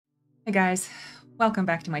Hey guys, welcome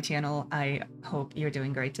back to my channel. I hope you're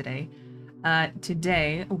doing great today.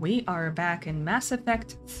 Today we are back in Mass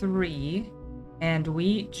Effect 3 and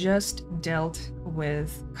we just dealt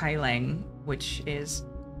with Kai Lang, which is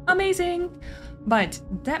amazing. But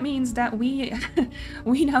that means that we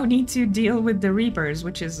we now need to deal with the Reapers,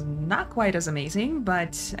 which is not quite as amazing,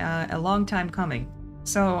 but a long time coming.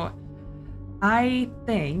 So I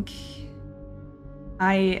think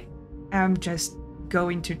I am just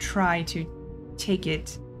going to try to take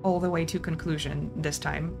it all the way to conclusion this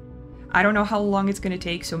time. I don't know how long it's gonna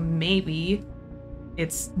take, so maybe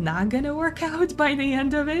it's not gonna work out by the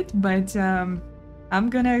end of it, but I'm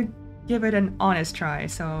gonna give it an honest try,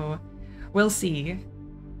 so we'll see.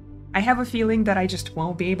 I have a feeling that I just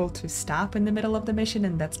won't be able to stop in the middle of the mission,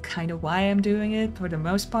 and that's kind of why I'm doing it for the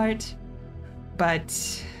most part,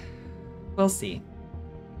 but we'll see.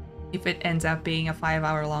 If it ends up being a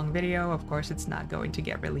 5-hour long video, of course it's not going to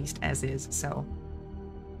get released as is, so...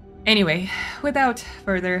 Anyway, without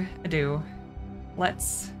further ado,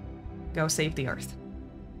 let's go save the Earth.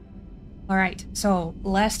 Alright, so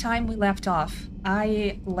last time we left off,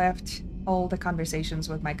 I left all the conversations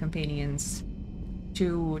with my companions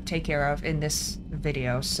to take care of in this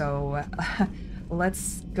video, so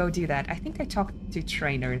let's go do that. I think I talked to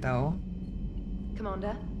Trainer, though.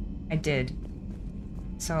 Commander? I did.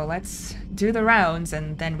 So let's do the rounds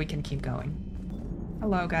and then we can keep going.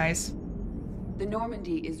 Hello, guys. The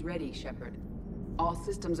Normandy is ready, Shepard. All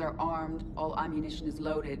systems are armed, all ammunition is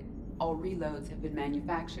loaded, all reloads have been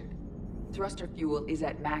manufactured. Thruster fuel is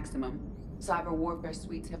at maximum. Cyber warfare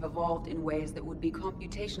suites have evolved in ways that would be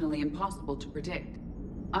computationally impossible to predict.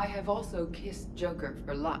 I have also kissed Joker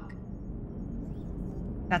for luck.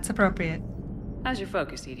 That's appropriate. How's your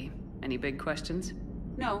focus, Edie? Any big questions?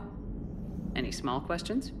 No. Any small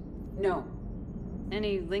questions? No.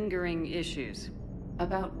 Any lingering issues?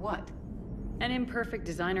 About what? An imperfect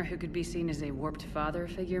designer who could be seen as a warped father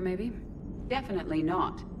figure, maybe? Definitely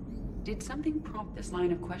not. Did something prompt this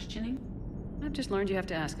line of questioning? I've just learned you have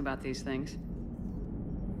to ask about these things.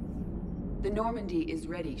 The Normandy is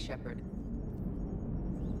ready, Shepard.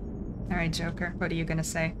 Alright, Joker, what are you gonna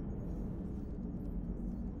say?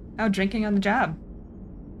 Oh, drinking on the job.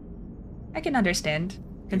 I can understand,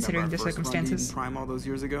 considering the circumstances. Prime all those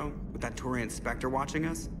years ago, with that Turian Spectre watching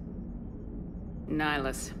us?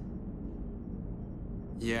 Nihilus.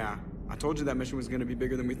 Yeah, I told you that mission was gonna be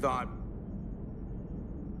bigger than we thought.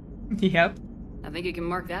 Yep. I think you can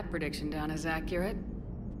mark that prediction down as accurate.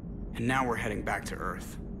 And now we're heading back to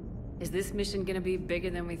Earth. Is this mission gonna be bigger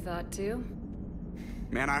than we thought, too?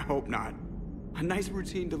 Man, I hope not. A nice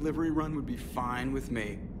routine delivery run would be fine with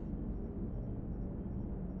me.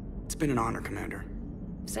 It's been an honor, Commander.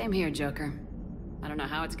 Same here, Joker. I don't know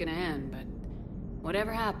how it's gonna end, but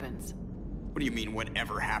whatever happens. What do you mean,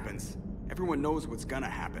 whatever happens? Everyone knows what's gonna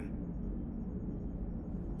happen.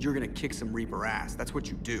 You're gonna kick some Reaper ass, that's what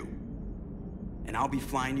you do. And I'll be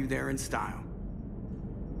flying you there in style.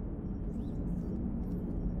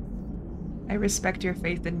 I respect your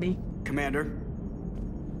faith in me. Commander.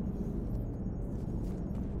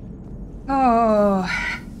 Oh,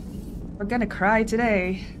 we're gonna cry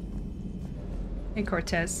today. Hey,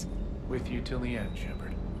 Cortez. With you till the end,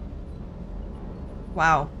 Shepard.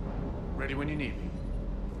 Wow. Ready when you need me.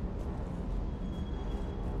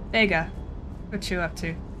 Vega, what you up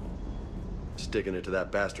to? Sticking it to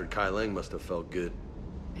that bastard Kai Lang must have felt good.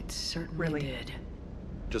 It certainly Really? did.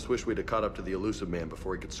 Just wish we'd have caught up to the elusive man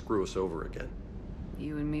before he could screw us over again.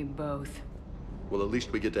 You and me both. Well, at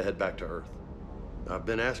least we get to head back to Earth. I've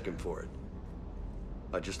been asking for it.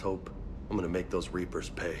 I just hope I'm gonna make those Reapers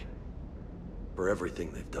pay. For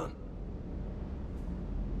everything they've done.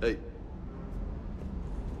 Hey.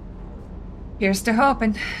 Here's to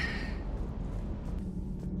hoping.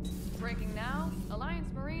 Breaking now, Alliance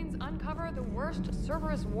Marines uncover the worst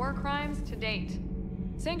Cerberus war crimes to date.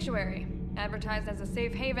 Sanctuary, advertised as a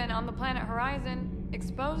safe haven on the planet Horizon,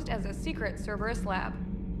 exposed as a secret Cerberus lab.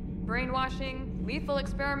 Brainwashing, lethal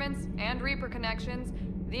experiments, and Reaper connections,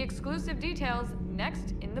 the exclusive details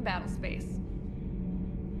next in the battle space.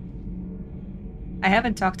 I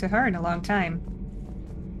haven't talked to her in a long time.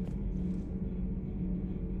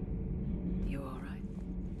 You alright?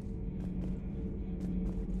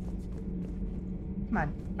 Come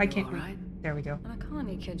on, why You can't all we? right? There we go. I'm a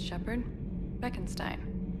colony kid, Shepard. Beckenstein.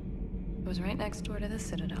 It was right next door to the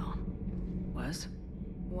Citadel. Was?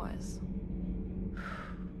 Was.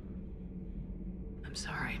 I'm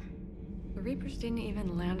sorry. The Reapers didn't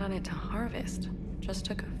even land on it to harvest. Just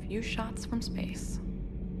took a few shots from space.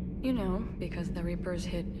 You know, because the Reapers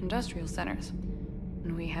hit industrial centers.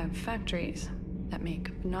 And we have factories that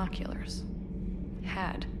make binoculars.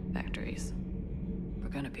 Had Factories. We're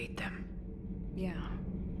gonna beat them. Yeah.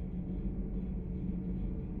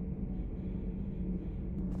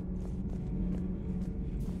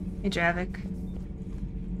 Hey, Javik.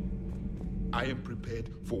 I am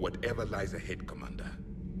prepared for whatever lies ahead, Commander.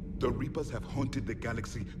 The Reapers have haunted the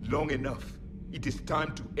galaxy long enough. It is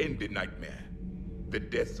time to end the nightmare. The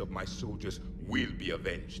deaths of my soldiers will be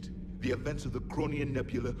avenged. The events of the Cronian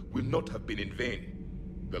Nebula will not have been in vain.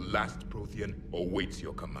 The last Prothean awaits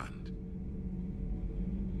your command.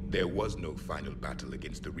 There was no final battle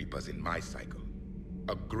against the Reapers in my cycle.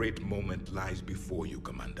 A great moment lies before you,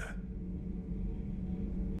 Commander.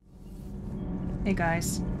 Hey,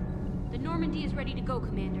 guys. The Normandy is ready to go,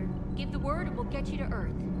 Commander. Give the word and we'll get you to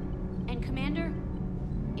Earth. And Commander,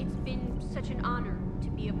 it's been such an honor to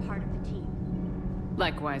be a part of the team.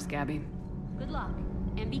 Likewise, Gabby. Good luck,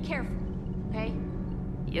 and be careful, okay?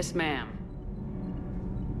 Yes, ma'am.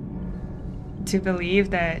 To believe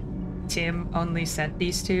that Tim only sent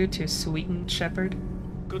these two to sweeten Shepard.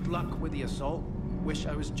 Good luck with the assault. Wish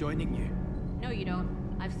I was joining you. No, you don't.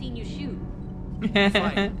 I've seen you shoot.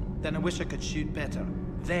 Fine. Then I wish I could shoot better.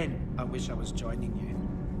 Then I wish I was joining you.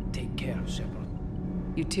 Take care, Shepard.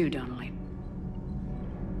 You too, Donnelly.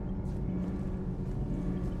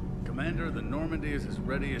 Commander, the Normandy is as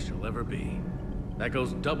ready as she'll ever be. That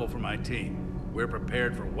goes double for my team. We're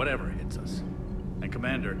prepared for whatever hits us. And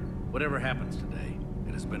Commander, whatever happens today,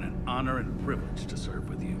 it has been an honor and privilege to serve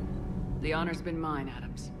with you. The honor's been mine,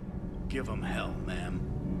 Adams. Give 'em hell, ma'am.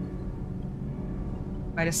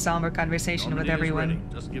 Quite a somber conversation with Normandy is everyone. ready.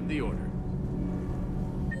 Just give the order.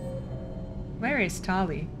 Where is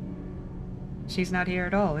Tali? She's not here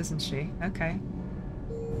at all, isn't she? Okay.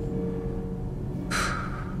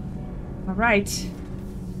 Alright.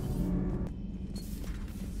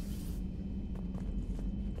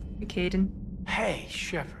 Hey, Caden. Hey,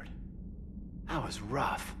 Shepard. That was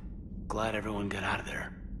rough. Glad everyone got out of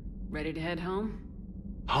there. Ready to head home?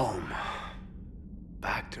 Home.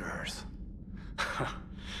 Back to Earth.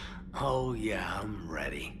 Oh yeah, I'm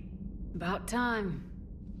ready. About time.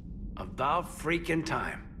 About freaking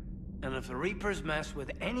time. And if the Reapers mess with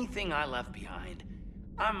anything I left behind,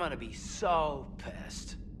 I'm gonna be so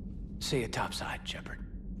pissed. See you topside, Shepard.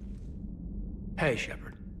 Hey,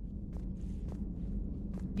 Shepard.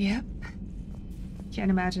 Yep. Can't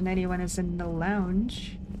imagine anyone is in the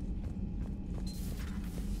lounge.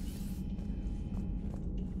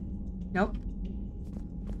 Nope.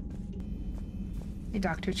 Hey,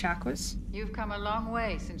 Dr. Chakwas. You've come a long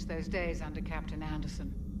way since those days under Captain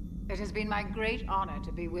Anderson. It has been my great honor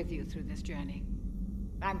to be with you through this journey.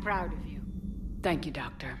 I'm proud of you. Thank you,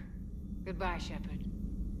 Doctor. Goodbye, Shepard.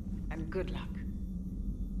 And good luck.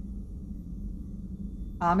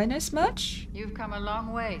 Ominous much? You've come a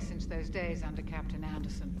long way since those days under Captain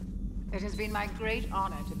Anderson. It has been my great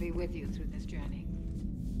honor to be with you through this journey.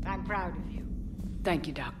 I'm proud of you. Thank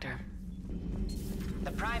you, Doctor.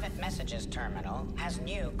 The private messages terminal has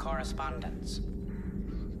new correspondence.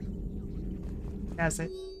 Does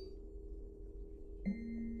it?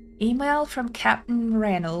 Email from Captain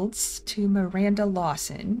Reynolds to Miranda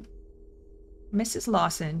Lawson. Mrs.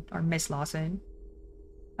 Lawson, or Miss Lawson.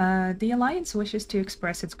 The Alliance wishes to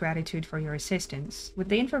express its gratitude for your assistance. With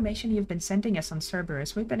the information you've been sending us on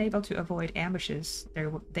Cerberus, we've been able to avoid ambushes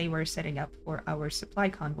they were setting up for our supply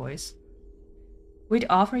convoys. We'd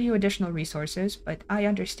offer you additional resources, but I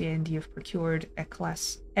understand you've procured a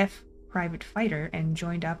Class F private fighter and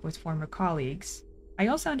joined up with former colleagues. I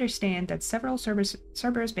also understand that several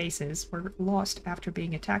Cerberus bases were lost after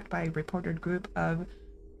being attacked by a reported group of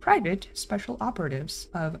private special operatives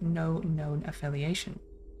of no known affiliation.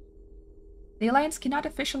 The Alliance cannot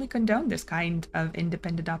officially condone this kind of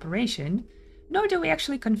independent operation, nor do we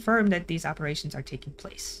actually confirm that these operations are taking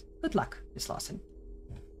place. Good luck, Miss Lawson.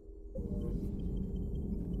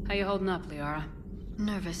 How you holding up, Liara?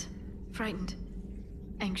 Nervous, frightened,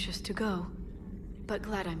 anxious to go, but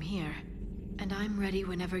glad I'm here. And I'm ready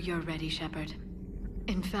whenever you're ready, Shepard.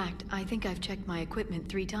 In fact, I think I've checked my equipment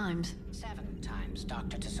 3 times. 7 times,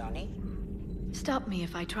 Dr. T'Soni. Stop me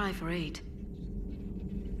if I try for 8.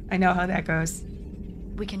 I know how that goes.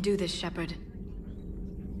 We can do this, Shepard.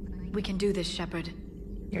 We can do this, Shepard.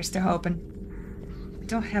 You're still hoping.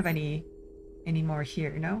 Don't have any more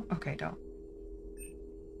here, no? Okay, don't.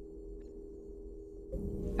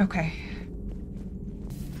 Okay.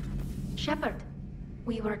 Shepard,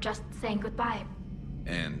 we were just saying goodbye.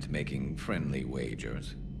 And making friendly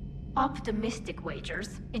wagers. Optimistic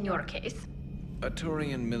wagers, in your case. A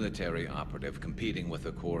Turian military operative competing with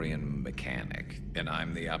a Quarian mechanic, and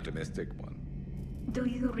I'm the optimistic one. Do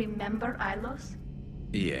you remember Ilos?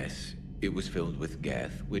 Yes. It was filled with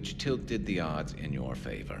geth, which tilted the odds in your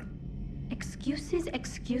favor. Excuses,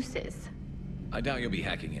 excuses. I doubt you'll be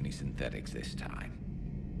hacking any synthetics this time.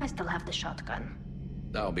 I still have the shotgun.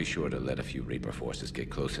 I'll be sure to let a few Reaper forces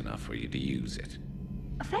get close enough for you to use it.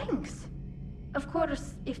 Thanks. Of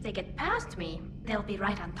course, if they get past me, they'll be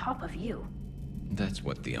right on top of you. That's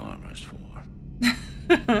what the armor's for.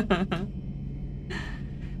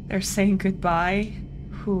 They're saying goodbye.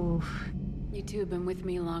 Whew. You two have been with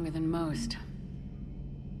me longer than most.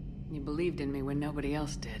 You believed in me when nobody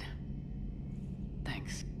else did.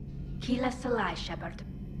 Thanks. Heal us alive, Shepard.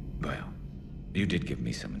 Well, you did give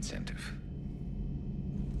me some incentive.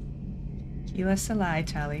 Heal us alive,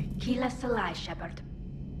 Tali. Heal us alive, Shepard.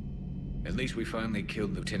 At least we finally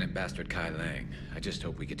killed Lieutenant Bastard Kai Lang. I just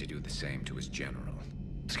hope we get to do the same to his general.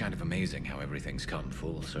 It's kind of amazing how everything's come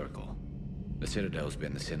full circle. The Citadel's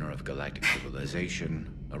been the center of galactic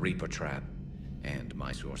civilization, a Reaper trap, and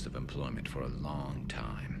my source of employment for a long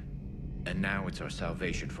time. And now it's our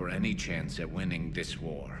salvation for any chance at winning this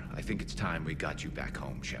war. I think it's time we got you back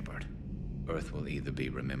home, Shepard. Earth will either be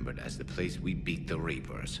remembered as the place we beat the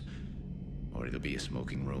Reapers, or it'll be a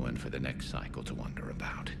smoking ruin for the next cycle to wonder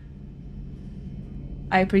about.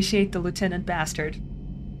 I appreciate the Lieutenant Bastard.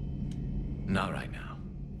 Not right now.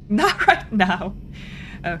 Not right now.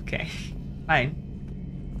 Okay, fine.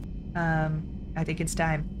 I think it's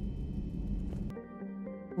time.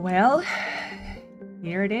 Well,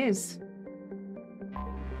 here it is.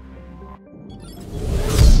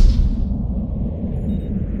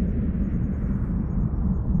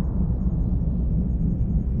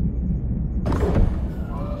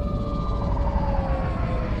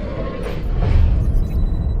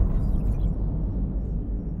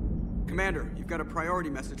 Commander, you've got a priority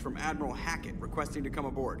message from Admiral Hackett requesting to come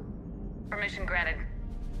aboard. Permission granted.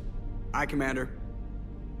 Aye, Commander.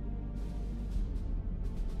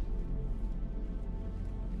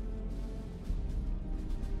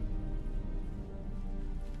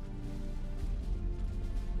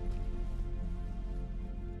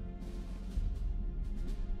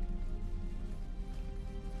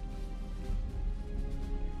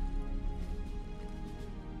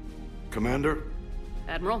 Commander?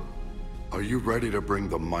 Admiral? Are you ready to bring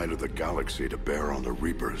the might of the galaxy to bear on the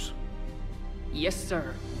Reapers? Yes,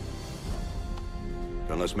 sir.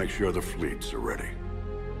 Then let's make sure the fleets are ready.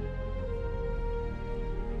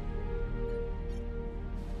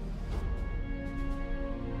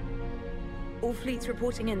 All fleets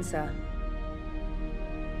reporting in, sir.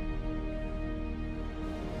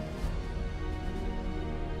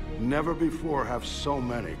 Never before have so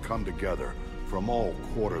many come together from all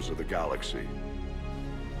quarters of the galaxy.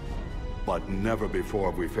 But never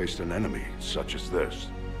before have we faced an enemy such as this.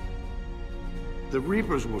 The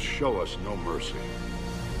Reapers will show us no mercy.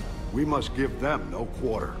 We must give them no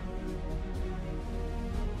quarter.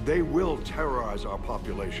 They will terrorize our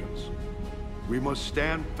populations. We must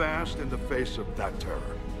stand fast in the face of that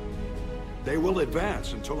terror. They will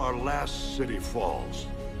advance until our last city falls,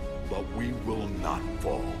 but we will not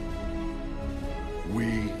fall.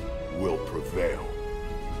 We will prevail.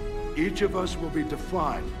 Each of us will be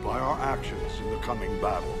defined by our actions in the coming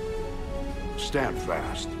battle. Stand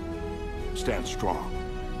fast. Stand strong.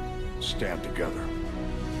 Stand together.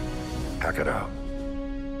 Hack it out.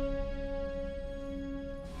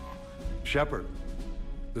 Shepard,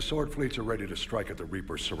 the Sword fleets are ready to strike at the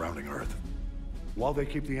Reapers surrounding Earth. While they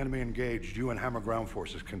keep the enemy engaged, you and Hammer ground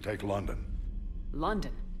forces can take London.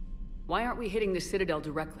 London? Why aren't we hitting the Citadel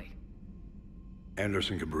directly?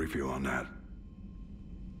 Anderson can brief you on that.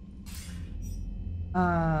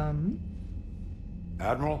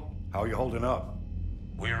 Admiral, how are you holding up?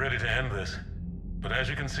 We're ready to end this. But as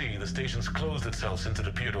you can see, the station's closed itself since it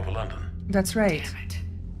appeared over London. That's right. Damn it.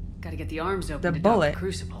 Gotta get the arms open The to dock bullet. the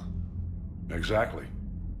Crucible. Exactly.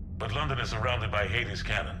 But London is surrounded by Hades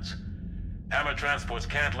cannons. Hammer transports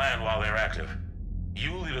can't land while they're active.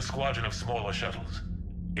 You'll lead a squadron of smaller shuttles.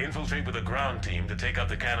 Infiltrate with a ground team to take out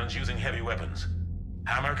the cannons using heavy weapons.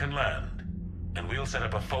 Hammer can land, and we'll set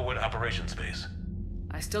up a forward operations base.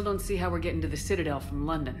 I still don't see how we're getting to the Citadel from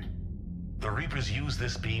London. The Reapers use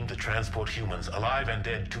this beam to transport humans, alive and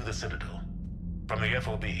dead, to the Citadel. From the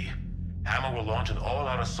FOB, Hammer will launch an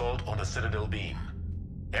all-out assault on the Citadel beam.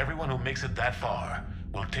 Everyone who makes it that far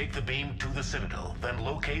will take the beam to the Citadel, then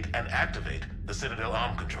locate and activate the Citadel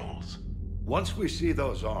arm controls. Once we see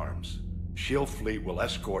those arms, SHIELD fleet will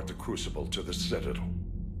escort the Crucible to the Citadel.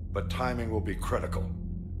 But timing will be critical.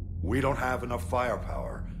 We don't have enough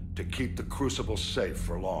firepower to keep the Crucible safe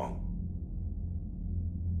for long.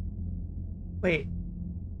 Wait.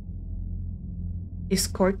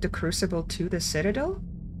 Escort the Crucible to the Citadel?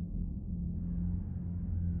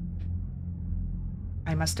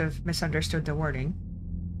 must have misunderstood the wording.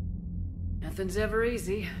 Nothing's ever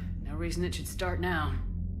easy. No reason it should start now.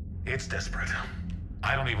 It's desperate.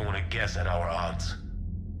 I don't even want to guess at our odds.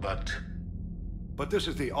 But this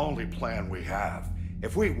is the only plan we have.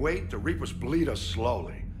 If we wait, the Reapers bleed us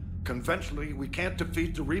slowly. Conventionally, we can't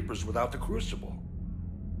defeat the Reapers without the Crucible.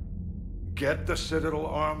 Get the Citadel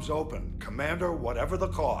arms open. Commander, whatever the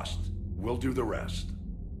cost, we'll do the rest.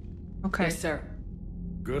 Okay. Yes, sir.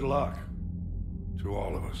 Good luck to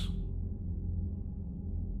all of us.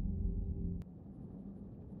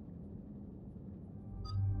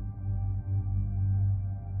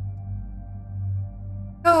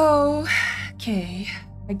 Oh, okay.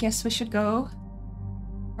 I guess we should go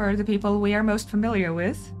for the people we are most familiar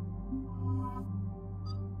with.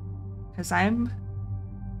 Because I'm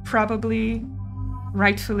probably,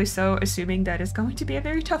 rightfully so, assuming that it's going to be a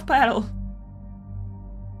very tough battle.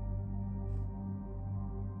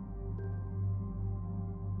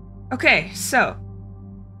 Okay, so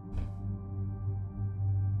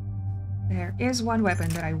there is one weapon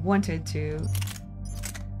that I wanted to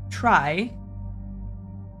try.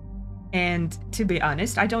 And to be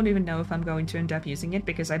honest, I don't even know if I'm going to end up using it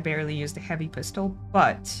because I barely used a heavy pistol,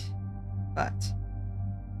 but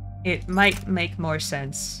it might make more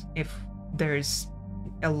sense if there's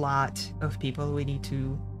a lot of people we need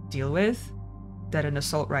to deal with, that an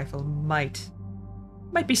assault rifle might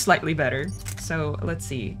be slightly better. So let's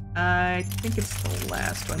see. I think it's the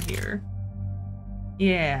last one here.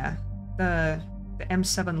 Yeah, the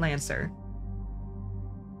M7 Lancer.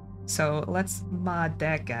 So let's mod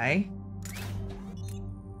that guy.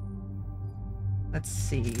 Let's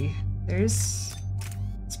see. It's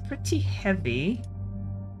pretty heavy.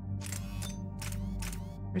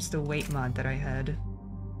 Where's the weight mod that I had?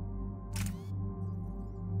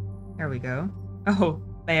 There we go. Oh,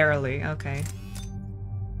 barely. Okay.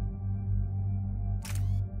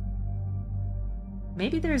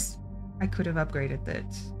 Maybe I could have upgraded that.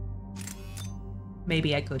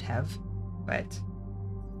 Maybe I could have, but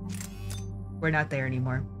we're not there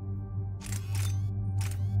anymore.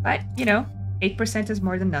 But, you know, 8% is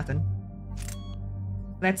more than nothing.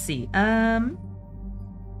 Let's see.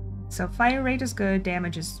 So fire rate is good,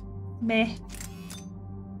 damage is meh.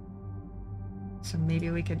 So maybe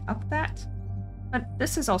we could up that. But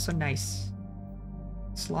this is also nice.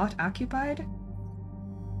 Slot occupied?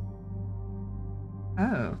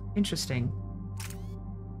 Oh, interesting.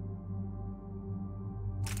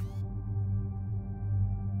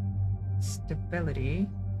 Stability.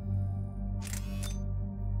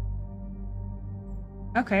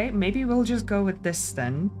 Okay, maybe we'll just go with this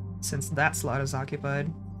then, since that slot is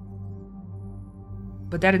occupied.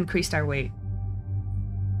 But that increased our weight.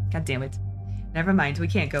 God damn it. Never mind, we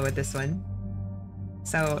can't go with this one.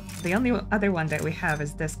 So the only other one that we have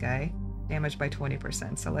is this guy. Damaged by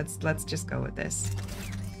 20%, so let's just go with this.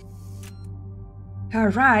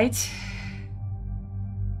 Alright.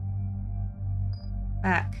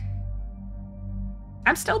 Back.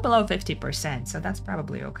 I'm still below 50%, so that's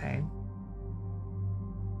probably okay.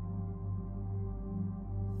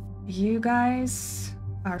 You guys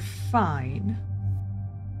are fine.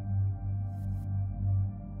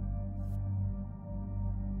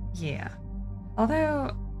 Yeah.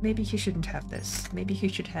 Although, maybe he shouldn't have this. Maybe he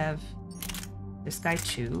should have this guy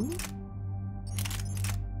too?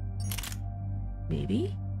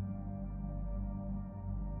 Maybe?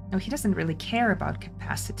 No, he doesn't really care about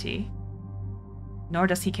capacity. Nor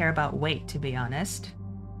does he care about weight, to be honest.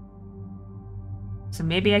 So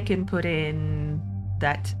maybe I can put in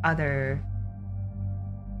that other...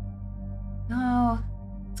 No,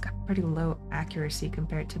 it's got pretty low accuracy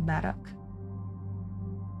compared to Maddock.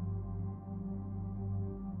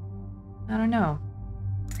 I don't know.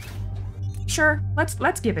 Sure,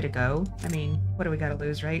 let's give it a go. I mean, what do we gotta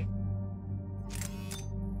lose, right?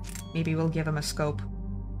 Maybe we'll give him a scope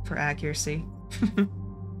for accuracy.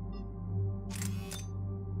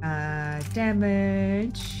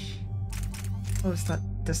 Damage. What was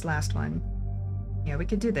this last one? Yeah, we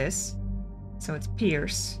could do this. So it's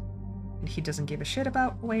Pierce. And he doesn't give a shit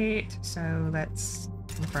about weight, so let's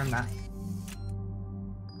confirm that.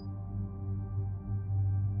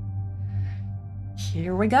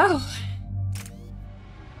 Here we go.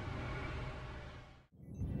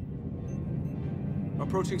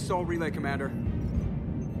 Approaching Sol Relay, Commander.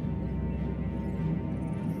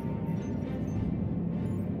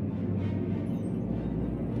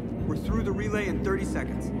 We're through the relay in 30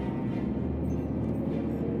 seconds.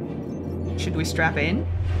 Should we strap in?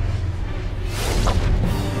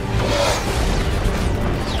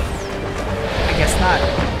 I guess not.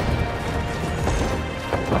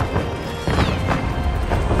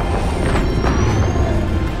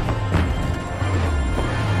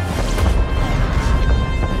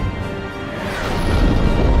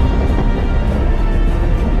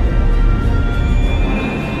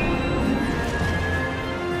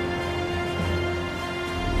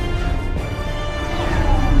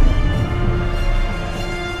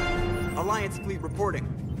 Alliance fleet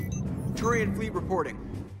reporting. Turian fleet reporting.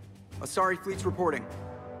 Asari fleet's reporting.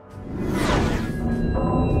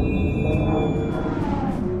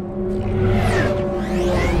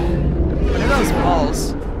 What are those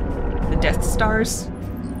balls? The Death Stars?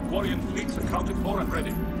 Quarian fleets accounted for and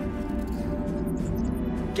ready.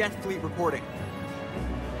 Geth fleet reporting.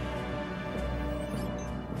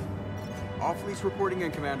 All fleets reporting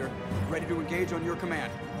in, Commander. Ready to engage on your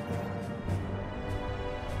command.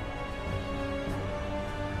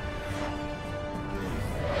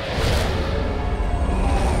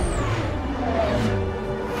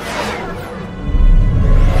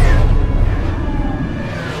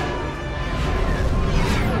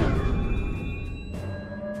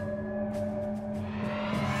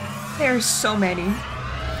 There's so many.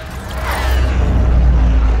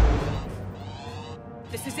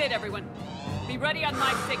 This is it, everyone. Be ready on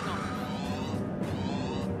my signal.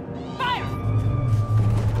 Fire!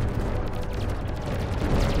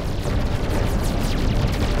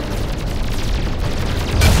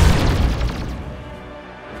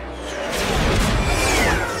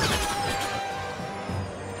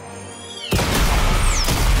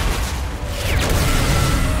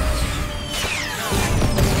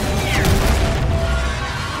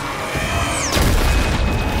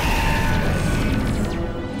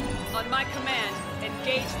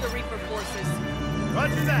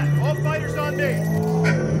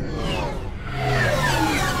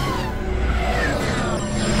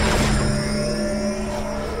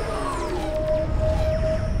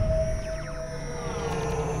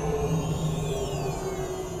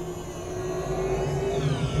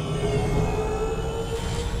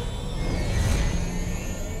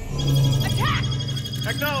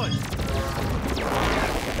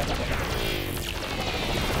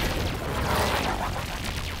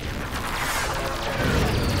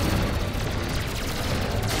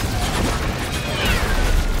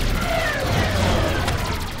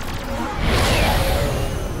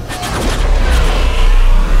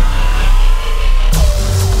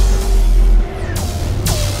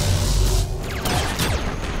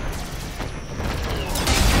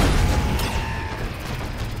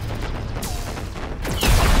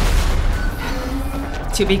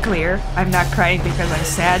 To be clear, I'm not crying because I'm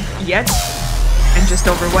sad yet. I'm just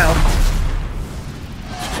overwhelmed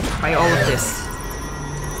by all of this.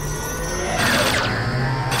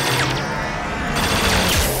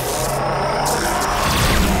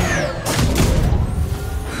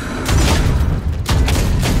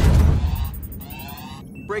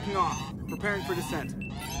 Breaking off. Preparing for descent.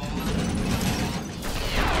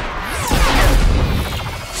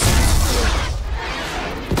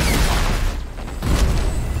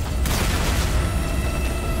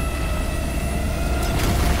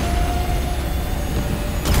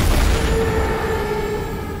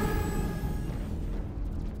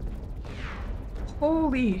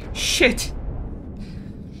 Holy shit.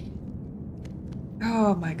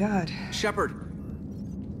 Oh my god. Shepard.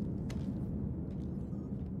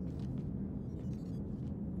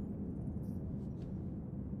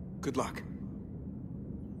 Good luck.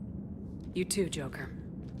 You too, Joker.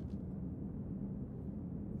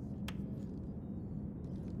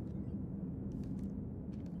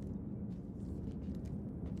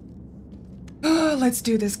 Oh, let's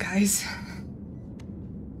do this, guys.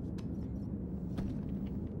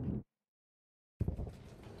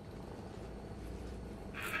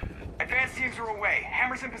 Advanced teams are away.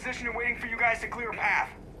 Hammer's in position and waiting for you guys to clear a path.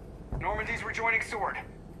 Normandy's rejoining Sword.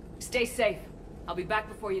 Stay safe. I'll be back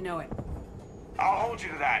before you know it. I'll hold you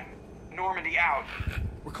to that. Normandy out.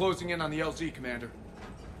 We're closing in on the LZ, Commander.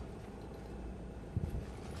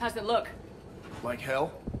 How's it look? Like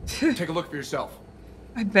hell? Take a look for yourself.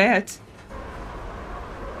 I bet.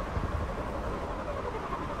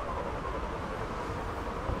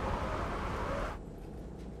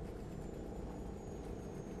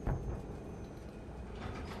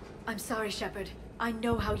 I'm sorry, Shepard. I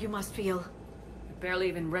know how you must feel. I barely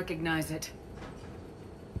even recognize it.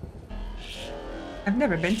 I've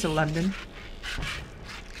never been to London.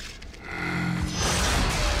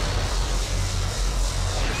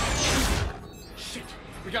 Shit!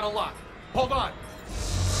 We got a lock. Hold on!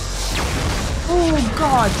 Oh,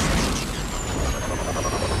 God!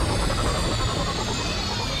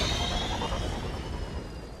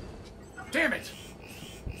 Damn it!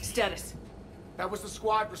 Status. That was the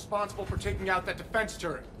squad responsible for taking out that defense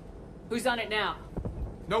turret. Who's on it now?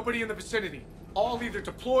 Nobody in the vicinity. All either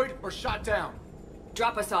deployed or shot down.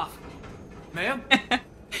 Drop us off. Ma'am?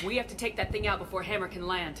 We have to take that thing out before Hammer can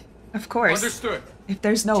land. Of course. Understood. If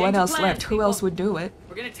there's no one else left, who else would do it?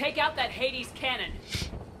 We're gonna take out that Hades cannon.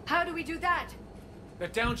 How do we do that?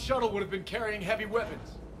 That downed shuttle would have been carrying heavy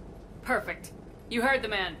weapons. Perfect. You heard the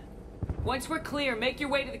man. Once we're clear, make your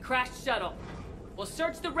way to the crashed shuttle. We'll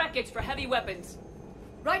search the wreckage for heavy weapons.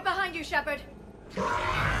 Right behind you, Shepard. Oh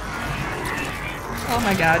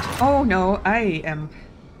my god. Oh no, I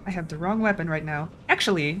have the wrong weapon right now.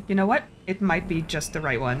 Actually, you know what? It might be just the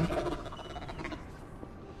right one.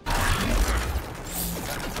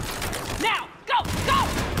 Now! Go! Go!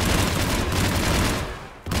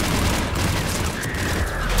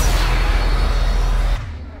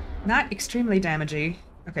 Not extremely damaging.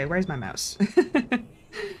 Okay, where's my mouse?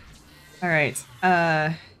 Alright,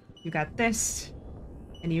 you got this,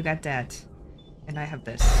 and you got that, and I have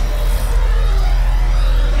this.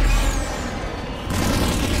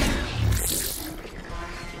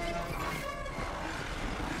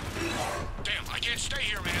 Damn, I can't stay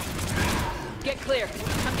here, man. Get clear.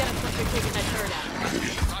 I'm getting something taking that turret out.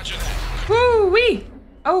 Roger that. Woo-wee!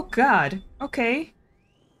 Oh god, okay.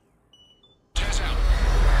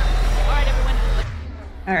 Alright, everyone.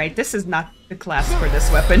 Alright, this is not the class for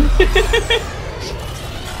this weapon.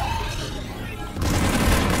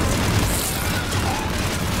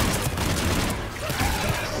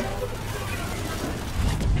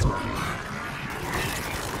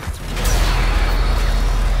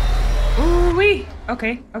 Ooh-wee!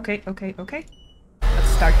 Okay, okay, okay, okay. Let's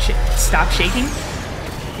stop shaking.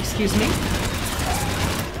 Excuse me.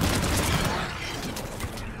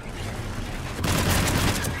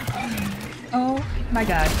 Oh my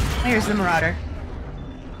god. There's the Marauder.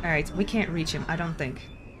 Alright, we can't reach him, I don't think.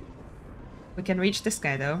 We can reach this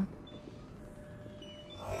guy, though.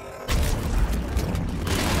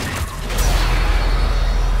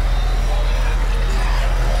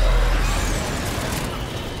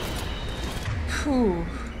 Whew.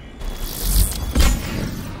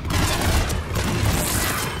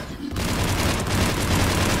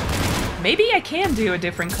 Maybe I can do a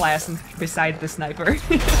different class besides the sniper.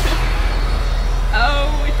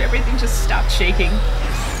 Oh, if everything just stopped shaking.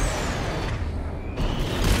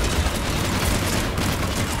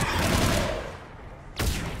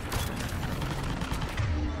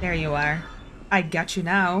 There you are. I got you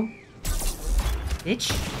now,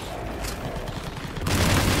 bitch.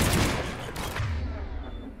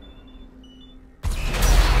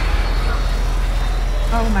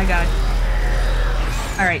 Oh my god.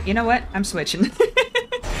 Alright, you know what? I'm switching.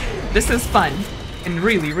 This is fun. And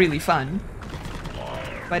really, really fun.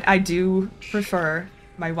 But I do prefer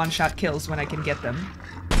my one-shot kills when I can get them.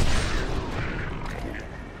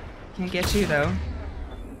 Can't get you, though.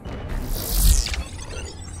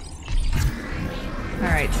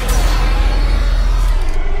 Alright.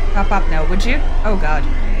 Pop up now, would you? Oh god.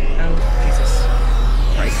 Oh, Jesus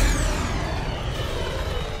Christ.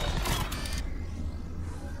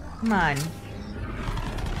 Come on.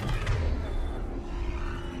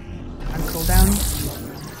 On cooldown.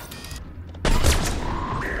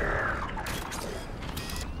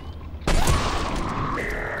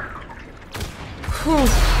 Whew.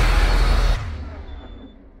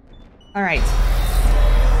 Alright.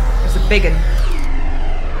 There's a big one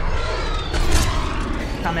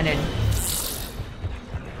coming in.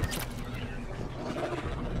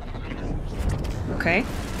 Okay.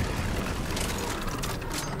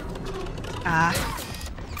 Ah.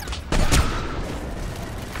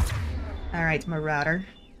 Alright, Marauder.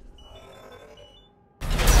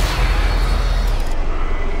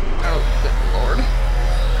 Oh, good lord.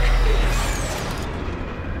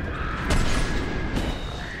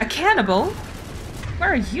 A cannibal?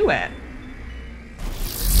 Where are you at?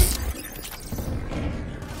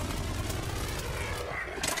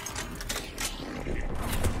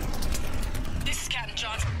 This is Captain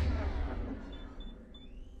Johnson.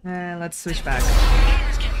 Let's switch back.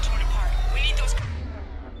 Power's getting torn apart. We need those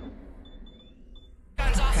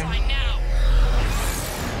guns offline now.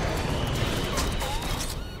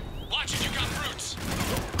 Watch it, you got brutes.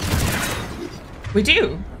 We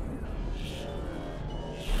do.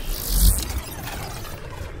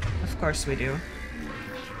 Of course we do.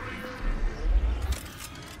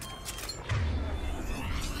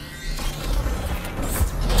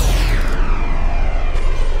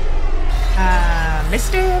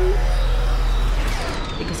 Missed him.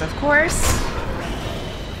 Because of course.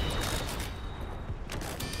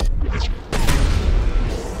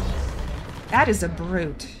 That is a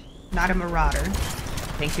brute, not a marauder.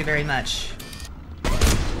 Thank you very much.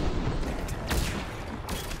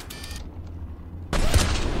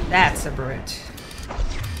 That's a brute.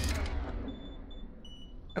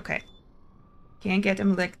 Okay. Can't get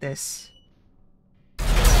him like this.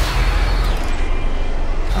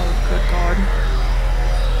 Oh, good God.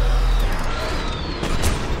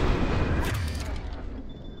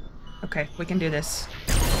 Okay, we can do this.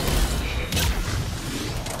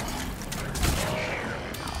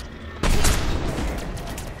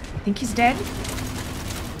 I think he's dead.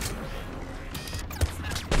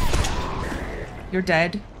 You're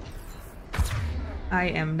dead. I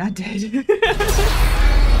am not dead.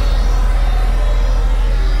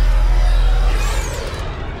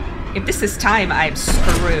 If this is time, I'm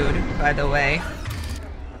screwed, by the way.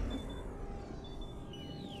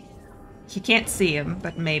 He can't see him,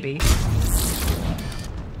 but maybe.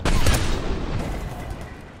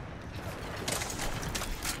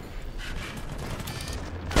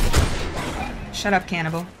 Shut up,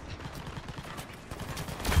 cannibal.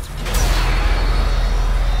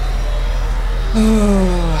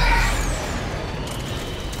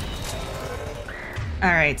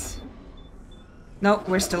 Alright. Nope,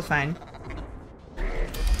 we're still fine.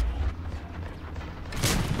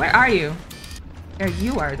 Where are you? There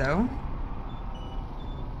you are, though.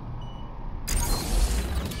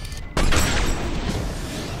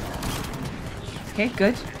 Okay,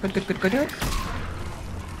 good. Good, good, good, good, good.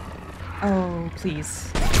 Oh,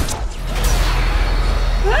 please.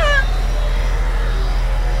 Ah!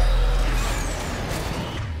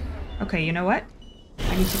 Okay, you know what?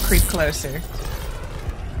 I need to creep closer.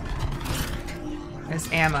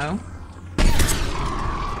 There's ammo.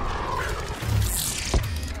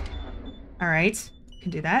 Alright,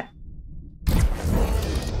 can do that.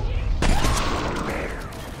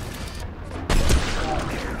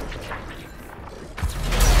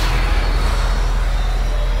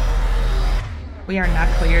 We are not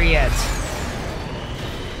clear yet.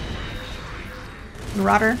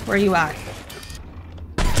 Marauder, where are you at?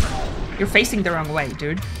 You're facing the wrong way,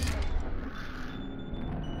 dude.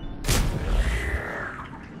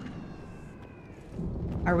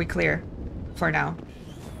 Are we clear? For now.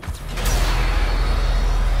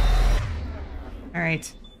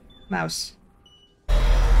 Alright. Mouse.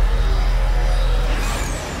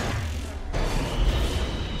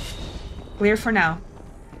 Clear for now.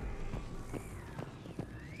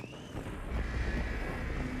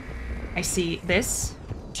 I see this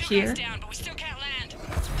here. Down, but we still can't land.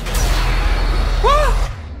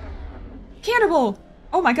 Ah! Cannibal!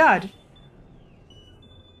 Oh my god.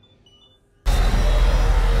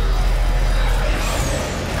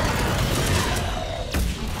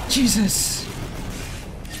 Jesus.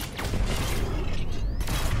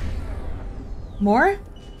 More?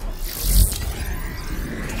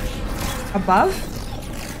 Above?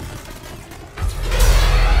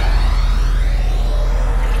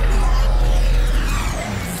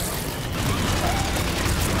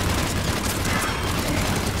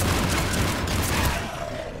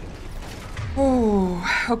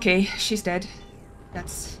 Oh, okay, she's dead.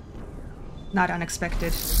 That's not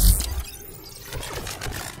unexpected.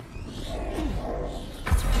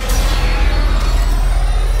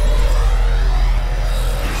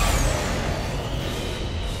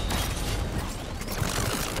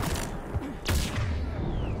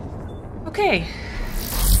 Okay.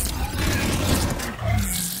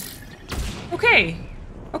 Okay.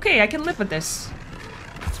 Okay, I can live with this.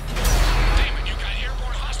 Damon, you got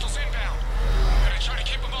airborne hostiles inbound. Gonna try to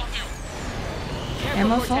keep them off you.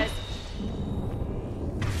 Ammo full?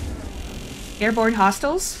 Airborne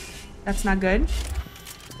hostiles? That's not good.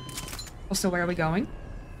 Also, where are we going?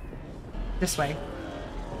 This way.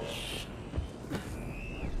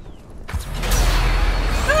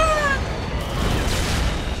 Ah!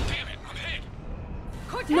 Damn it, I'm hit.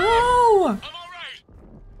 Cortez! No! I'm alright.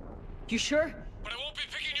 You sure? But I won't be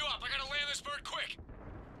picking you up. I gotta land this bird quick.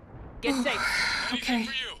 Get safe. Okay.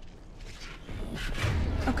 For you.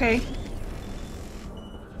 Okay.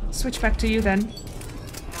 Switch back to you then.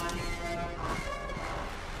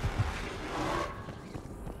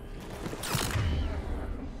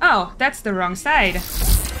 Oh, that's the wrong side.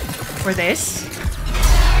 For this.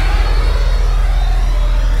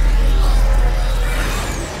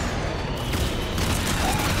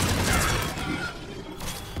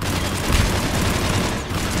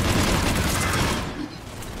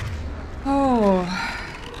 Oh.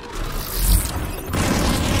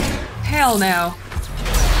 Hell no.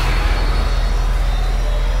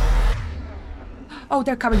 Oh,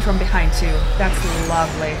 they're coming from behind too. That's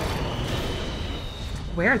lovely.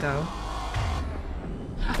 Where though?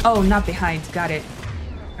 Oh, not behind. Got it.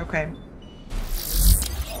 Okay.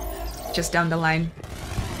 Just down the line.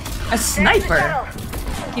 A sniper!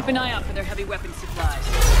 Keep an eye out for their heavy weapon supplies.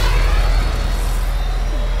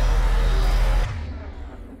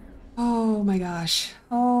 Oh my gosh.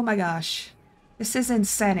 Oh my gosh. This is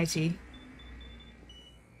insanity.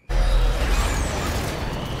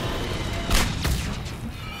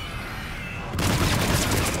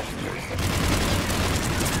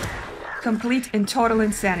 Complete and total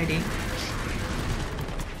insanity.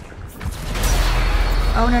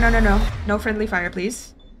 Oh, no, no, no, no. No friendly fire,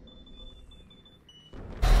 please.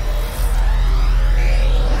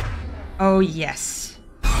 Oh, yes.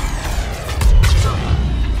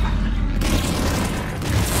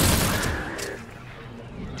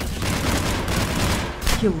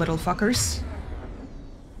 You little fuckers.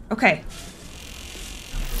 Okay.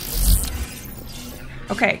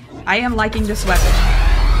 Okay, I am liking this weapon.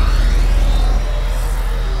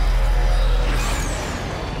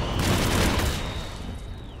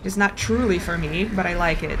 It's not truly for me, but I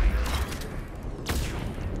like it.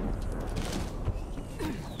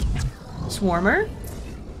 Swarmer?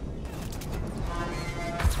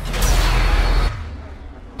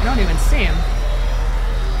 I don't even see him.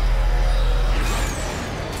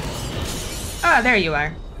 Ah, there you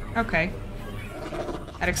are. Okay.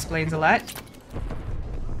 That explains a lot.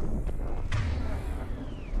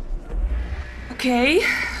 Okay,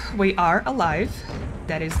 we are alive.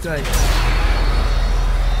 That is good.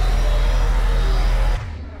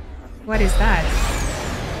 What is that?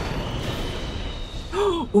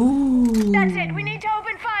 Ooh. That's it. We need to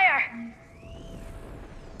open fire.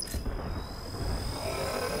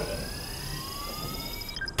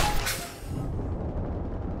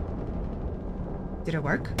 Did it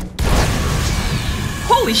work?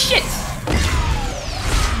 Holy shit!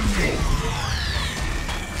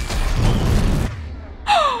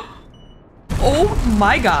 Oh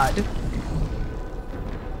my god.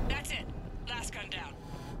 That's it. Last gun down.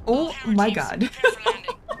 Oh my god.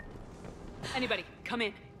 Anybody, come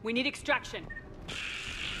in. We need extraction.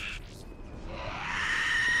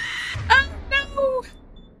 Oh no!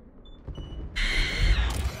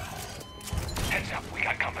 Heads up, we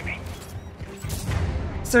got company.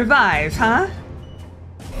 Survive, huh?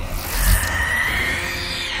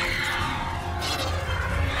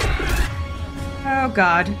 Oh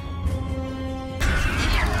god.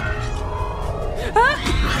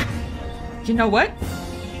 Ah! You know what?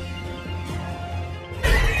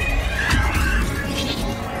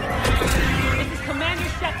 This is Commander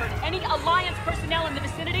Shepard. Any Alliance personnel in the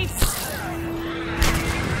vicinity?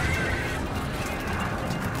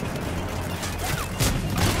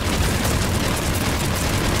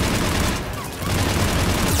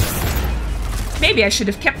 Maybe I should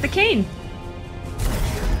have kept the cane.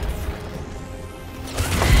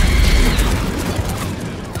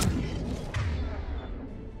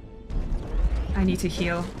 I need to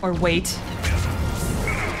heal or wait.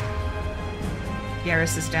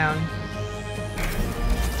 Garrus is down.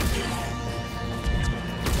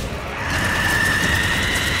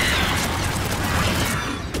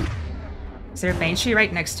 Is there a Banshee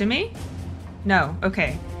right next to me? No,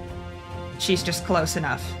 okay. She's just close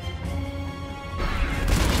enough.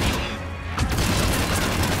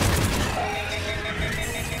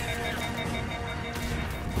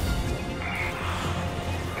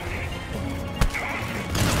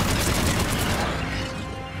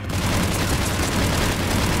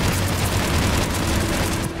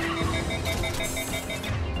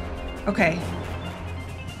 Okay.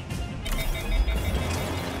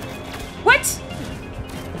 What?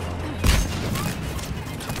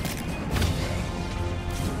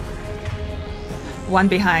 One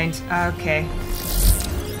behind. Okay.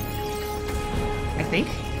 I think.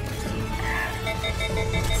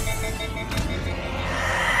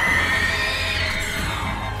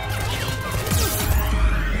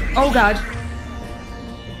 Oh god.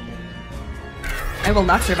 I will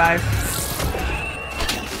not survive.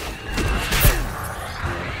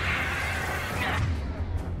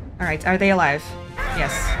 Alright, are they alive?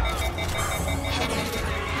 Yes.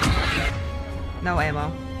 No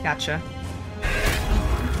ammo. Gotcha.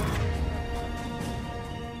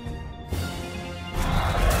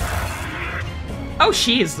 Oh,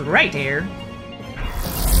 she is right here.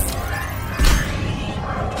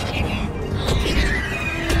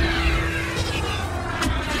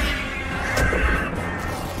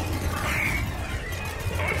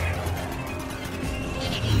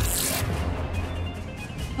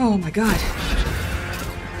 Oh my god.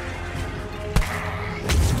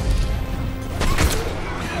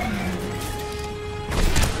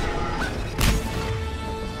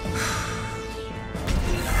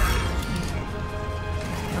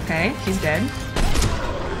 Okay, he's dead.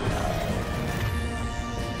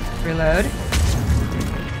 Reload.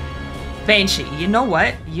 Banshee, you know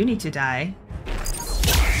what? You need to die.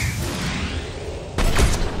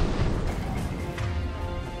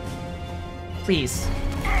 Please.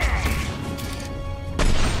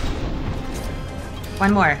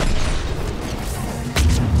 One more.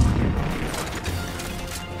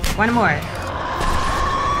 One more.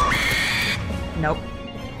 Nope.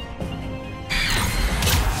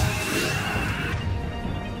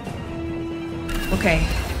 Okay.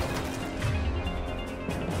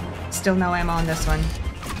 Still no ammo on this one.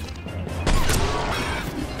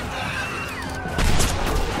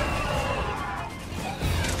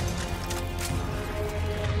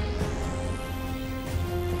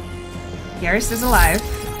 Garrus is alive.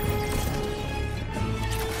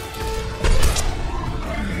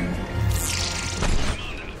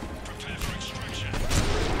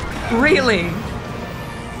 Really?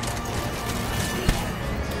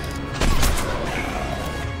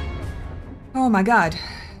 Oh my god.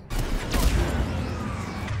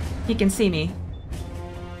 He can see me.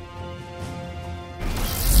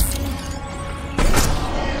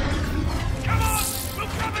 Come on! We'll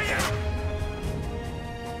cover you!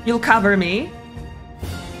 You'll cover me?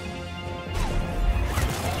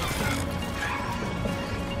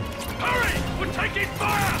 Hurry! We're taking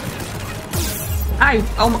fire!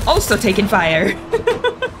 I'm also taking fire.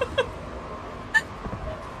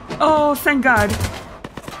 Oh, thank God.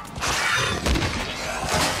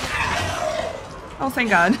 Oh,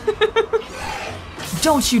 thank God.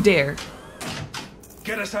 Don't you dare.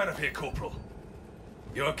 Get us out of here, Corporal.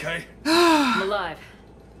 You okay? I'm alive.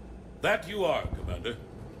 That you are, Commander.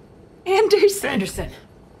 Anderson. Anderson.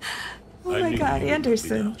 Oh my God,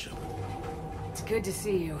 Anderson. It's good to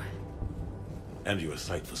see you. And you're a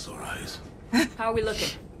sight for sore eyes. How are we looking?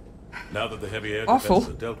 Now that the heavy air Awful.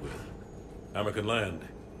 defenses are dealt with, Hammer can land.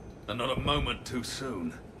 And not a moment too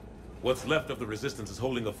soon. What's left of the Resistance is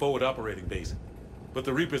holding a forward operating base. But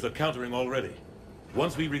the Reapers are countering already.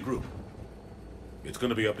 Once we regroup, it's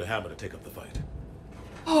gonna be up to Hammer to take up the fight.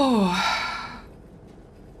 Oh.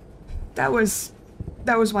 That was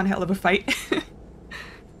one hell of a fight.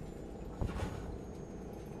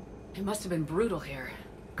 It must have been brutal here.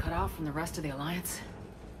 Cut off from the rest of the Alliance.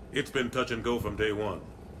 It's been touch and go from day one.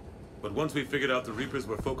 But once we figured out the Reapers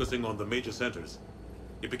were focusing on the major centers,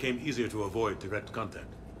 it became easier to avoid direct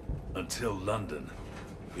contact. Until London.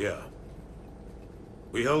 Yeah.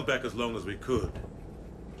 We held back as long as we could,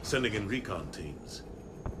 sending in recon teams.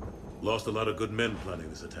 Lost a lot of good men planning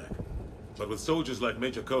this attack. But with soldiers like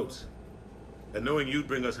Major Coates, and knowing you'd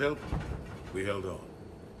bring us help, we held on.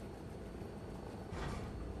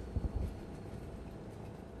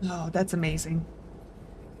 Oh, that's amazing.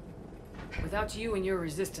 Without you and your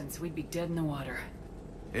resistance, we'd be dead in the water.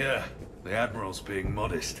 Yeah, the Admiral's being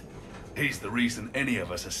modest. He's the reason any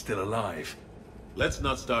of us are still alive. Let's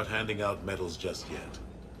not start handing out medals just yet.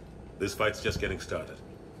 This fight's just getting started.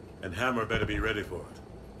 And Hammer better be ready for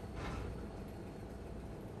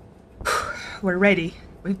it. We're ready.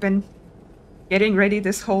 We've been getting ready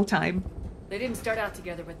this whole time. They didn't start out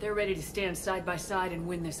together, but they're ready to stand side by side and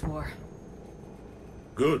win this war.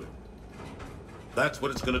 Good. That's what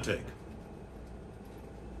it's gonna take.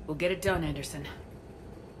 We'll get it done, Anderson.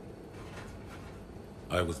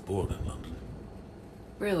 I was born in London.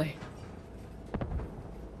 Really?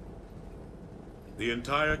 The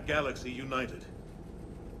entire galaxy united.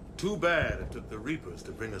 Too bad it took the Reapers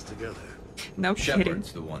to bring us together. No kidding.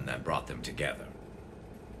 Shepard's the one that brought them together.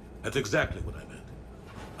 That's exactly what I meant.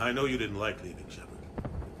 I know you didn't like leaving, Shepard.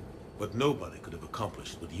 But nobody could have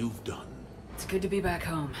accomplished what you've done. It's good to be back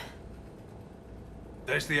home.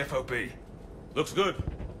 There's the FOB. Looks good.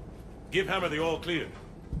 Give Hammer the all clear.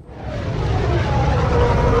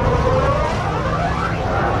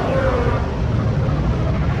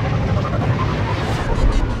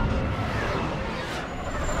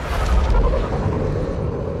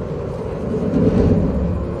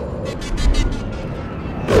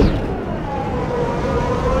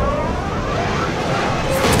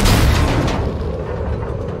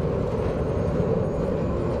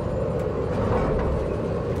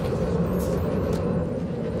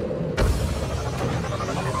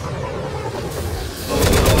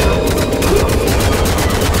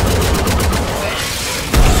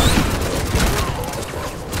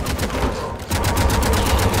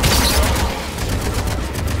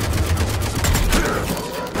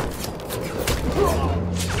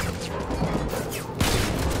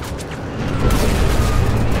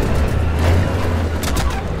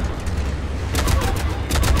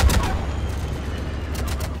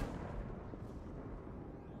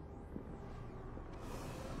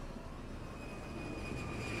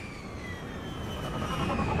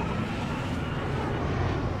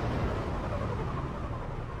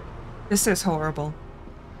 This is horrible.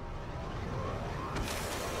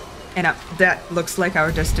 And that looks like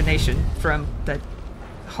our destination from the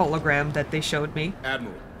hologram that they showed me.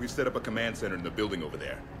 Admiral, we've set up a command center in the building over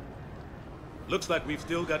there. Looks like we've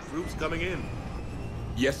still got troops coming in.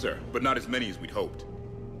 Yes, sir, but not as many as we'd hoped.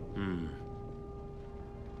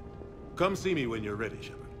 Come see me when you're ready,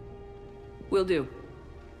 Shepard. Will do.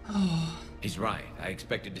 He's right. I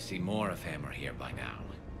expected to see more of Hammer here by now.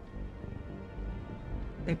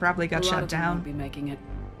 They probably got shut down. Won't be making it.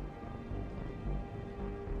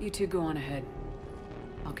 You two go on ahead.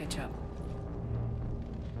 I'll catch up.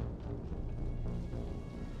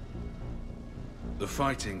 The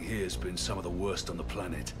fighting here's been some of the worst on the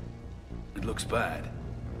planet. It looks bad,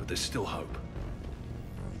 but there's still hope.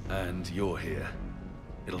 And you're here.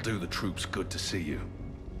 It'll do the troops good to see you.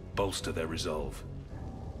 Bolster their resolve.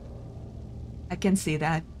 I can see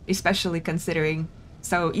that, especially considering...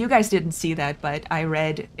 So, you guys didn't see that, but I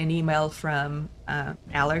read an email from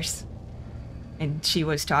Allers, and she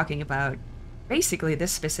was talking about basically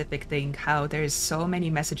this specific thing, how there's so many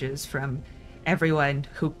messages from everyone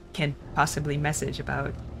who can possibly message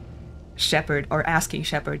about Shepard, or asking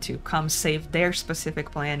Shepard to come save their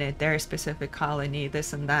specific planet, their specific colony,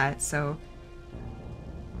 this and that. So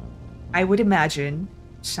I would imagine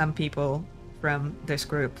some people from this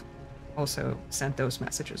group also sent those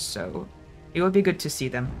messages, so it would be good to see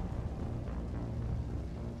them.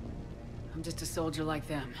 I'm just a soldier like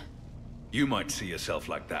them. You might see yourself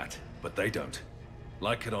like that, but they don't.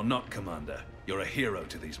 Like it or not, Commander, you're a hero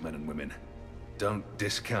to these men and women. Don't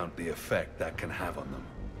discount the effect that can have on them.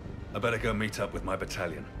 I better go meet up with my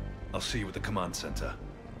battalion. I'll see you at the command center.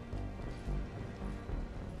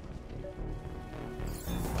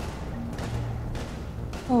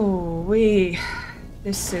 Oh,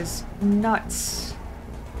 this is nuts.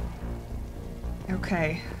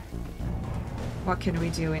 Okay. What can we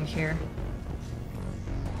do in here?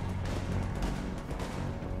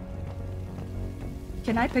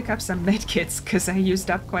 Can I pick up some medkits? Because I used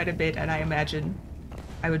up quite a bit and I imagine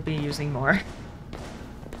I would be using more.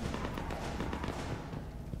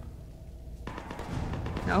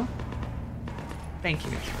 No? Thank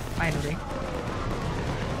you. Finally.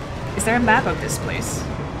 Is there a map of this place?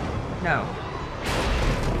 No.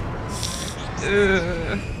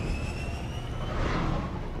 Ugh.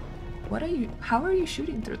 What are you... How are you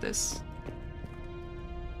shooting through this?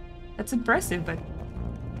 That's impressive, but...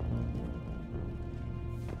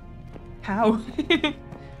 How?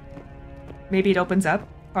 Maybe it opens up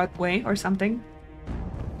partway or something?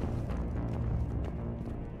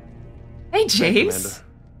 Hey, James!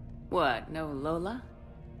 What, no Lola?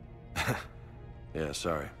 Yeah,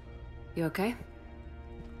 sorry. You okay?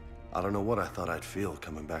 I don't know what I thought I'd feel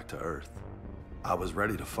coming back to Earth. I was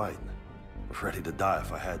ready to fight. Ready to die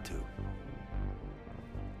if I had to.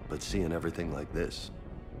 But seeing everything like this...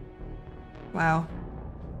 Wow.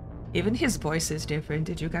 Even his voice is different,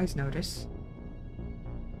 did you guys notice?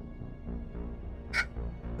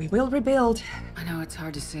 We will rebuild. I know it's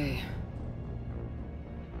hard to say.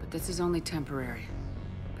 But this is only temporary.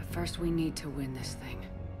 But first we need to win this thing.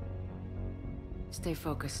 Stay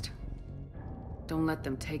focused. Don't let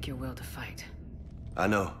them take your will to fight. I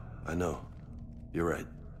know. You're right.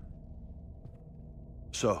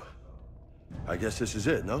 So, I guess this is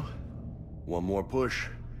it, no? One more push.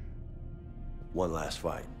 One last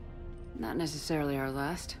fight. Not necessarily our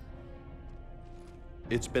last.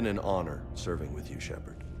 It's been an honor serving with you,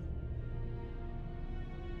 Shepard.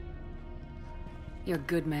 You're a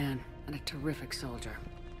good man and a terrific soldier.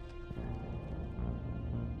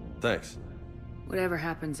 Thanks. Whatever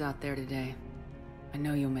happens out there today, I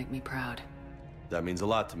know you'll make me proud. That means a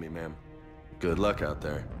lot to me, ma'am. Good luck out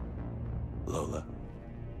there, Lola.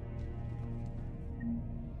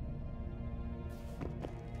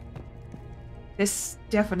 This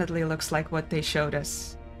definitely looks like what they showed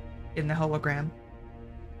us in the hologram.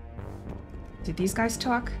 Did these guys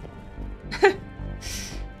talk?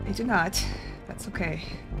 They do not. That's okay.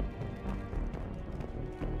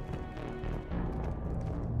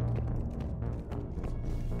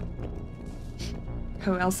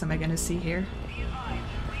 Who else am I gonna see here?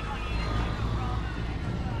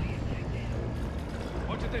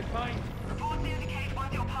 What did they find? Reports indicate one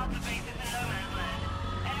of your parts of base is in no man's land.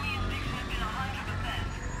 Enemy inspection has been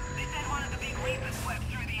 100%. They said one of the big Reapers swept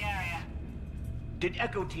through the area. Did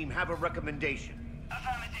Echo Team have a recommendation?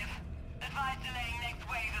 Affirmative. Advise delaying next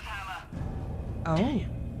wave of Hammer. Oh.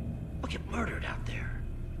 We'll get murdered out there.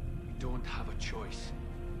 We don't have a choice.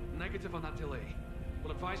 Negative on that delay.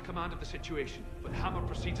 We'll advise command of the situation, but Hammer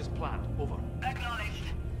proceeds as planned. Over. Acknowledged.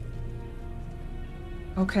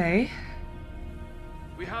 Okay.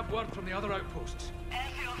 We have word from the other outposts.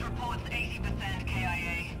 Airfield reports 80%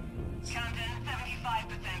 KIA. Camden,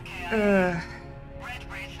 75% KIA.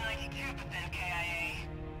 Redbridge, 92% KIA.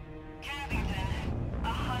 Kensington,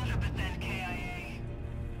 100% KIA.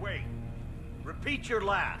 Wait. Repeat your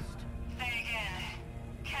last. Say again.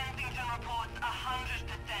 Kensington reports 100%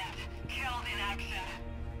 killed in action.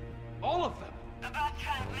 All of them? The bus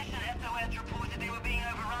transmission SOS reported they were being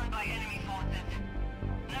overrun by enemy forces.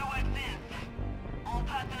 No word since. All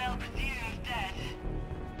personnel presumed dead.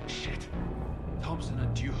 Shit. Thompson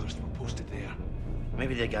and Dewhurst were posted there.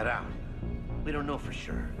 Maybe they got out. We don't know for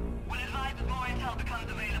sure. We'll advise as more intel becomes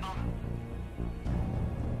available.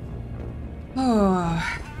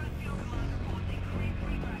 Oh.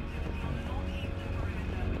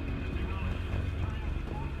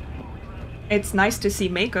 It's nice to see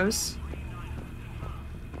Makos.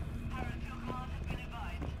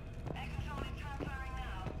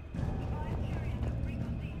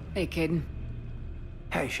 Hey, Caden.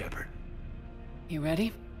 Hey, Shepard. You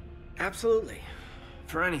ready? Absolutely.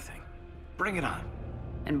 For anything. Bring it on.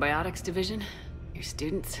 Antibiotics division? Your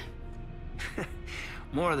students?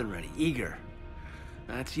 More than ready. Eager.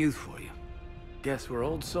 That's youth for you. Guess we're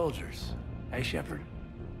old soldiers. Hey, Shepard?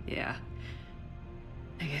 Yeah.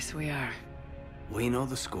 I guess we are. We know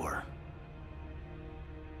the score.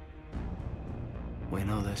 We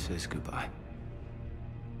know this is goodbye.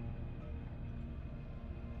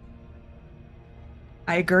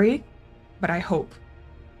 I agree, but I hope.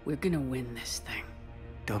 We're gonna win this thing.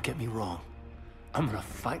 Don't get me wrong. I'm gonna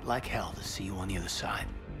fight like hell to see you on the other side.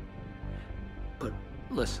 But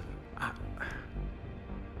listen,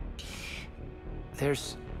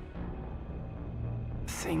 there's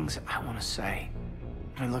things I want to say.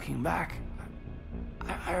 And looking back,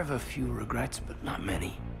 I have a few regrets, but not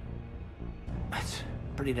many. That's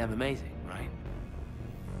pretty damn amazing, right?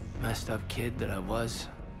 Messed up kid that I was.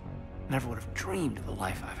 Never would have dreamed of the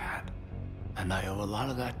life I've had. And I owe a lot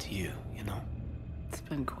of that to you, you know? It's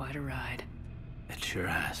been quite a ride. It sure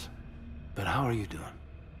has. But how are you doing?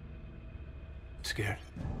 Scared?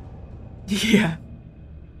 Yeah.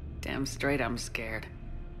 Damn straight I'm scared.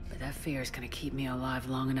 But that fear is gonna keep me alive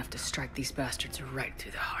long enough to strike these bastards right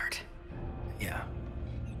through the heart. Yeah.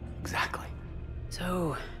 Exactly.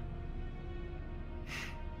 So...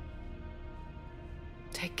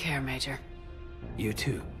 take care, Major. You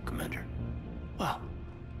too, Commander. Well...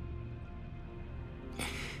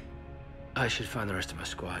 I should find the rest of my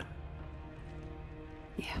squad.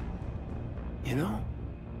 Yeah. You know,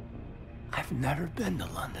 I've never been to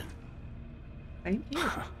London. Thank you.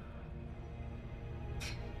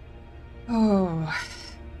 Oh,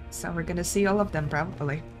 so we're gonna see all of them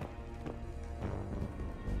probably.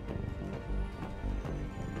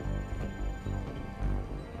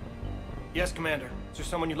 Yes, Commander. Is there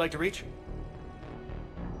someone you'd like to reach?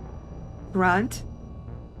 Grunt?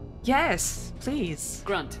 Yes, please.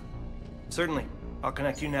 Grunt. Certainly. I'll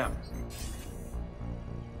connect you now.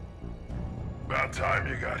 About time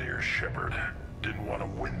you got here, Shepard. Didn't want to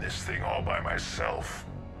win this thing all by myself.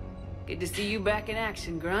 Good to see you back in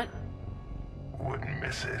action, Grunt. Wouldn't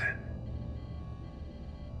miss it.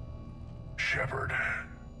 Shepard.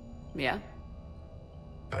 Yeah?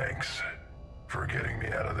 Thanks for getting me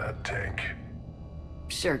out of that tank.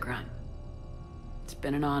 Sure, Grunt. It's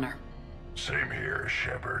been an honor. Same here,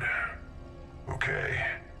 Shepard. Okay.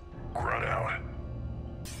 Grunt out.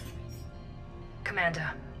 Commander,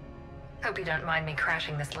 hope you don't mind me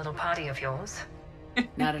crashing this little party of yours.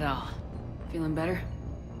 Not at all. Feeling better?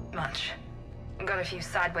 Much. Got a few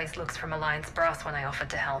sideways looks from Alliance brass when I offered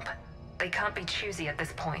to help. They can't be choosy at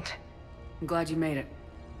this point. I'm glad you made it.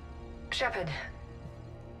 Shepard,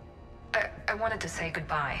 I wanted to say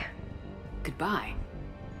goodbye. Goodbye?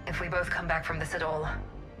 If we both come back from this at all,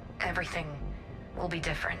 everything will be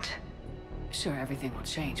different. Sure, everything will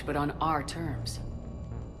change, but on our terms.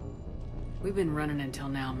 We've been running until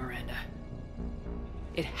now, Miranda.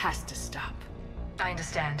 It has to stop. I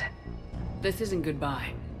understand. This isn't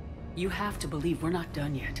goodbye. You have to believe we're not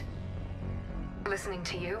done yet. Listening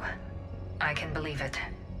to you, I can believe it.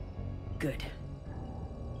 Good.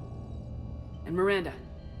 And Miranda.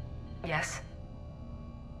 Yes?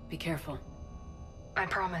 Be careful. I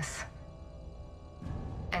promise.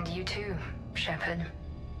 And you too, Shepard.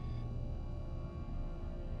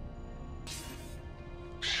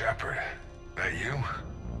 Shepard, that you?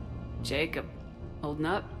 Jacob, holding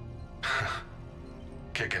up?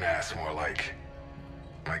 Kicking ass, more like.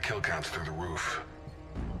 My kill count's through the roof.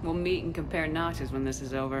 We'll meet and compare notches when this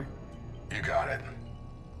is over. You got it.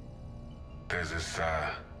 There's this,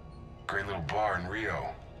 great little bar in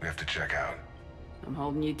Rio we have to check out. I'm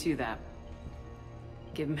holding you to that.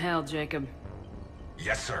 Give him hell, Jacob.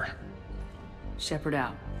 Yes, sir. Shepard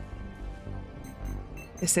out.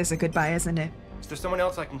 This is a goodbye, isn't it? Is there someone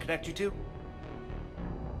else I can connect you to?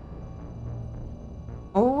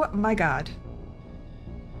 Oh my god.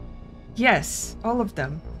 Yes, all of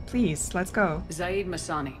them. Please, let's go. Zaid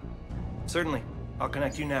Masani. Certainly. I'll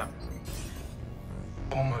connect you now.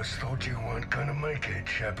 Almost thought you weren't gonna make it,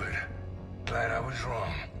 Shepard. Glad I was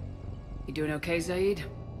wrong. You doing okay, Zaid?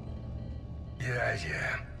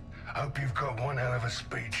 Yeah. Hope you've got one hell of a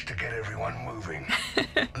speech to get everyone moving.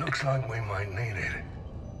 Looks like we might need it.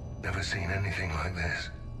 Never seen anything like this.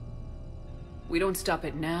 We don't stop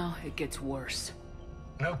it now, it gets worse.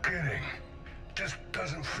 No kidding. Just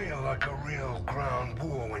doesn't feel like a real ground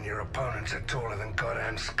war when your opponents are taller than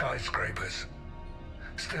goddamn skyscrapers.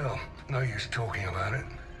 Still, no use talking about it.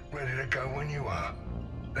 Ready to go when you are.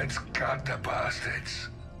 Let's gut the bastards.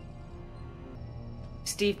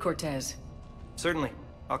 Steve Cortez. Certainly.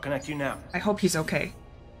 I'll connect you now. I hope he's okay.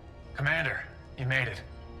 Commander, you made it.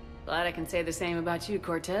 Glad I can say the same about you,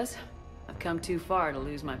 Cortez. I've come too far to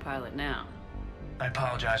lose my pilot now. I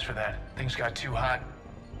apologize for that. Things got too hot.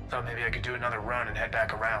 Thought maybe I could do another run and head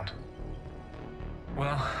back around.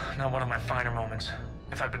 Well, not one of my finer moments.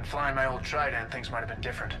 If I'd been flying my old Trident, things might have been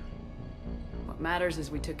different. What matters is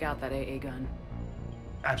we took out that AA gun.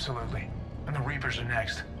 Absolutely. And the Reapers are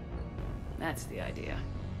next. That's the idea.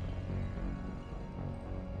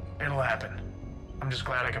 It'll happen. I'm just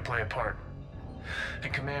glad I could play a part.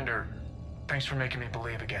 And Commander, thanks for making me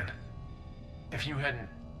believe again. If you hadn't...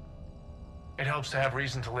 It helps to have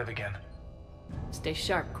reason to live again. Stay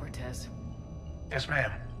sharp, Cortez. Yes,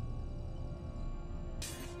 ma'am.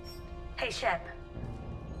 Hey, Shep.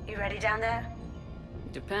 You ready down there?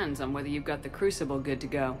 Depends on whether you've got the Crucible good to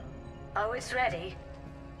go. Oh, it's ready.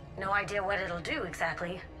 No idea what it'll do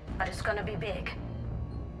exactly, but it's gonna be big.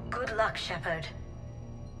 Good luck, Shepard.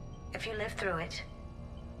 If you live through it,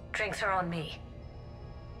 drinks are on me.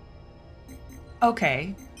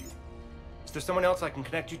 Okay. Is there someone else I can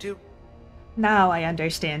connect you to? Now I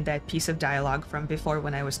understand that piece of dialogue from before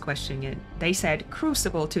when I was questioning it. They said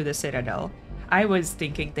Crucible to the Citadel. I was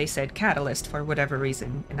thinking they said Catalyst for whatever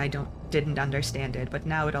reason, and I didn't understand it, but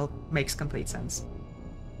now it all makes complete sense.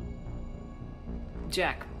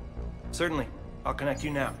 Jack. Certainly. I'll connect you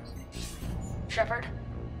now. Shepard?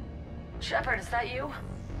 Shepard, is that you?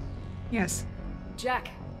 Yes. Jack,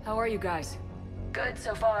 how are you guys? Good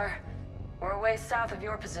so far. We're a ways south of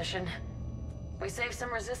your position. We saved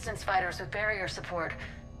some resistance fighters with barrier support.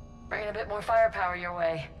 Bringing a bit more firepower your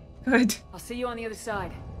way. Good. I'll see you on the other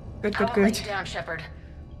side. Good, I good, won't good. let you down, Shepard.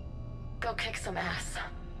 Go kick some ass.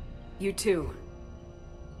 You too.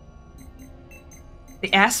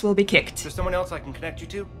 The ass will be kicked. Is there someone else I can connect you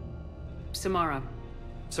to? Samara.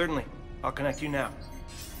 Certainly. I'll connect you now.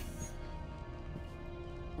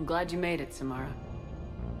 I'm glad you made it, Samara.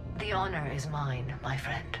 The honor is mine, my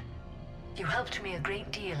friend. You helped me a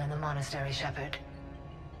great deal in the monastery, Shepard.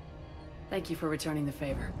 Thank you for returning the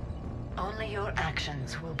favor. Only your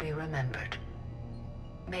actions will be remembered.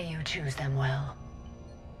 May you choose them well.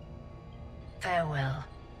 Farewell.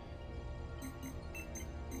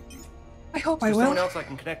 I hope Is there I will. someone else I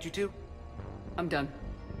can connect you to? I'm done.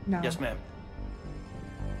 No. Yes, ma'am.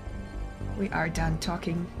 We are done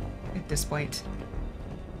talking at this point.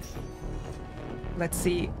 Let's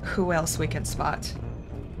see who else we can spot.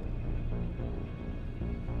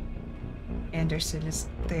 Anderson is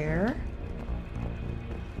there.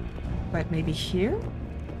 But maybe here?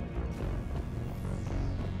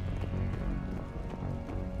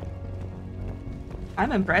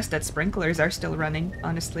 I'm impressed that sprinklers are still running,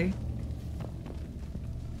 honestly.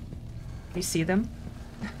 You see them?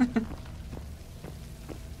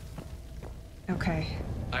 Okay.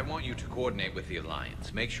 I want you to coordinate with the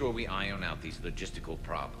Alliance. Make sure we iron out these logistical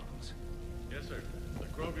problems. Yes, sir. The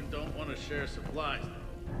Krogan don't want to share supplies,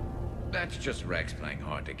 though. That's just Rex playing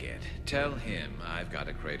hard to get. Tell him I've got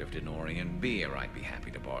a crate of Denorian beer I'd be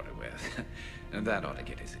happy to barter with. And that ought to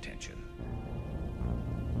get his attention.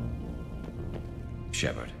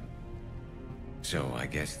 Shepard. So I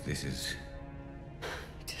guess this is...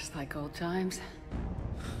 Just like old times.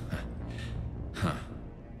 Huh.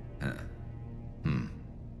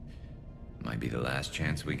 Might be the last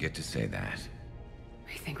chance we get to say that.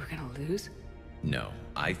 You think we're gonna lose? No,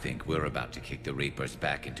 I think we're about to kick the Reapers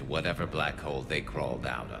back into whatever black hole they crawled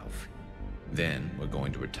out of. Then we're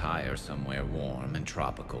going to retire somewhere warm and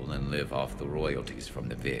tropical and live off the royalties from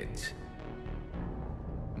the vids.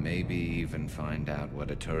 Maybe even find out what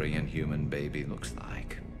a Turian human baby looks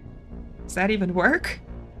like. Does that even work?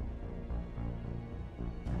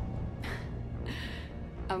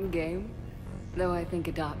 I'm game. Though I think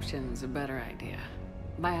adoption's a better idea.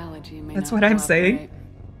 Biology may That's not what I'm cooperate. saying.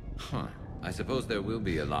 Huh. I suppose there will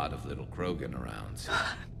be a lot of little Krogan around.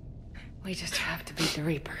 We just have to beat the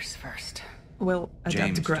Reapers first. We'll adopt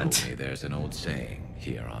James a grunt. told me there's an old saying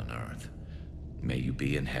here on Earth. May you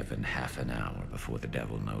be in heaven half an hour before the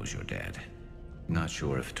devil knows you're dead. Not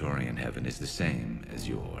sure if Turian heaven is the same as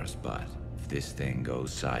yours, but if this thing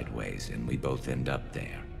goes sideways and we both end up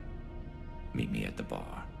there, meet me at the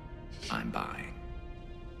bar. I'm buying.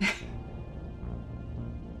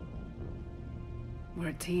 We're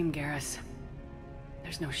a team, Garrus.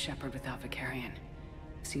 There's no Shepard without Vicarion,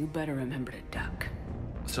 so you better remember to duck.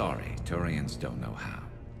 Sorry, Turians don't know how,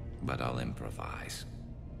 but I'll improvise.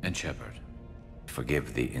 And Shepard,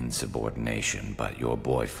 forgive the insubordination, but your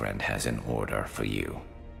boyfriend has an order for you.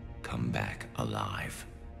 Come back alive.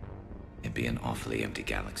 It'd be an awfully empty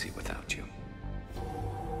galaxy without you.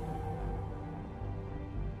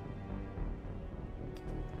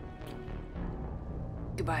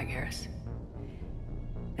 Goodbye, Garrus.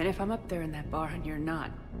 And if I'm up there in that bar and you're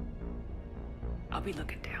not, I'll be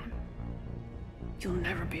looking down. You'll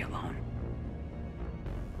never be alone.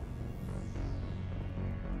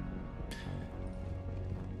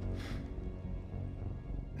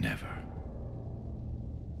 Never.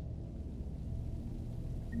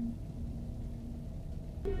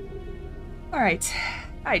 Alright,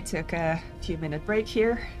 I took a few-minute break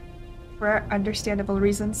here for understandable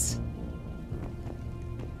reasons.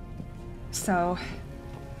 So...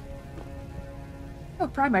 Oh,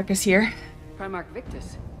 Primarch is here. Primarch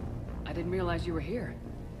Victus. I didn't realize you were here.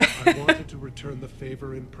 I wanted to return the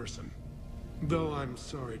favor in person. Though I'm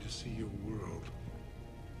sorry to see your world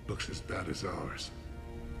looks as bad as ours.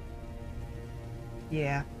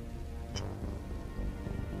 Yeah.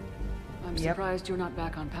 I'm surprised you're not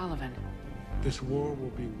back on Palaven. This war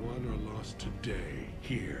will be won or lost today,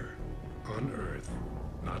 here, on Earth,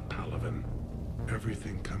 not Palaven.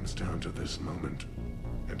 Everything comes down to this moment,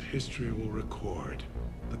 and history will record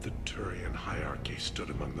that the Turian hierarchy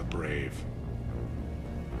stood among the brave.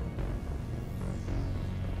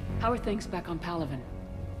 How are things back on Palaven?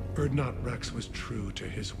 Urdnot Rex was true to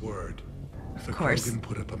his word. Of course. The Krogan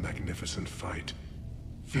put up a magnificent fight.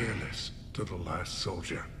 Fearless to the last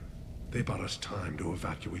soldier. They bought us time to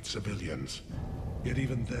evacuate civilians. Yet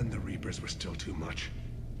even then the Reapers were still too much.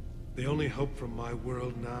 The only hope from my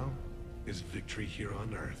world now is victory here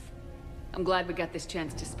on Earth. I'm glad we got this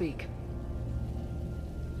chance to speak.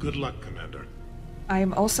 Good luck, Commander. I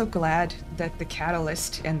am also glad that the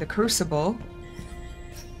Catalyst and the Crucible,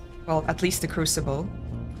 well, at least the Crucible,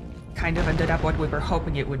 kind of ended up what we were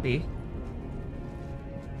hoping it would be.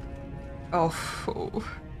 Oh.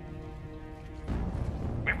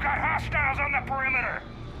 We've got hostiles on the perimeter!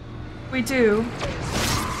 We do.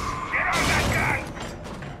 Get on that gun!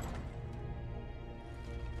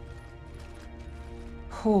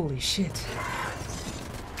 Holy shit.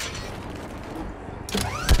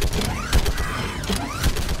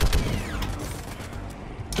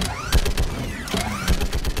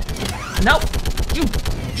 Nope! You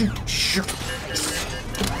sure.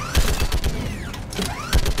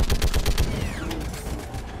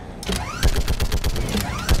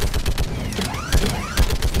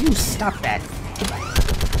 You stop that.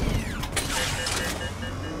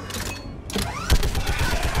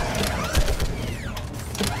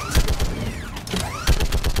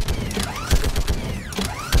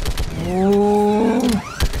 Oh.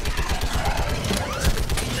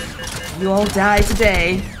 You all die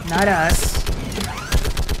today, not us.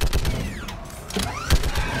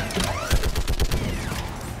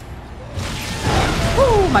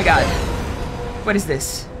 Oh my god. What is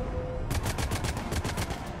this?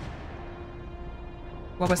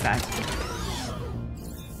 What was that?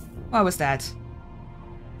 What was that?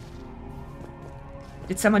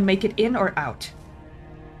 Did someone make it in or out?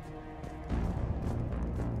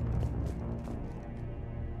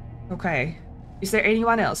 Okay. Is there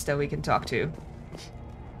anyone else that we can talk to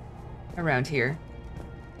around here?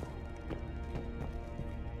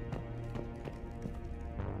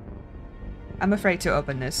 I'm afraid to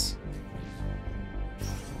open this.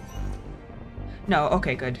 No,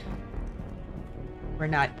 okay, good. We're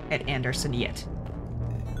not at Anderson yet.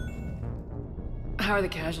 How are the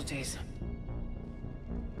casualties?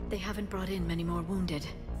 They haven't brought in many more wounded.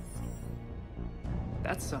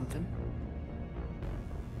 That's something.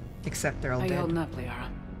 Except they're all How dead. you holding up, Liara?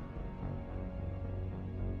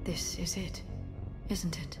 This is it,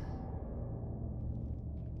 isn't it?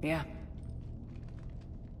 Yeah.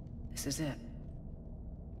 This is it.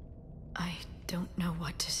 I don't know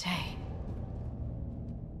what to say.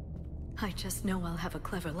 I just know I'll have a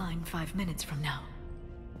clever line 5 minutes from now.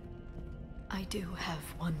 I do have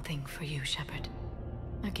one thing for you, Shepard.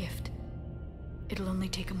 A gift. It'll only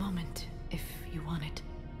take a moment, if you want it.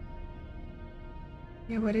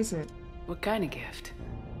 Yeah, what is it? What kind of gift?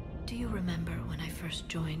 Do you remember when I first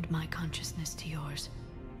joined my consciousness to yours?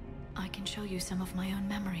 I can show you some of my own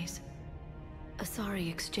memories. Asari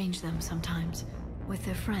exchange them sometimes, with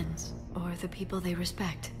their friends, or the people they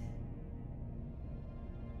respect.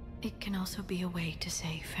 It can also be a way to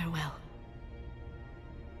say farewell.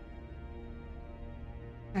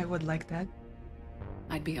 I would like that.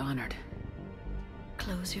 I'd be honored.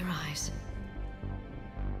 Close your eyes.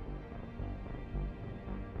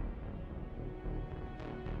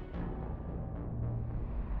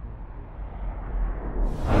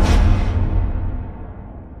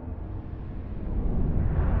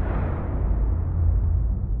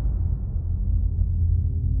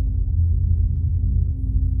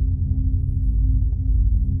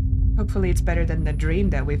 Hopefully it's better than the dream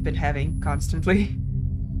that we've been having constantly.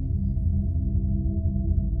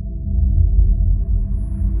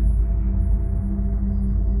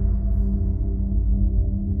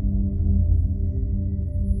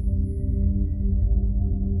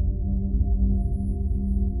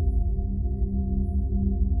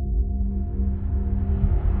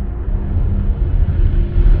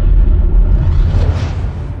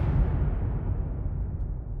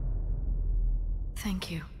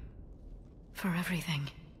 Thank you for everything.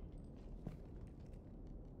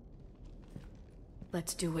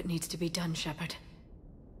 Let's do what needs to be done, Shepard.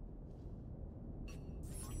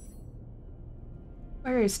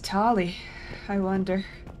 Where is Tali? I wonder.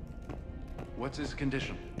 What's his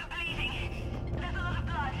condition? There's a lot of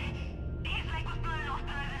blood. His leg was blown off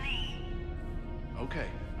below the knee. Okay,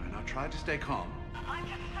 and I'll try to stay calm. I'm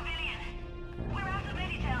just a civilian. We're out of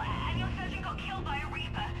Meditel, and your surgeon got killed by a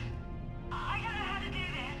Reaper. I don't know how to do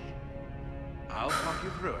this. I'll talk you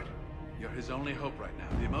through it. You're his only hope right now.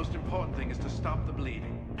 The most important thing is to stop the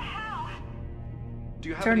bleeding. How? Do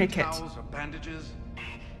you have Tourniquet. any towels or bandages?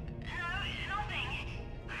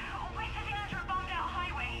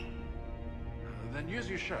 Then use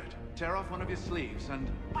your shirt. Tear off one of your sleeves and...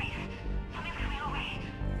 Wait, something's coming our way.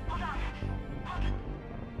 Hold on. Hold on.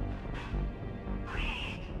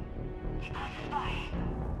 Okay. It passes by.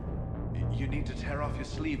 You need to tear off your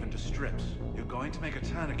sleeve into strips. You're going to make a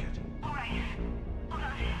tourniquet. Alright. Hold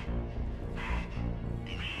on.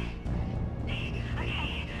 Okay,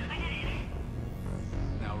 I did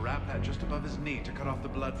it. Now wrap that just above his knee to cut off the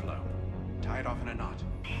blood flow. Tie it off in a knot.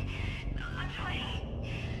 I'm trying.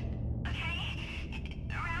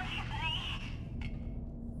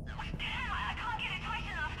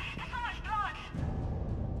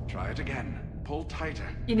 Try it again. Pull tighter.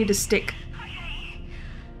 You need a stick.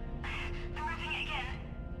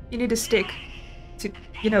 You need a stick to,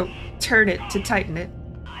 you know, turn it to tighten it.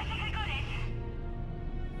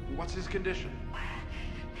 What's his condition?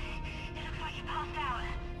 It looks like he passed out.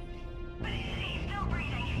 But he's still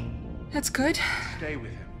breathing. That's good. Stay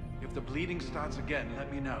with him. If the bleeding starts again,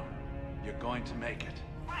 let me know. You're going to make it.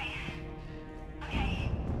 Right.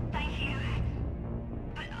 Okay. Thank you.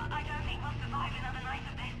 But I don't think we'll survive another night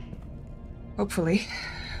of this. Hopefully,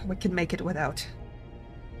 we can make it without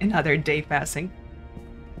another day passing.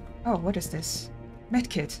 Oh, what is this?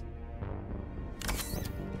 Medkit.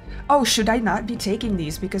 Oh, should I not be taking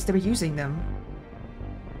these because they're using them?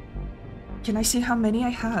 Can I see how many I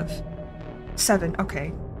have? 7.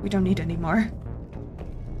 Okay, we don't need any more.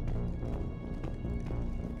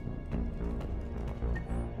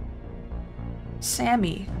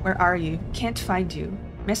 Sammy, where are you? Can't find you.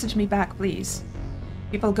 Message me back, please.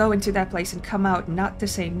 People go into that place and come out not the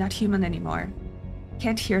same, not human anymore.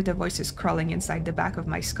 Can't hear the voices crawling inside the back of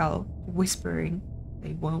my skull, whispering.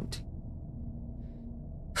 They won't.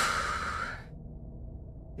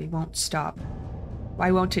 They won't stop.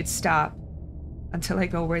 Why won't it stop? Until I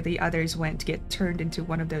go where the others went, get turned into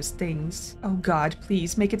one of those things. Oh God,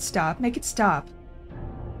 please, make it stop, make it stop.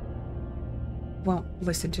 Won't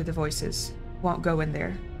listen to the voices. Won't go in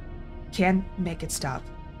there. Can make it stop.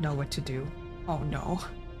 Know what to do. Oh no.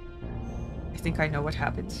 I think I know what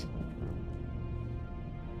happens.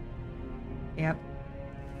 Yep.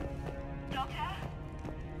 Doctor?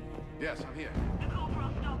 Yes, I'm here. The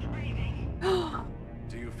corporal stopped breathing.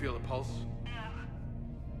 Do you feel a pulse? No.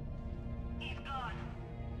 He's gone.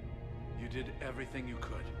 You did everything you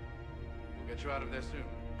could. We'll get you out of there soon.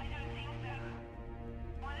 I don't think so.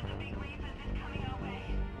 One of the big Reapers is coming our way.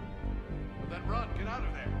 Well, then run. Get out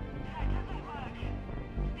of there. That doesn't work.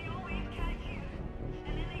 They always catch you,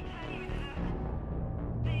 and then they turn you into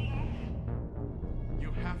things. You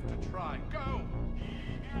have to try. Go!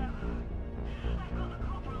 No. I've got the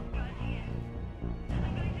corporal's gun here.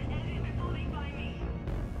 I'm going to end it before they find me.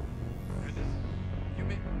 And this... You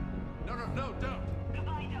mean... No, don't!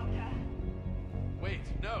 Goodbye, Doctor. Wait,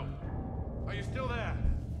 no! Are you still there?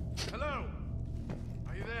 Hello?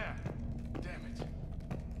 Are you there? Damn it.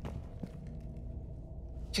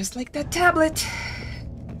 Just like that tablet.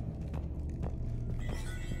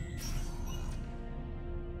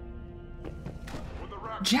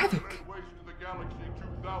 Javik.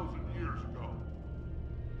 2,000 years ago.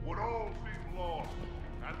 When all seemed lost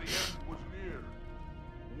and the end was near,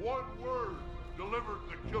 one word delivered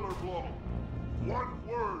the killer blow. One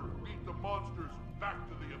word beat the monsters back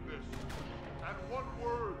to the abyss. And one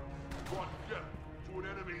word brought death to an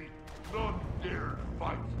enemy none dared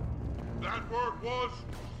fight. That word was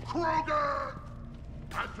Krogan!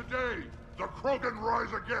 And today, the Krogan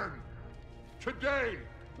rise again. Today,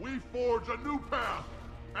 we forge a new path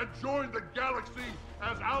and join the galaxy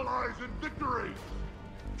as allies in victory.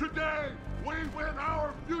 Today, we win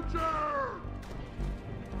our future!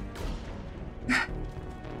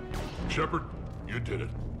 Shepard, you did it.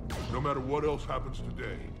 No matter what else happens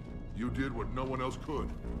today, you did what no one else could.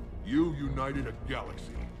 You united a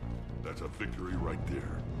galaxy. That's a victory right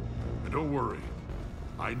there. And don't worry,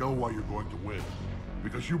 I know why you're going to win.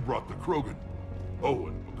 Because you brought the Krogan. Oh,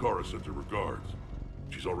 and Makara sends her regards.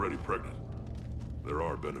 She's already pregnant. There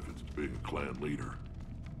are benefits to being a clan leader.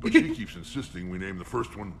 But she keeps insisting we name the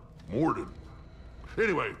first one Morden.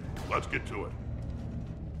 Anyway, let's get to it.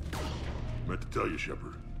 Meant to tell you,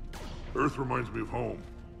 Shepard. Earth reminds me of home.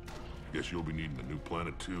 Guess you'll be needing a new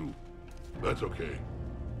planet too. That's okay.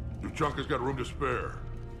 Tuchanka's got room to spare.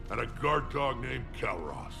 And a guard dog named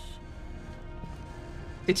Kalros.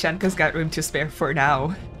 Tuchanka's got room to spare for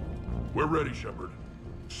now. We're ready, Shepard.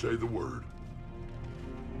 Say the word.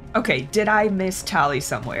 Okay, did I miss Tali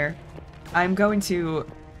somewhere? I'm going to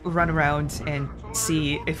run around and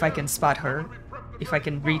see if I can spot her, if I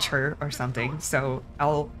can reach her or something. So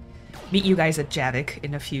I'll meet you guys at Javik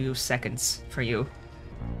in a few seconds for you.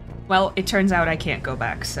 Well, it turns out I can't go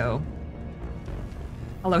back, so...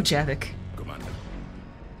 Hello, Javik. Commander.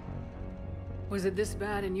 Was it this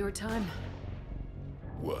bad in your time?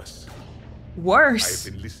 Worse. Worse? I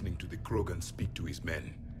have been listening to the Krogan speak to his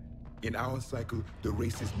men. In our cycle, the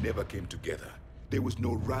races never came together. There was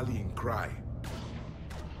no rallying cry.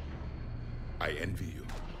 I envy you.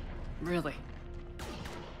 Really?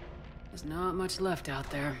 There's not much left out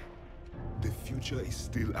there. The future is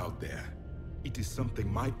still out there. It is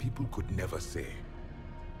something my people could never say.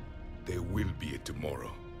 There will be a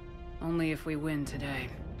tomorrow. Only if we win today.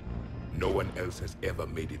 No one else has ever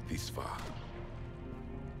made it this far.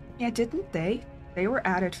 Yeah, didn't they? They were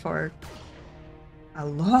at it for a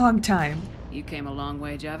long time. You came a long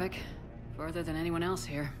way, Javik. Further than anyone else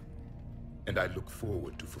here. And I look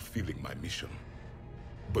forward to fulfilling my mission.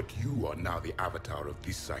 But you are now the avatar of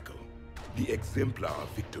this cycle. The exemplar of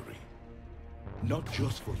victory. Not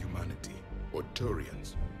just for humanity, or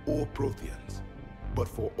Turians, or Protheans, but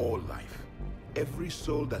for all life. Every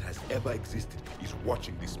soul that has ever existed is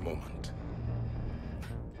watching this moment.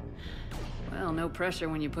 Well, no pressure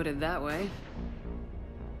when you put it that way.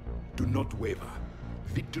 Do not waver.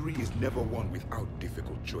 Victory is never won without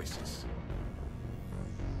difficult choices.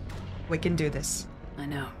 We can do this. I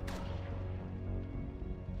know.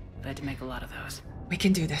 I've had to make a lot of those. We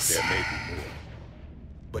can do this. There may be more.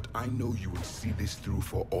 But I know you will see this through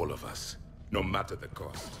for all of us, no matter the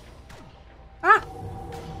cost. Ah!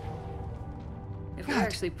 If we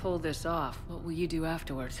actually pull this off, what will you do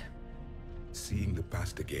afterwards? Seeing the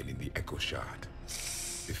past again in the Echo Shard,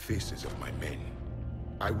 the faces of my men.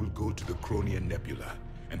 I will go to the Cronian Nebula,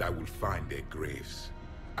 and I will find their graves.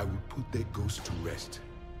 I will put their ghosts to rest,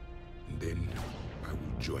 and then I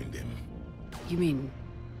will join them. You mean...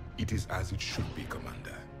 It is as it should be,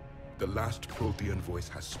 Commander. The last Prothean voice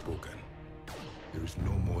has spoken. There is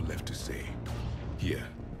no more left to say. Here,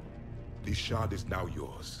 this shard is now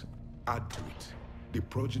yours. Add to it. The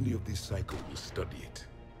progeny of this cycle will study it.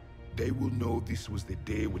 They will know this was the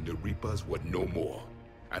day when the Reapers were no more,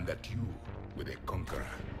 and that you were their conqueror.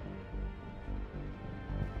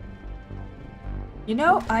 You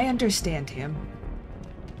know, I understand him.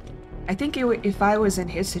 I think if I was in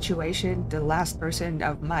his situation, the last person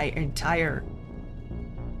of my entire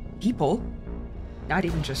people, not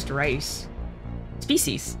even just race,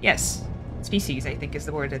 species, yes. Species, I think, is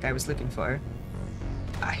the word that I was looking for.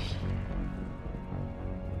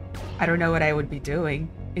 I don't know what I would be doing.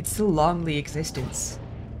 It's a lonely existence.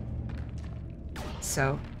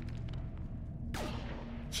 So,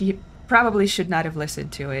 he probably should not have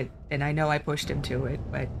listened to it, and I know I pushed him to it,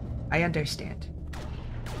 but I understand.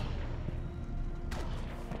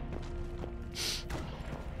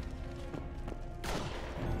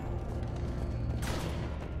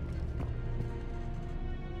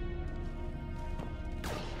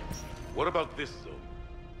 What about this zone?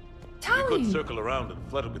 Tali! We could circle around and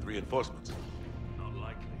flood it with reinforcements. Not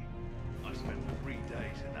likely. I spent 3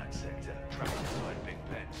 days in that sector, trapped inside Big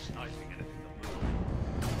Ben, sniping anything that moved.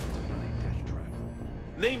 It's a bloody death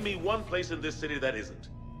trap. Name me one place in this city that isn't.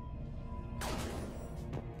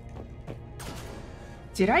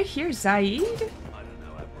 Did I hear Zaid? I don't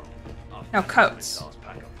know, Admiral. No, Coates. I'll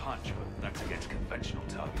pack a punch, but that's against conventional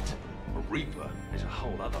targets. A Reaper is a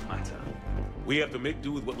whole other matter. We have to make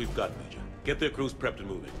do with what we've got, Major. Get their crews prepped and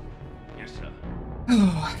moving. Yes, sir.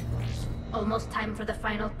 Almost time for the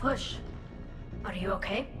final push. Are you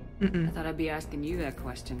okay? I thought I'd be asking you that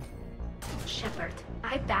question. Shepard,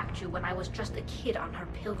 I backed you when I was just a kid on her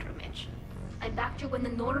pilgrimage. I backed you when the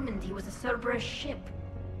Normandy was a Cerberus ship.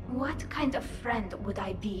 What kind of friend would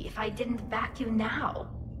I be if I didn't back you now?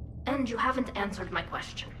 And you haven't answered my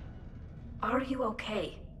question. Are you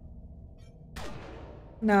okay?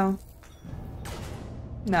 No.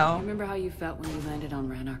 No. Remember how you felt when you landed on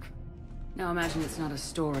Ranark? Now imagine it's not a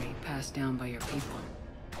story passed down by your people.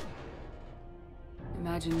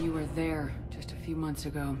 Imagine you were there just a few months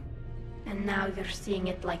ago. And now you're seeing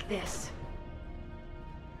it like this.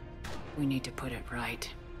 We need to put it right.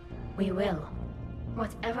 We will.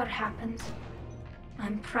 Whatever happens,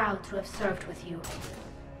 I'm proud to have served with you,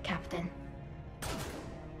 Captain.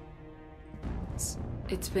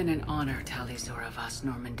 It's been an honor, Tali'zorah Vas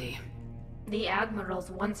Normandy. The Admirals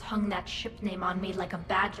once hung that ship name on me like a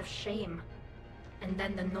badge of shame. And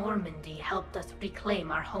then the Normandy helped us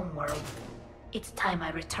reclaim our homeworld. It's time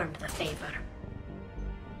I returned the favor.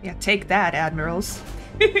 Yeah, take that, Admirals.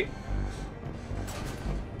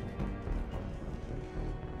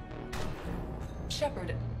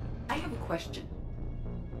 Shepard, I have a question.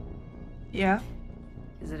 Yeah?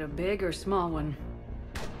 Is it a big or small one?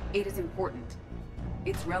 It is important.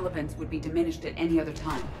 Its relevance would be diminished at any other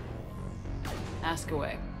time. Ask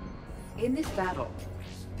away. In this battle,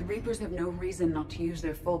 the Reapers have no reason not to use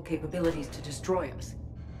their full capabilities to destroy us.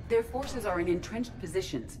 Their forces are in entrenched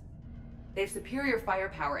positions. They have superior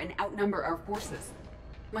firepower and outnumber our forces.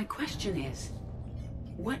 My question is,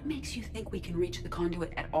 what makes you think we can reach the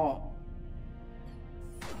conduit at all?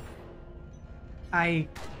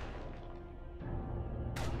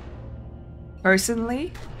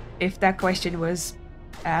 Personally, if that question was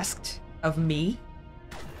asked of me,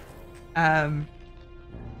 I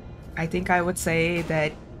think I would say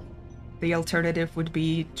that the alternative would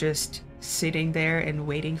be just sitting there and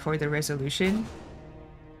waiting for the resolution.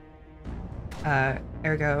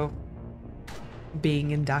 Ergo,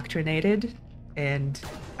 being indoctrinated and,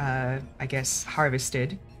 I guess,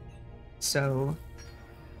 harvested. So,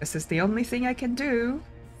 this is the only thing I can do,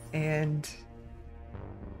 and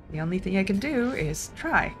the only thing I can do is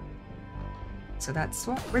try. So that's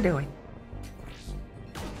what we're doing.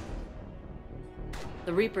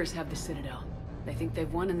 The Reapers have the Citadel. They think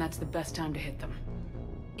they've won, and that's the best time to hit them.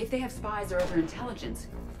 If they have spies or other intelligence,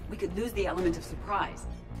 we could lose the element of surprise.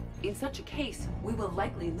 In such a case, we will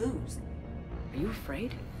likely lose. Are you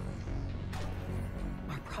afraid?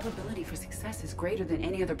 Our probability for success is greater than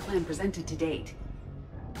any other plan presented to date.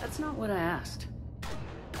 That's not what I asked.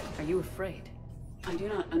 Are you afraid? I do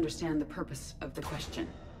not understand the purpose of the question.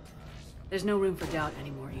 There's no room for doubt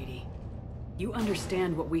anymore, Edie. You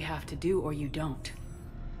understand what we have to do, or you don't.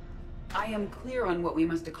 I am clear on what we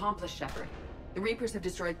must accomplish, Shepard. The Reapers have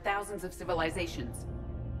destroyed thousands of civilizations.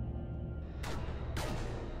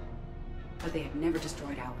 But they have never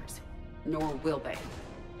destroyed ours. Nor will they.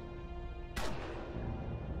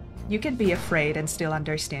 You can be afraid and still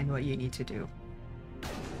understand what you need to do.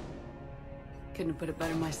 Couldn't have put it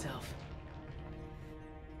better myself.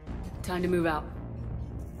 Time to move out.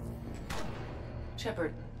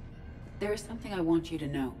 Shepard, there is something I want you to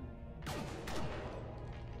know.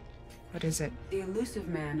 What is it? The Elusive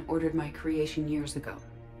Man ordered my creation years ago.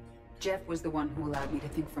 Jeff was the one who allowed me to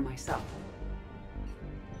think for myself.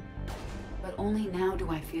 But only now do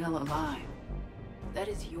I feel alive. That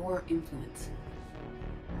is your influence.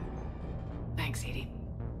 Thanks, Edie.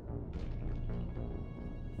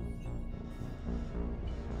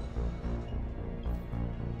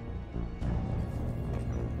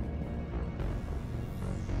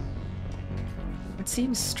 It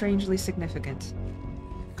seems strangely significant.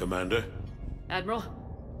 Commander? Admiral?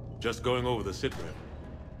 Just going over the sitrep.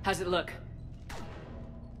 How's it look?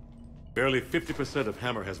 Barely 50% of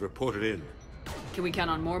Hammer has reported in. Can we count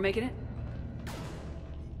on more making it?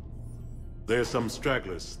 There's some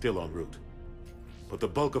stragglers still en route. But the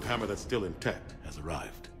bulk of Hammer that's still intact has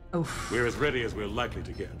arrived. Oof. We're as ready as we're likely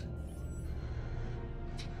to get.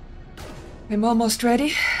 I'm almost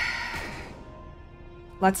ready.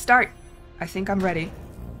 Let's start. I think I'm ready.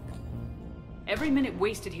 Every minute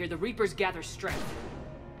wasted here, the Reapers gather strength.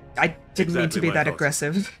 I didn't mean to be my that thoughts.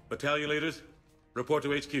 aggressive. Battalion leaders, report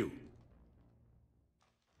to HQ.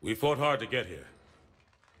 We fought hard to get here.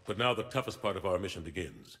 But now the toughest part of our mission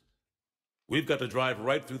begins. We've got to drive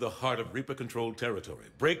right through the heart of Reaper-controlled territory,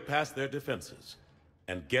 break past their defenses,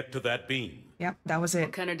 and get to that beam. Yep, that was it.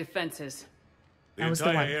 What kind of defenses? The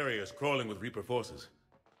entire area is crawling with Reaper forces.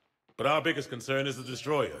 But our biggest concern is the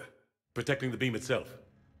destroyer, protecting the beam itself.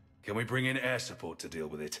 Can we bring in air support to deal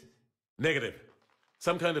with it? Negative.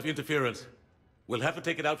 Some kind of interference. We'll have to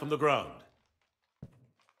take it out from the ground.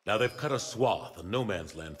 Now they've cut a swath of no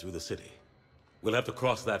man's land through the city. We'll have to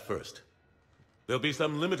cross that first. There'll be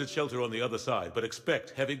some limited shelter on the other side, but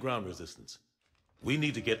expect heavy ground resistance. We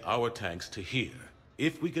need to get our tanks to here,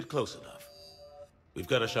 if we get close enough. We've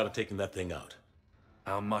got a shot at taking that thing out.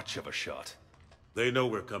 How much of a shot? They know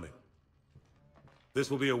we're coming. This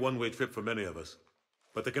will be a one-way trip for many of us.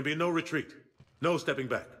 But there can be no retreat. No stepping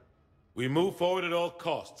back. We move forward at all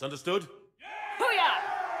costs, understood?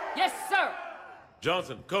 Booyah! Yes, sir!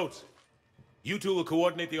 Johnson, Coates, you two will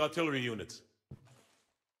coordinate the artillery units.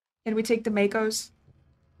 Can we take the Makos?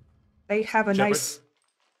 They have a Shepard, nice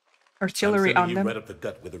artillery I'm on sending them. you right up the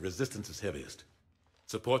gut where the resistance is heaviest.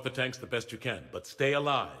 Support the tanks the best you can, but stay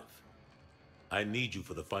alive. I need you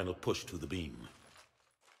for the final push to the beam.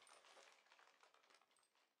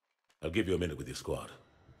 I'll give you a minute with your squad.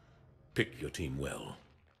 Pick your team well.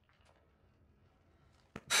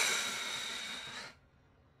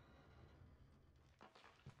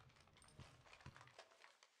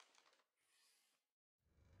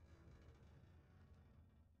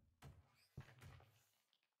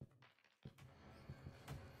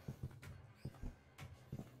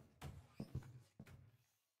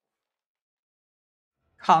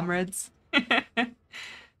 Comrades.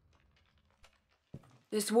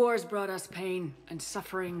 This war has brought us pain and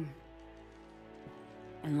suffering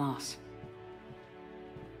and loss.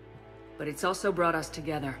 But it's also brought us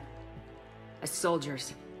together as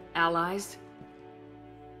soldiers, allies,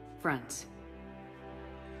 friends.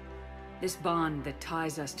 This bond that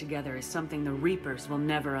ties us together is something the Reapers will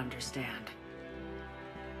never understand.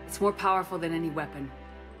 It's more powerful than any weapon,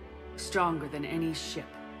 stronger than any ship.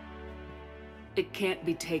 It can't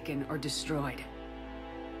be taken or destroyed.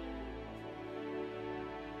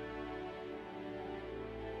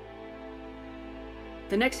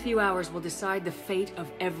 The next few hours will decide the fate of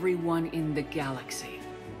everyone in the galaxy.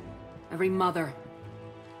 Every mother,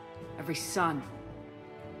 every son,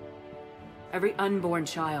 every unborn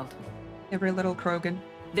child. Every little Krogan.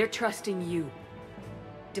 They're trusting you,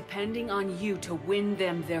 depending on you to win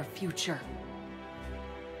them their future.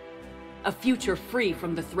 A future free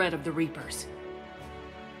from the threat of the Reapers.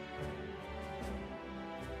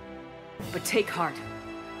 But take heart.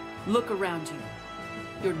 Look around you.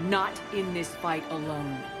 You're not in this fight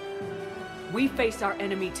alone. We face our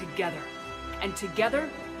enemy together, and together,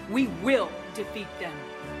 we will defeat them.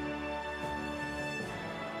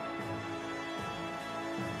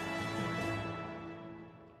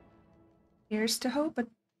 Here's to hope.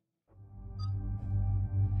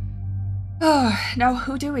 Oh, now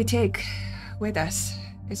who do we take with us,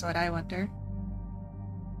 is what I wonder.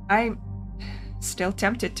 I'm still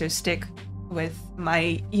tempted to stick with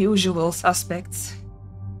my usual suspects.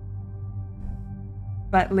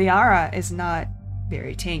 But Liara is not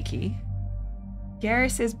very tanky.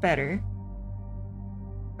 Garrus is better.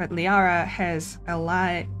 But Liara has a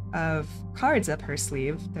lot of cards up her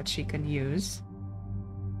sleeve that she can use.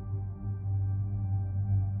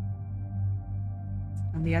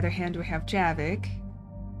 On the other hand, we have Javik,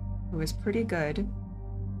 who is pretty good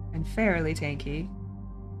and fairly tanky.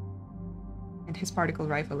 And his particle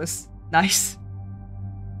rifle is nice.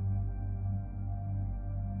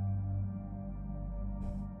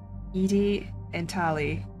 Edie and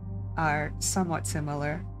Tali are somewhat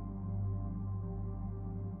similar.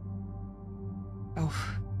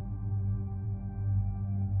 Oh.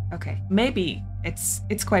 Okay, maybe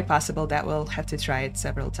it's quite possible that we'll have to try it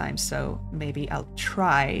several times, so maybe I'll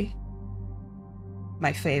try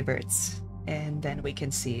my favorites, and then we can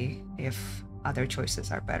see if other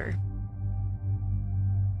choices are better.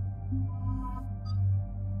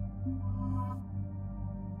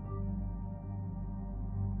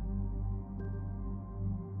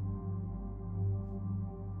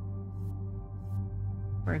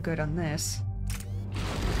 We're good on this.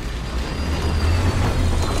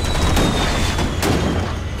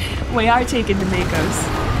 We are taking the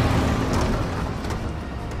Makos.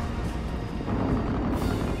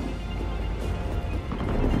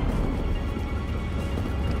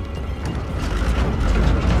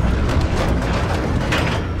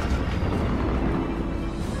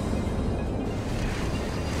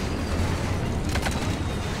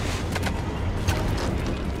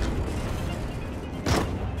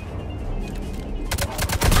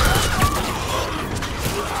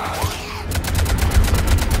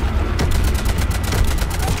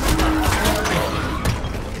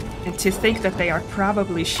 And to think that they are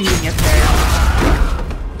probably shooting at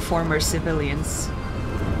their former civilians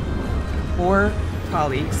or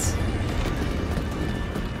colleagues.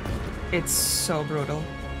 It's so brutal.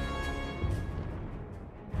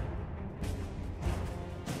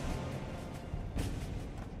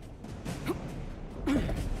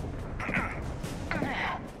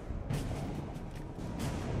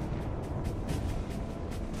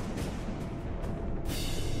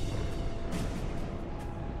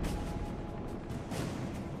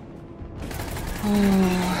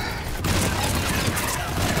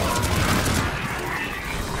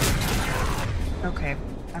 Okay,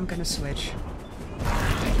 I'm gonna switch.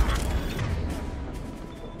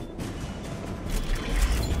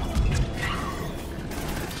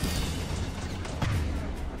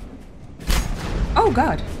 Oh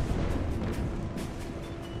God.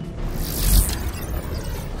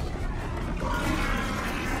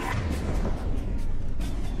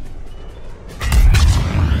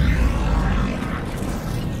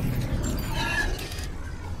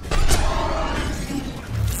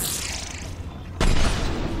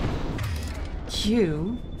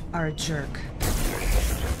 You are a jerk.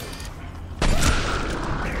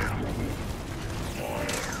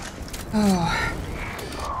 Oh.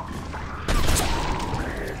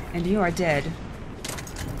 And you are dead.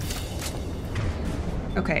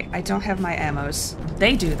 Okay, I don't have my ammos.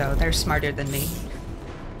 They do though, they're smarter than me.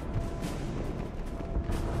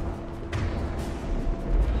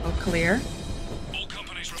 Oh, clear. All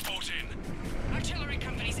companies report in. Artillery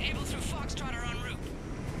companies able through Foxtrot are en route.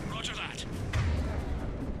 Roger that.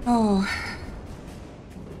 Oh.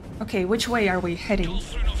 Okay, which way are we heading?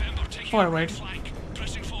 Forward.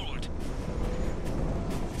 Pressing forward.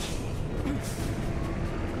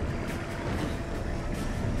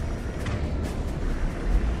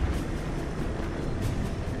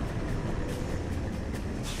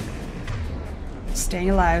 Staying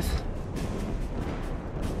alive.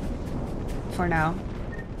 For now.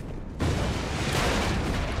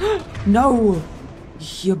 No!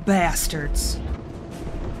 You bastards.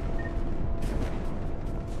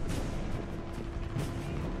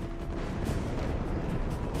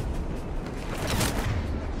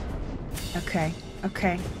 Okay,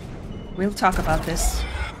 okay. We'll talk about this.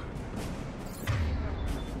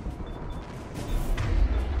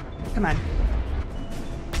 Come on.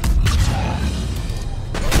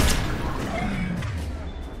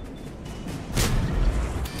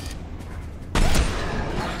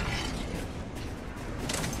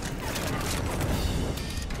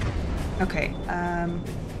 Okay,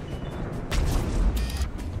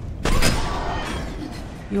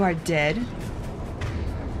 you are dead.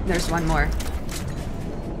 There's one more.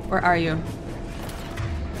 Where are you?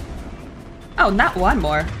 Oh, not one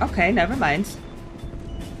more. Okay, never mind.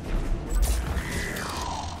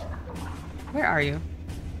 Where are you?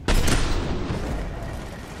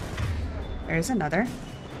 There's another.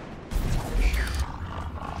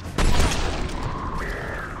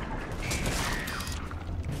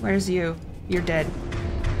 Where's you? You're dead.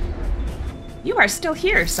 You are still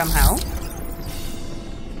here somehow.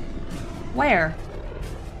 Where?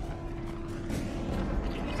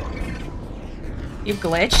 You've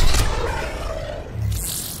glitched?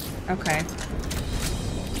 Okay.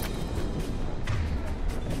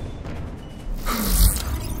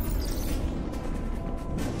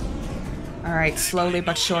 Alright, slowly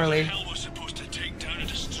but surely.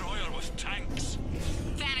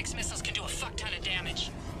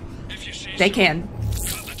 They can.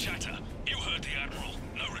 Cut the chatter. You heard the Admiral.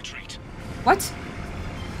 No retreat. What?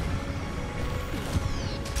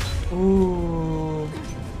 Ooh.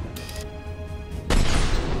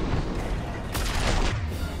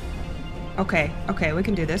 Okay, okay, we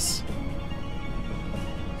can do this.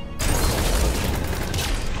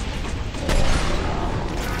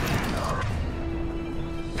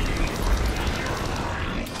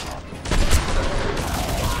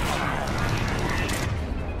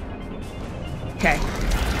 Okay.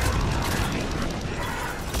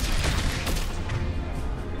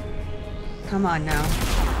 Come on now.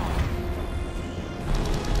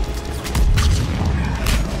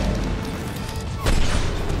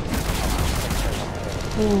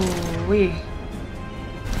 Ooh-wee.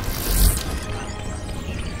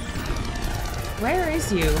 Where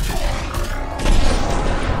is you?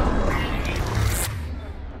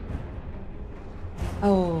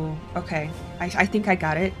 Oh, okay. I think I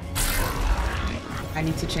got it. I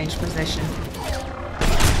need to change position.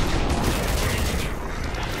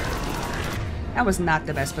 That was not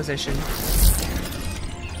the best position.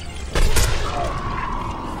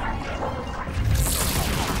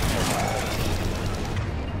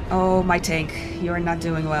 Oh, my tank. You are not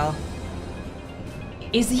doing well.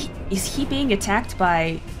 Is he being attacked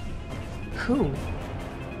by... who?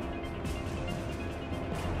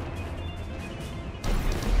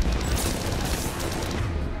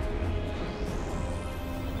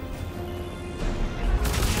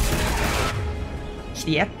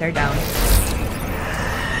 Yep, they're down.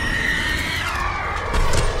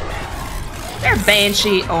 They're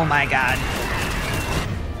Banshee. Oh my god.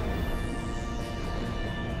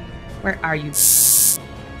 Where are you?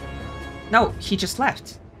 No, he just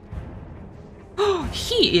left. Oh,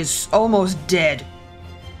 he is almost dead.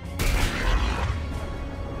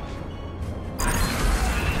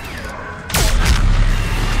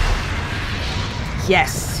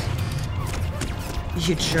 Yes.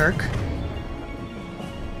 You jerk.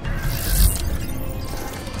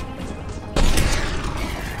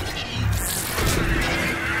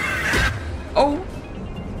 Oh,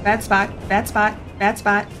 bad spot, bad spot, bad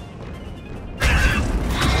spot.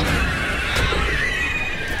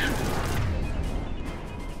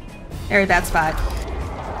 Very bad spot.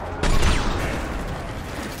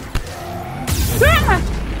 Ah!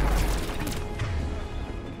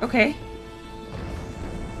 Okay.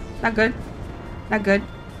 Not good. Not good.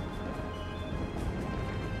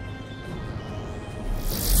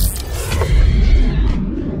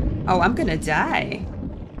 Oh, I'm gonna die.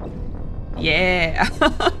 Yeah.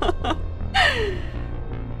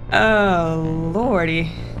 Oh,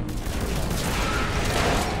 lordy.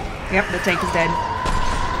 Yep, the tank is dead.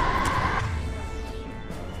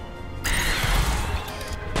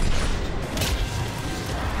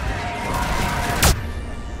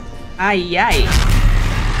 Ay-yi.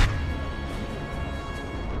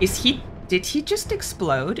 Did he just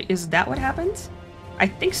explode? Is that what happened? I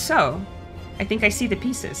think so. I think I see the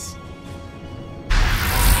pieces.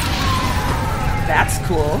 That's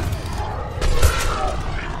cool.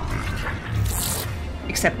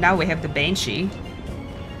 Except now we have the Banshee.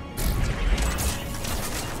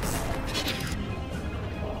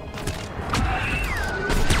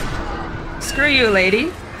 Screw you,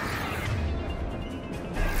 lady.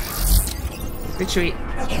 Retreat.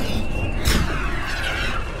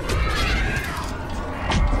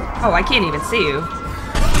 Oh, I can't even see you.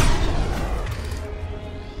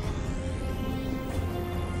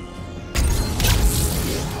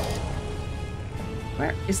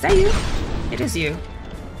 Where? Is that you? It is you.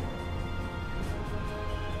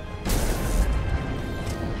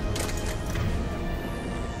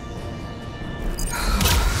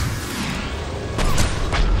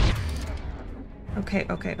 Okay,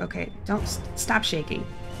 okay, okay. Don't stop shaking.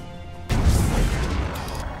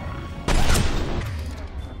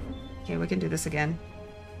 Okay, we can do this again.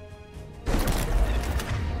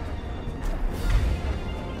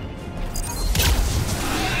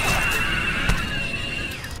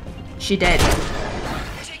 She dead.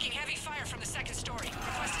 Taking heavy fire from the second story.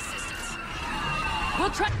 Request assistance.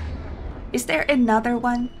 We'll try. Is there another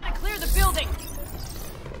one? I clear the building.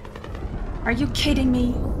 Are you kidding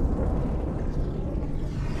me?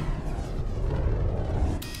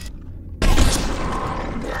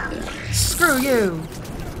 Screw you.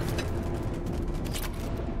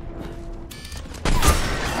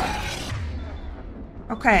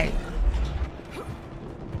 Okay.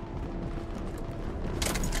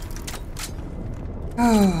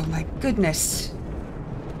 Oh my goodness.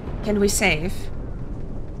 Can we save?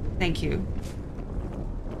 Thank you.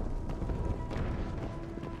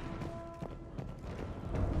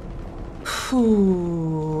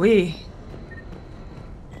 Hoo-wee.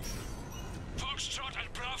 Foxtrot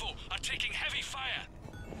and Bravo are taking heavy fire.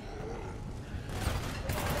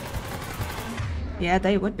 Yeah,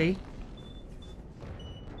 they would be.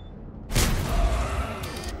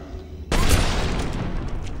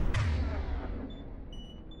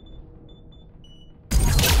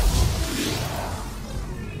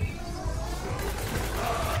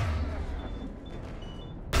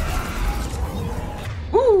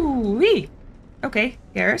 Ooh-wee. Okay,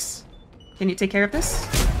 Garrus, can you take care of this?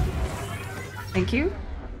 Thank you.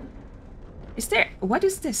 Is there... what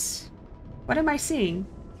is this? What am I seeing?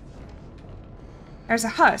 There's a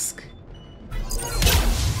husk.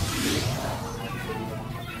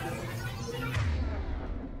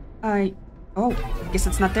 Oh, I guess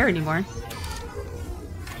it's not there anymore.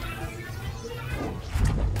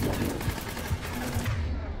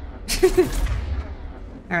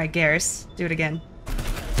 Alright, Garrus, do it again.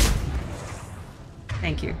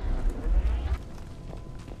 Thank you.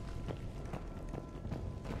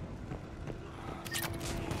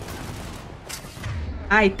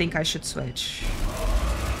 I think I should switch.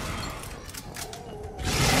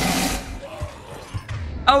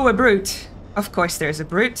 Oh, a brute. Of course there's a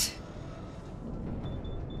brute.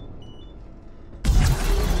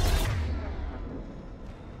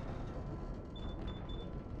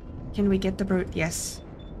 Can we get the brute? Yes.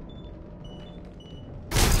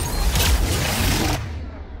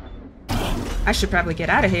 I should probably get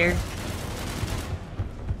out of here.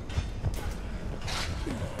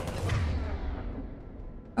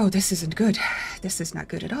 Oh, this isn't good. This is not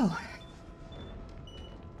good at all.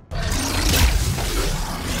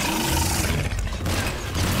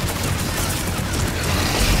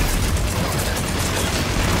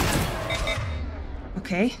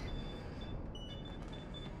 Okay.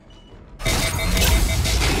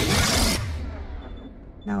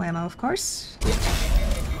 No ammo, of course.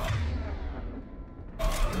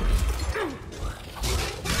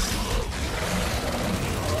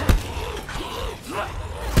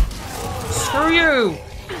 Screw you!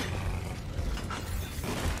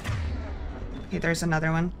 Okay, there's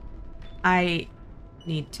another one. I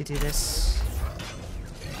need to do this.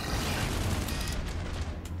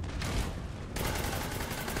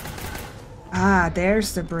 Ah,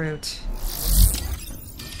 there's the brute.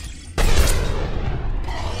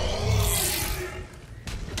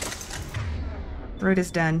 Brute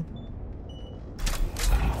is done.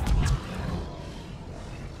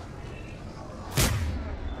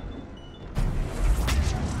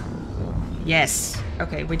 Yes.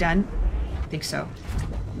 Okay, we done? I think so.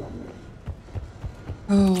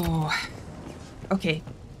 Oh. Okay.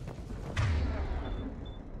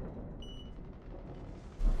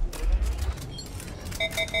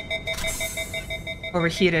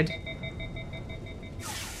 Overheated.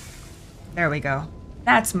 There we go.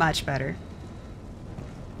 That's much better.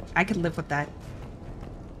 I could live with that.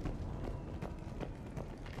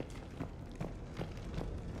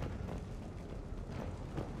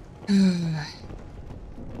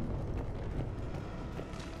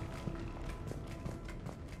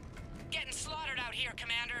 Getting slaughtered out here,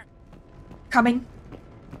 Commander. Coming.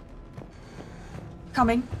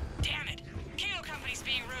 Coming. Damn it! Kilo Company's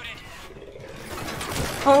being routed.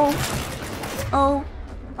 Oh. Oh.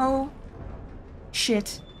 Oh.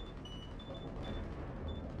 Shit.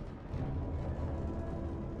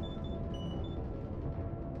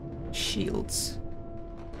 Shields.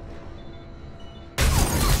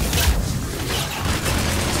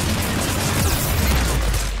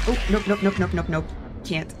 Oh, nope, nope, nope, nope, nope, nope.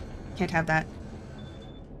 Can't. Can't have that.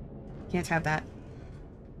 Can't have that.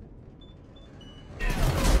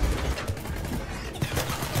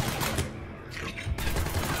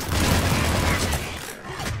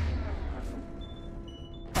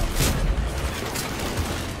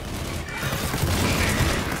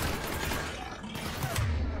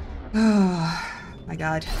 Oh, my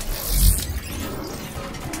God.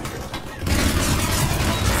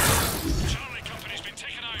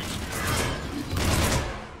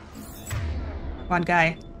 One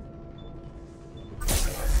guy.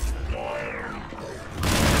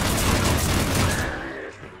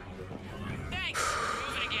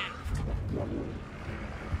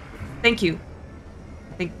 Thank you.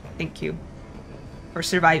 Thank you for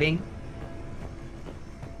surviving.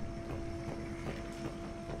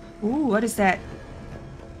 Ooh, what is that?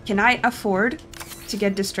 Can I afford to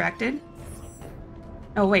get distracted?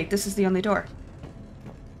 Oh wait, this is the only door.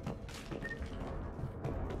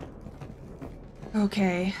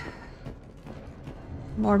 Okay.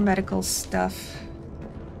 More medical stuff.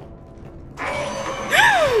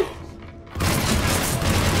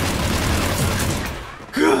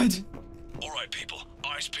 Good! Alright, people.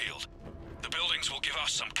 Eyes peeled. The buildings will give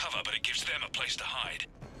us some cover, but it gives them a place to hide.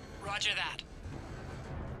 Roger that.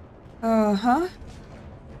 Uh-huh.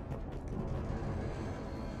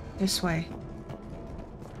 This way.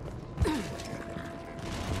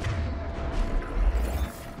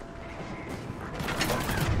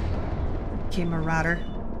 Okay, Marauder.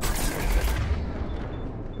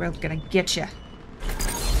 We're gonna get ya,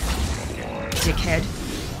 dickhead.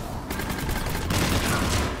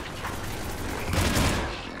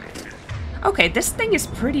 Okay, this thing is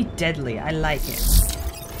pretty deadly. I like it.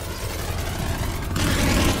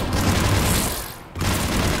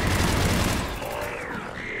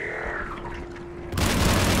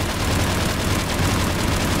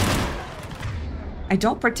 I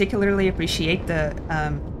don't particularly appreciate the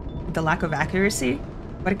lack of accuracy,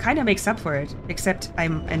 but it kind of makes up for it, except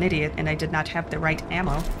I'm an idiot and I did not have the right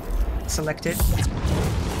ammo selected.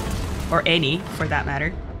 Or any, for that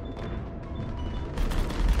matter.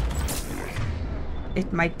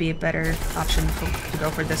 It might be a better option to go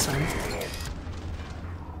for this one.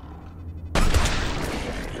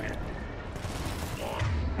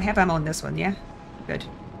 I have ammo on this one, yeah? Good.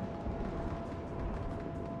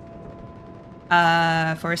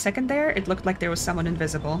 For a second there, it looked like there was someone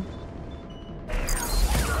invisible.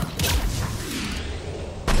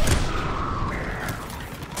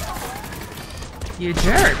 You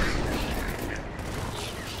jerk.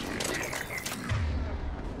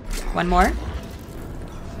 One more.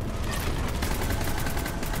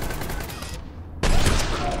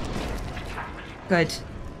 Good.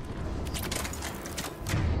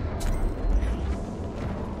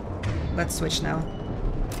 Let's switch now.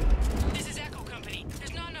 This is Echo Company.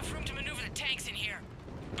 There's not enough room to maneuver the tanks in here.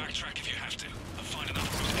 Backtrack if you have to. I'll find another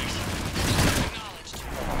route exit.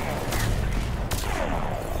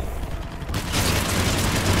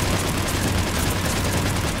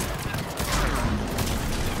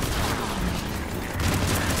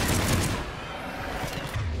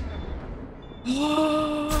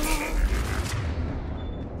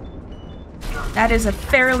 That is a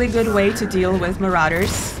fairly good way to deal with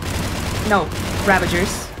marauders. No,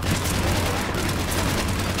 ravagers.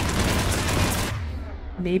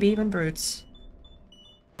 Maybe even brutes.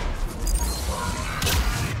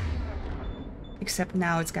 Except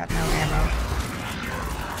now it's got no ammo.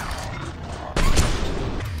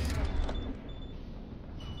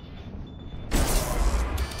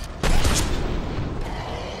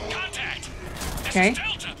 Okay.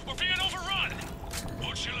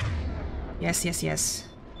 Yes, yes, yes.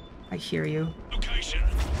 I hear you.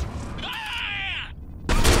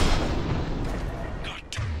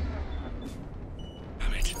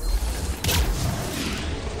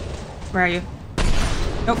 Where are you?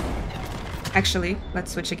 Nope. Actually,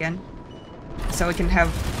 let's switch again. So we can have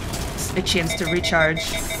a chance to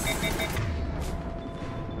recharge.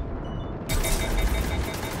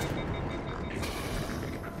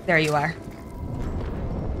 There you are.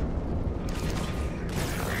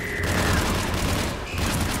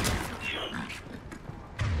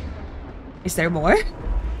 Is there more?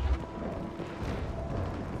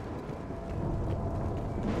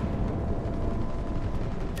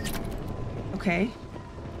 Okay.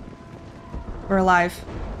 We're alive.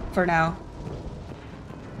 For now.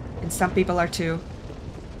 And some people are too.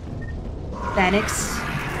 Phoenix.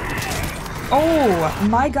 Oh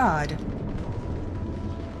my god.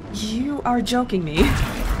 You are joking me.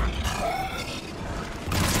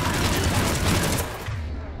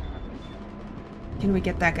 Can we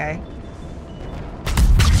get that guy?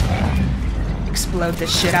 Explode the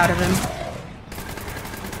shit out of him.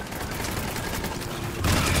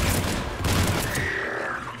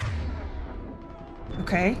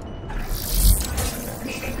 Okay.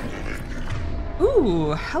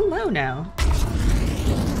 Ooh, hello now.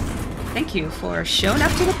 Thank you for showing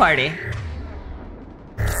up to the party.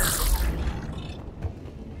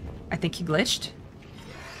 I think he glitched.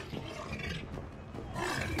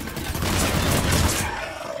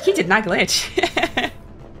 He did not glitch.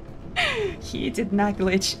 He did not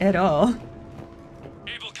glitch at all.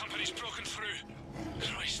 Able company's broken through.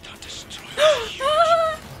 Christ, that destroyer.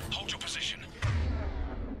 Hold your position.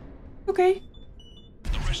 Okay.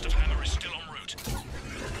 The rest of Hammer is still en route.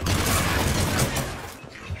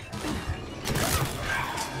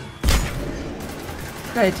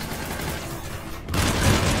 Good.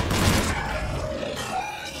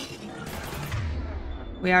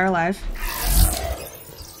 We are alive.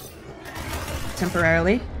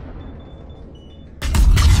 Temporarily.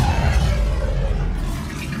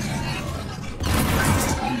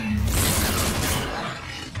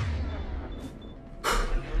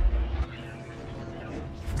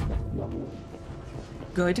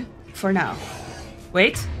 Good for now.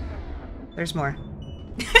 Wait. There's more.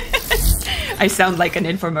 I sound like an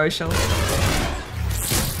infomercial.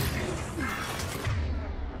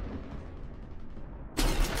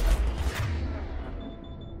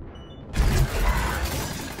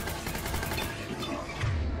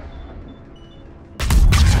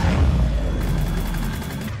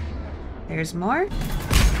 There's more.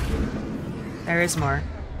 There is more.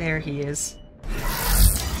 There he is.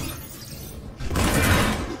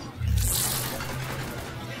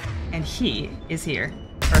 And he is here.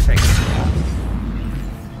 Perfect.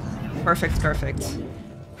 Perfect, perfect.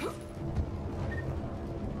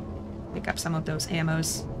 Pick up some of those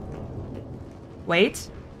ammos. Wait.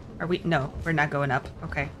 Are we? No, we're not going up.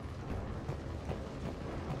 Okay.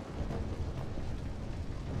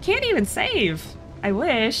 Can't even save. I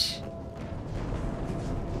wish.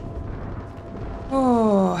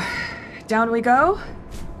 Oh, down we go.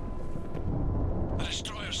 The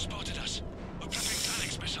destroyer spotted us. We're prepping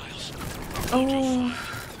Tali'zorah missiles. Oh.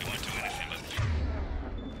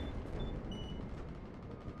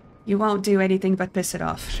 You won't do anything but piss it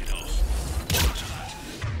off.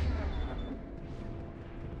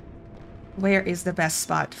 Where is the best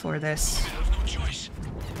spot for this?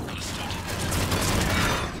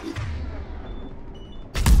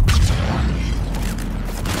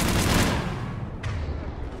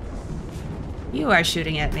 You are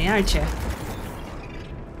shooting at me, aren't you?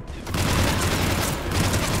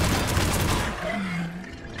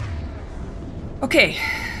 Okay.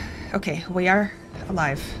 Okay, we are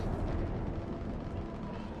alive.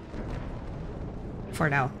 For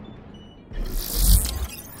now.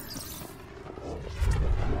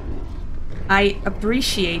 I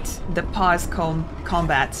appreciate the pause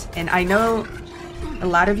combat, and I know a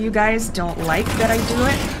lot of you guys don't like that I do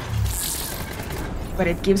it, but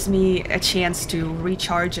it gives me a chance to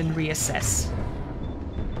recharge and reassess.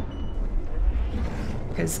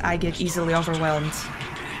 Because I get easily overwhelmed.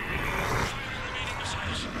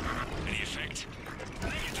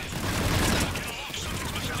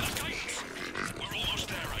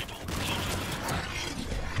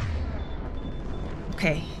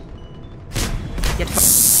 Okay. Get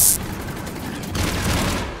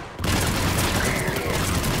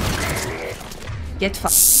Get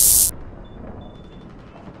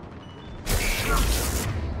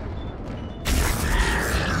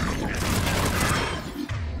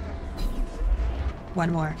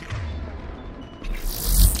One more.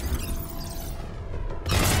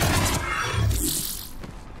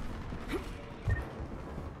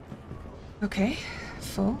 Okay,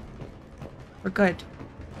 full. We're good.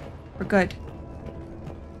 We're good.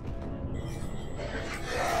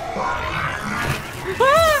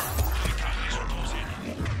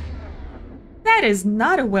 That is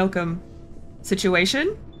not a welcome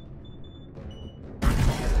situation.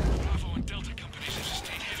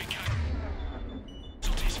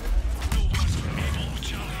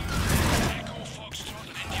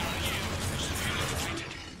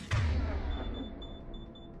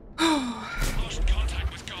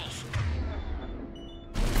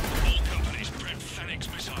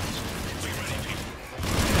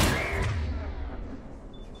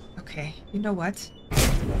 Okay, you know what?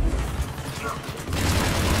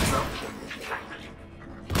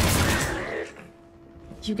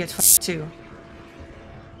 You get fucked too.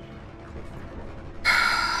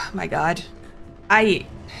 My god.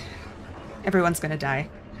 Everyone's gonna die.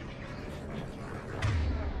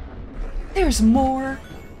 There's more!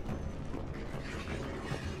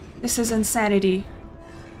 This is insanity.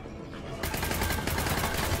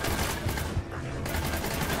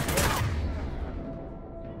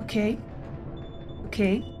 Okay.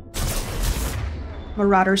 Okay.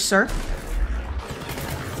 Marauders, sir.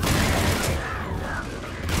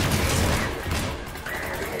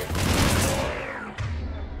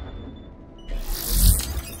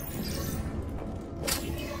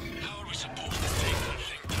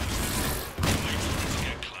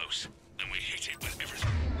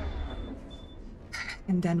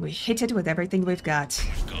 And then we hit it with everything we've got.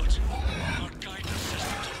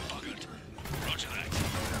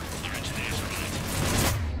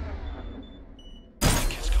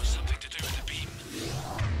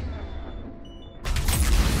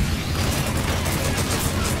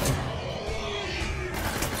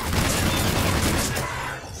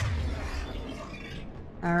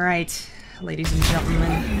 Alright, ladies and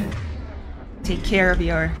gentlemen. Take care of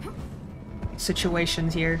your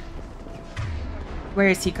situations here. Where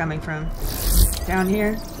is he coming from? Down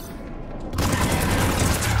here?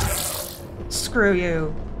 Screw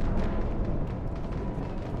you.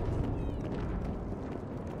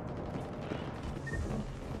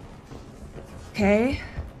 Okay.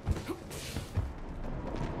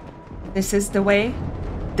 This is the way?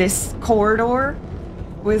 This corridor?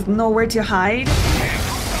 With nowhere to hide?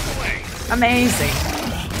 Amazing.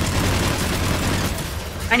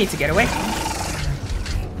 I need to get away.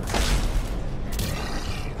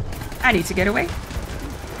 I need to get away.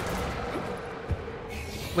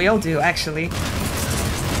 We all do, actually. Woo!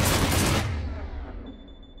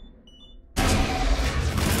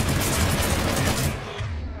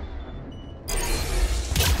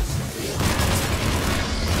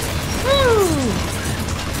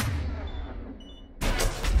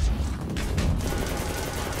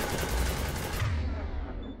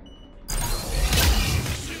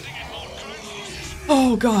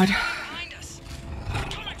 Oh, God.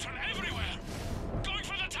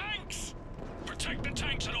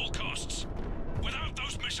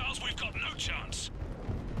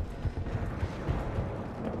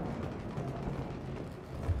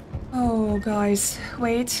 Oh, guys,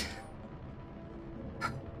 wait.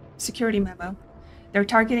 Security memo. They're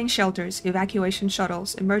targeting shelters, evacuation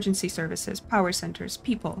shuttles, emergency services, power centers,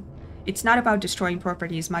 people. It's not about destroying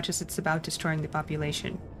property as much as it's about destroying the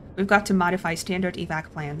population. We've got to modify standard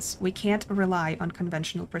evac plans. We can't rely on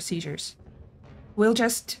conventional procedures. We'll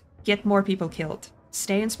just get more people killed.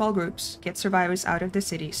 Stay in small groups, get survivors out of the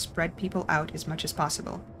city, spread people out as much as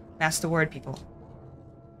possible. That's the word, people.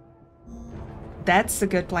 That's a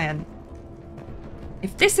good plan.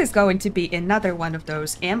 If this is going to be another one of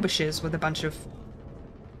those ambushes with a bunch of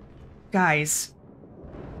guys.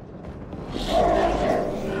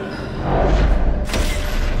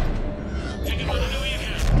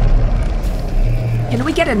 Can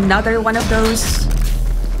we get another one of those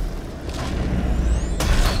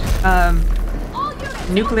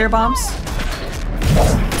nuclear bombs?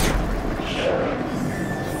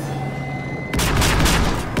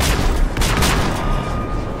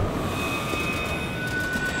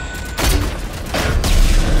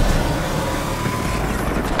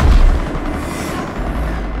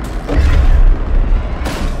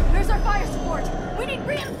 Where's our fire support? We need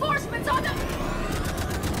reinforcements on them!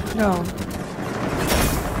 No.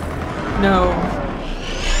 No.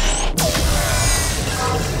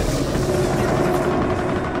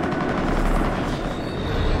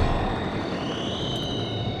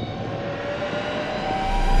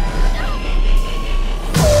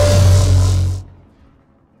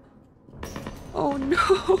 Oh no.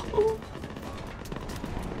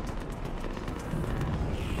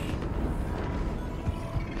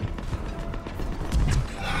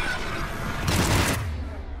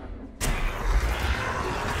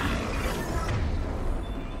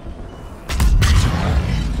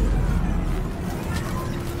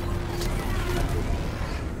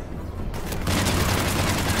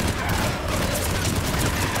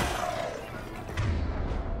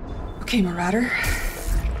 Okay, Marauder.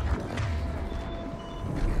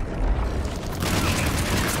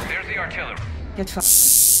 There's the artillery. Get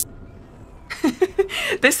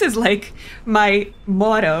This is like my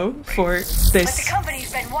motto for But the this.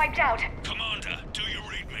 company's been wiped out. Commander, do you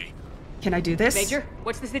read me? Can I do this? Major,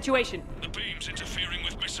 what's the situation? The beam's interfering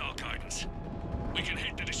with missile guidance. We can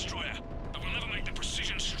hit the destroyer, but we'll never make the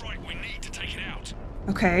precision strike we need to take it out.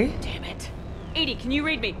 Okay. Damn it. Edie, can you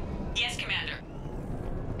read me? Yes, Commander.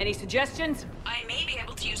 Any suggestions? I may be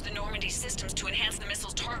able to use the Normandy systems to enhance the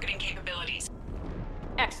missile's targeting capabilities.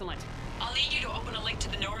 Excellent. I'll need you to open a link to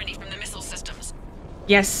the Normandy from the missile systems.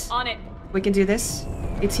 Yes. On it. We can do this.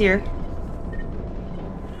 It's here.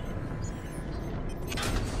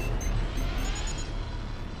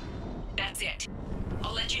 That's it.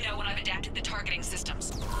 I'll let you know when I've adapted the targeting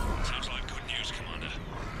systems. Sounds like good news, Commander.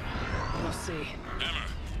 We'll see. Hammer.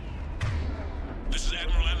 This is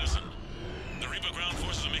Admiral Anderson. The Reaper ground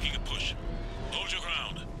forces are making a push. Hold your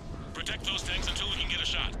ground. Protect those tanks until we can get a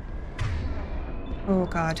shot. Oh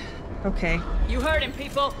god. Okay. You heard him,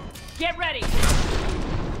 people. Get ready.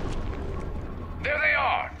 There they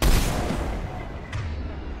are.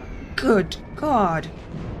 Good god.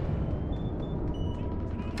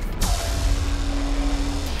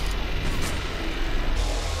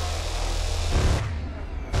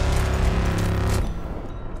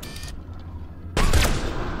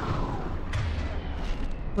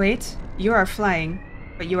 Wait, you are flying,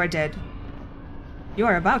 but you are dead. You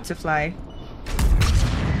are about to fly.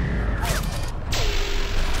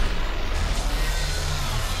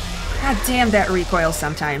 God damn that recoil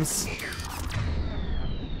sometimes.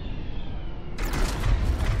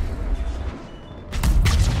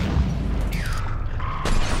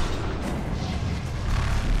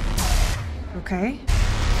 Okay.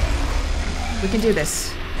 We can do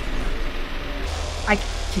this. I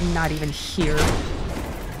cannot even hear.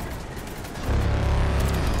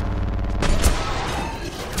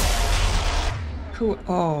 Who?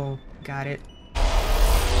 Oh, got it.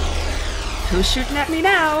 Who's shooting at me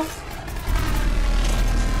now?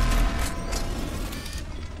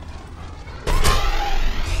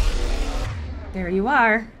 There you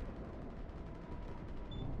are.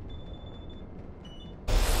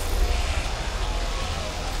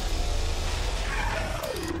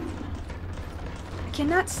 I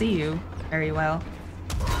cannot see you very well.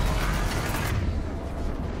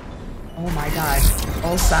 Oh my god.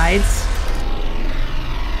 All sides.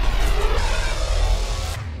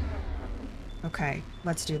 Okay,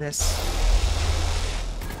 let's do this.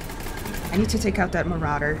 I need to take out that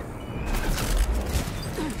Marauder.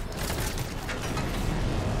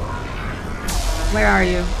 Where are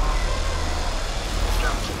you?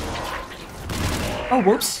 Oh,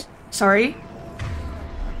 whoops. Sorry.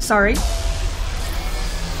 Sorry.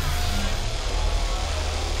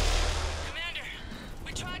 Commander,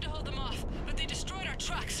 we tried to hold them off, but they destroyed our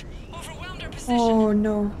trucks, overwhelmed our position. Oh,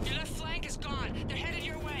 no. Your left flank is gone. They're headed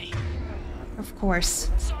your way. Of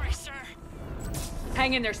course. Sorry, sir.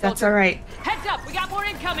 Hang in there, soldier. That's alright. Heads up, we got more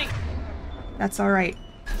incoming. That's alright.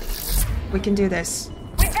 We can do this.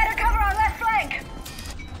 We better cover our left flank.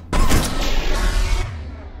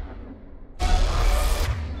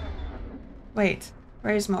 Wait,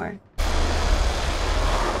 where's more?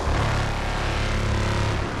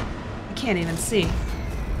 can't even see.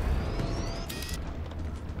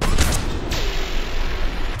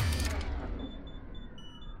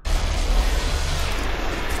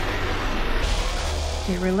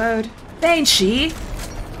 Okay, reload. Banshee!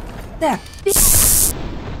 That bitch!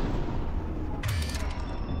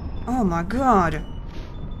 Oh my god.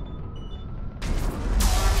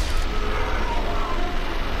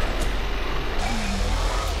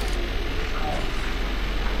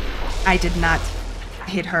 I did not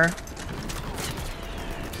hit her.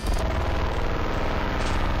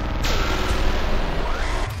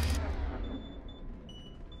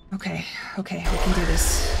 Okay, okay, we can do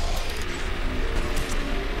this.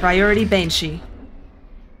 Priority Banshee.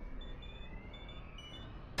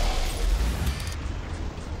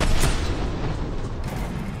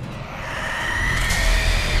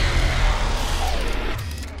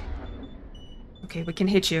 Okay, we can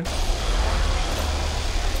hit you.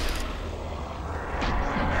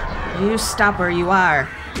 You stop where you are.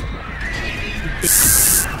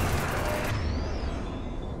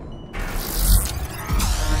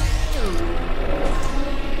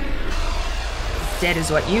 Dead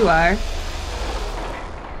is what you are.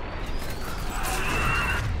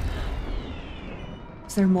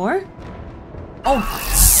 Is there more? Oh!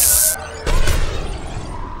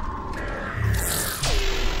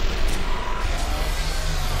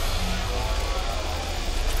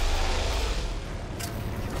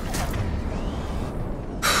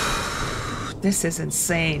 This is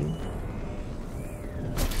insane.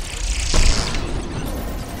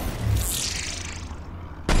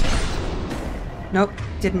 Nope,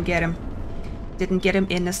 didn't get him. Didn't get him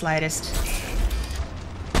in the slightest.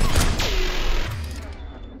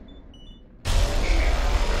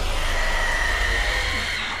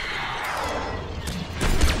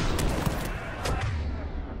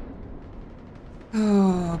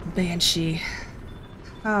 Oh, Banshee.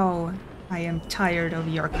 How I am tired of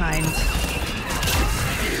your kind.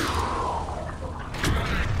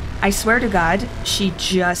 I swear to God, she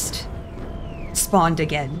just spawned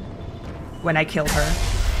again when I killed her.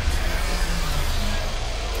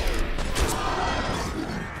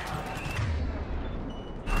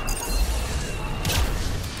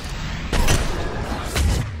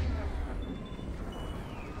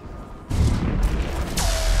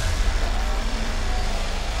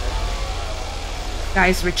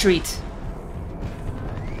 Guys, retreat.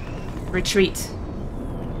 Retreat.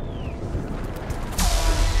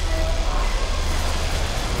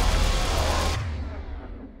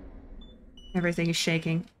 Everything is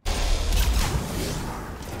shaking.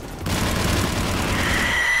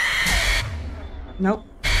 Nope.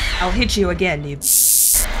 I'll hit you again, you...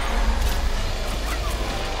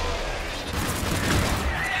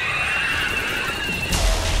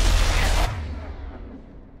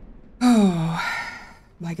 Oh,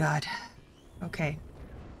 my God. Okay.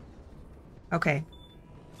 Okay.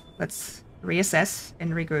 Let's reassess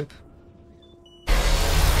and regroup.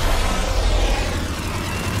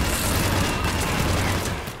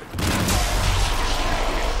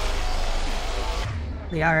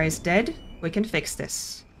 Liara is dead. We can fix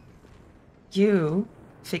this. You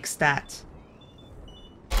fix that.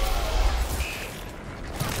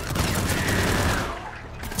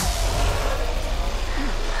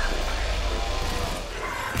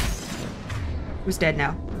 Who's dead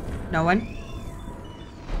now? No one?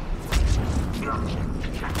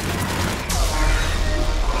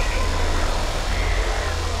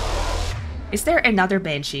 Is there another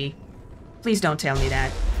Banshee? Please don't tell me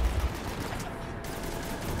that.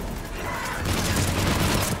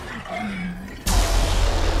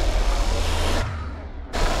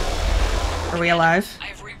 Are we alive?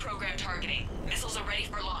 I've reprogrammed targeting. Missiles are ready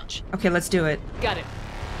for launch. Okay, let's do it. Got it.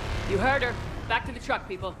 You heard her. Back to the truck,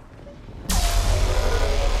 people.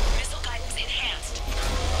 Missile guidance enhanced.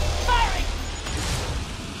 Firing!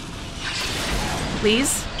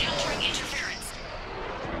 Please? Countering interference.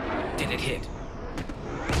 Did it hit?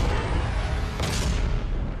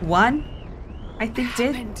 One? I think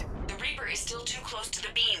did. The Reaper is still too close to the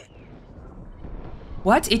beam.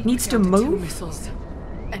 What? It needs to move? 2 missiles.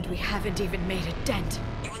 And we haven't even made a dent.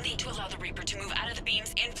 You will need to allow the Reaper to move out of the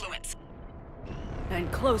beam's influence. And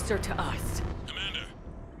closer to us. Commander,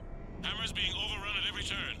 Hammer's being overrun at every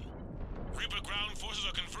turn. Reaper ground forces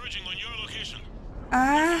are converging on your location.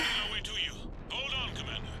 Hold on,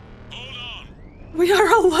 Commander. Hold on. We are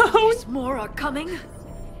alone. There's more are coming.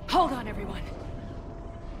 Hold on, everyone.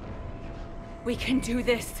 We can do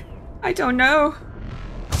this. I don't know.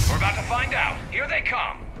 We're about to find out. Here they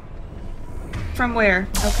come. From where?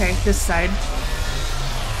 Okay, this side.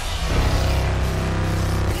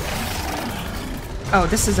 Oh,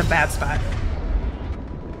 this is a bad spot.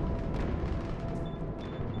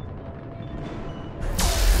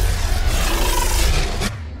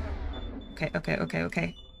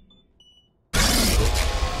 okay.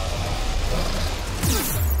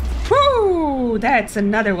 Woo! That's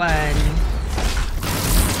another one.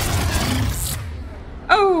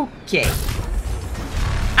 Okay.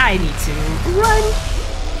 I need to run.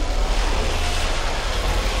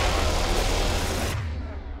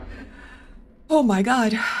 Oh my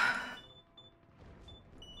god.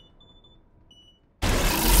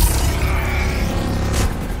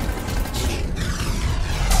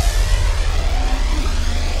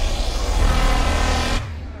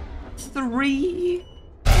 Three.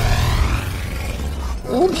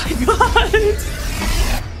 Oh my god.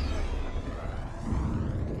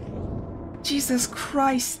 Jesus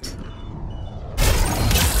Christ.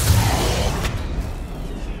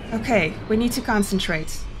 Okay, we need to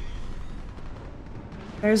concentrate.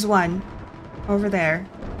 There's one. Over there.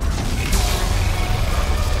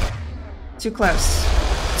 Too close.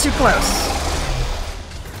 Too close.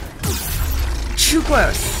 Too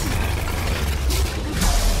close.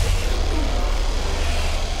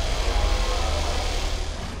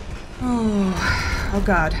 Oh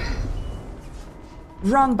god.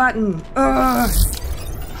 Wrong button. Ugh.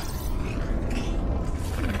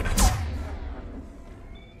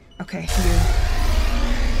 Okay, you.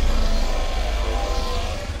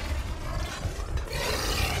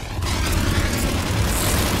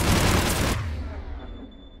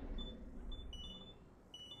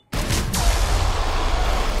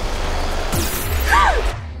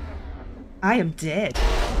 I am dead.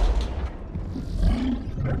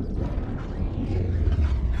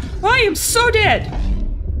 I am so dead.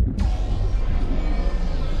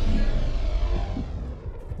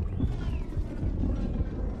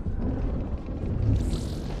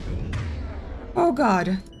 Oh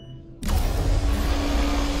god.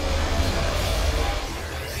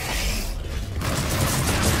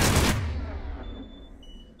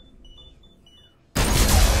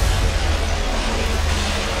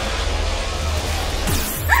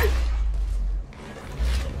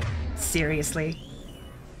 Seriously.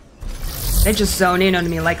 They just zone in on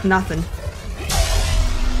me like nothing.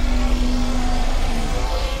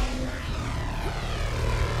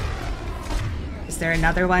 Is there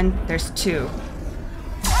another one? There's two.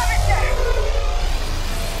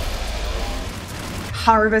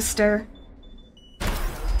 Harvester.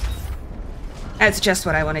 That's just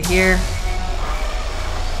what I want to hear.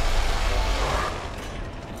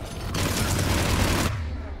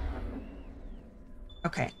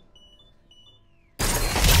 Okay.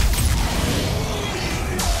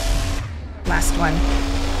 Last one.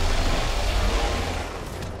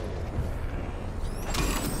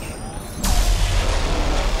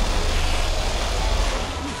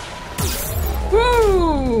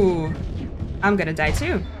 Woo! I'm gonna die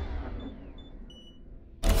too.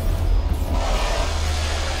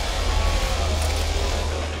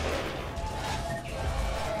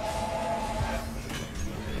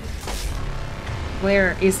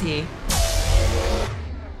 Where is he?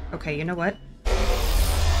 Okay, you know what?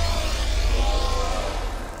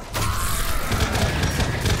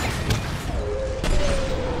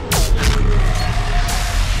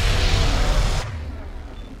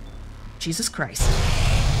 Jesus Christ.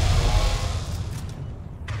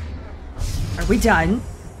 Are we done?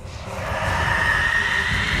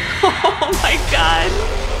 Oh my god.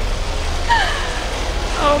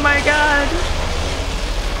 Oh my god.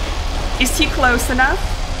 Is he close enough?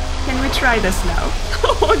 Can we try this now?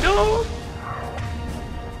 Oh no.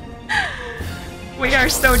 We are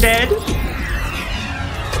so dead.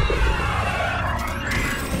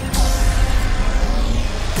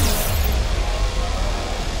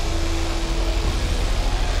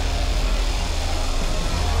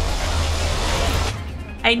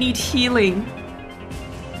 I need healing.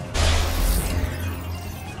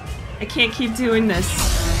 I can't keep doing this.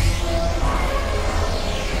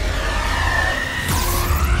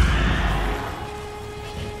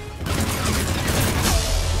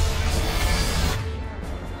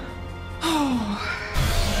 Oh.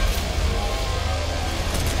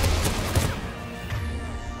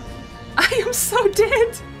 I am so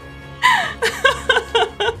dead.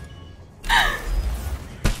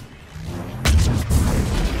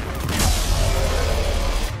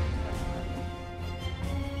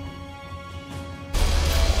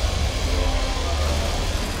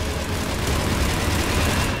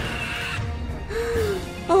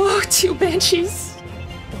 Two banshees.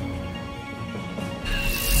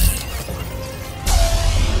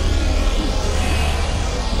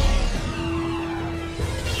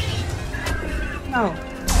 No.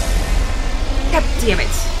 God damn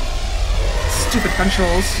it. Stupid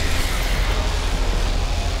controls.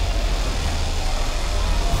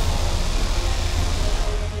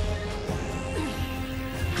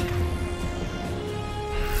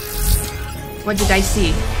 What did I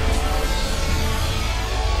see?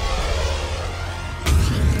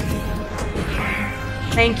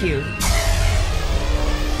 Thank you.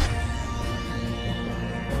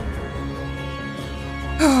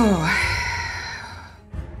 Oh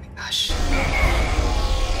my gosh.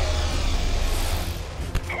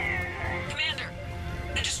 Commander,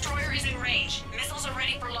 the destroyer is in range. Missiles are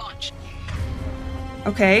ready for launch.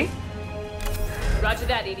 Okay, Roger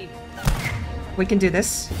that, Edie. we can do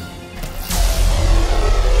this.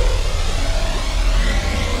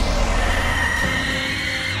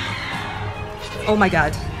 Oh my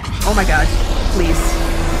god. Oh my god. Please.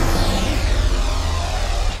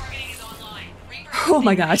 Oh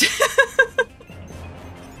my god.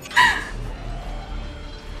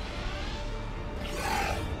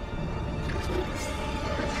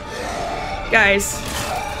 Guys,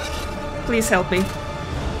 please help me.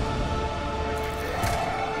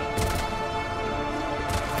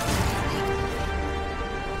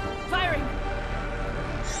 Firing!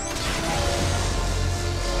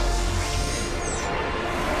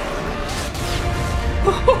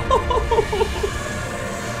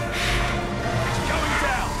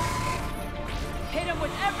 Hit him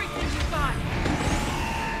with everything you got!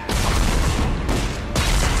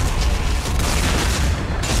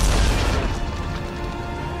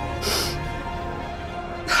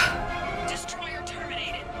 Destroyer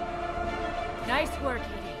terminated. Nice work,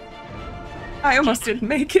 Edie. I almost didn't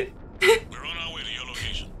make it. We're on our way to your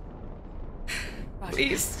location.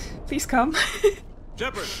 Please. Please come.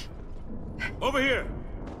 Shepard! Over here!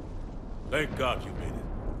 Thank God you made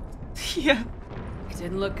it. Yeah. It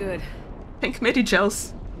didn't look good. Thank Midi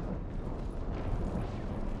Gels.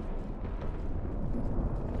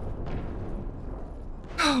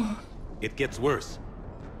 It gets worse.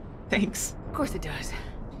 Thanks. Of course it does.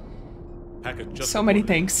 Hackett just So many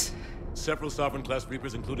reported. things. Several Sovereign-class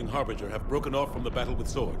Reapers, including Harbinger, have broken off from the battle with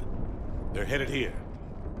Sword. They're headed here.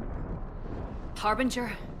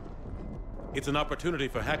 Harbinger? It's an opportunity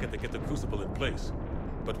for Hackett to get the Crucible in place.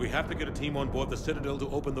 But we have to get a team on board the Citadel to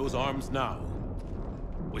open those arms now.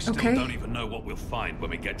 We still Okay. don't even know what we'll find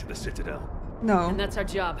when we get to the Citadel. No. And that's our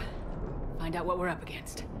job. Find out what we're up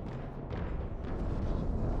against.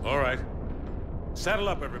 All right. Saddle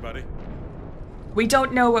up, everybody. We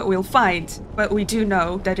don't know what we'll find, but we do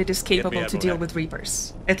know that it is capable to Admiral deal Hackett. with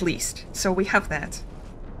Reapers. At least. So we have that.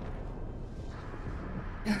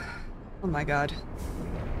 Oh my god.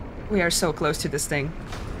 We are so close to this thing.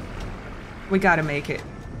 We gotta make it.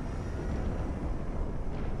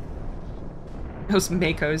 Those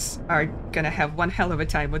Makos are gonna have one hell of a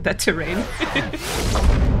time with that terrain.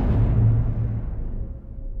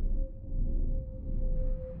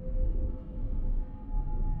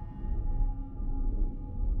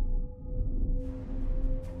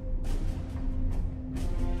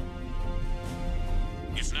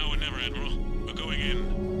 It's now or never, Admiral. We're going in.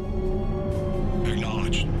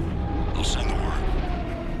 Acknowledged. I'll send the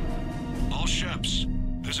word. All ships,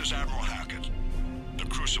 this is Admiral Hackett. The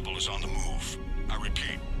Crucible is on the move. I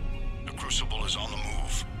repeat, the Crucible is on the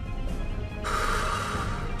move.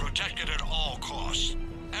 Protect it at all costs.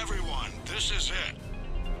 Everyone, this is it.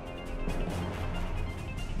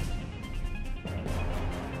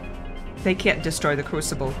 They can't destroy the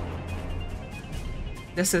Crucible.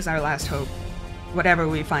 This is our last hope. Whatever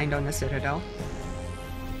we find on the Citadel.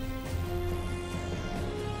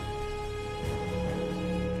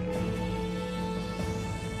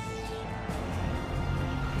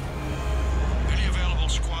 Any available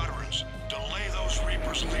squadrons, delay those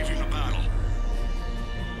Reapers leaving the battle.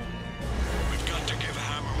 We've got to give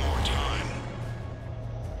Hammer more time.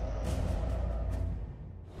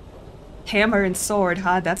 Hammer and sword,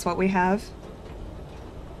 huh? That's what we have?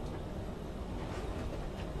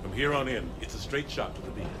 From here on in, it's a straight shot to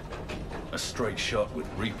the beam. A straight shot with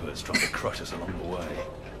Reapers trying to crush us along the way.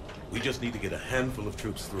 We just need to get a handful of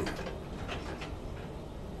troops through.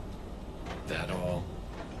 That all?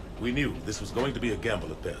 We knew this was going to be a gamble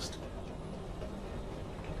at best.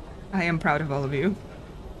 I am proud of all of you.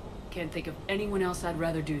 Can't think of anyone else I'd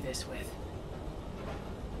rather do this with.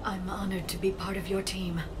 I'm honored to be part of your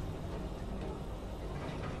team.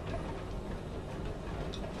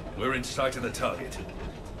 We're in sight of the target.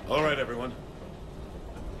 All right, everyone.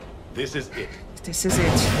 This is it. This is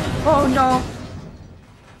it. Oh no!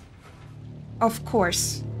 Of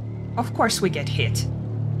course. Of course we get hit.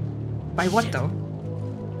 By what though?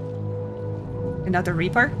 Another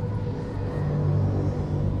Reaper?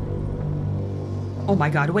 Oh my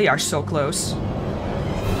god, we are so close.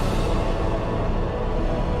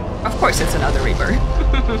 Of course it's another Reaper.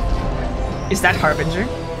 Is that Harbinger?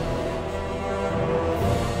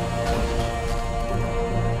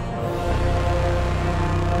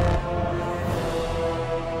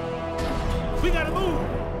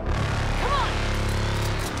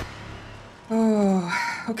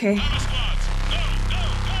 Okay.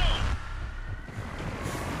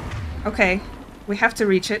 Okay. We have to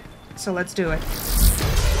reach it, so let's do it.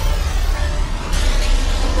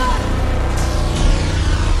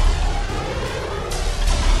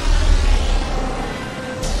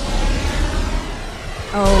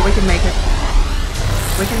 Oh, we can make it.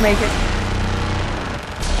 We can make it.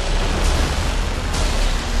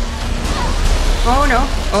 Oh no.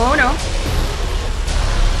 Oh no.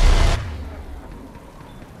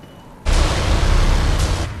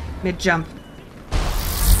 Mid-jump.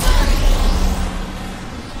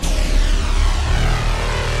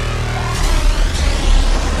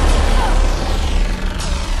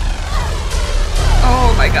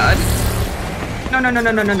 Oh my god. No, no, no,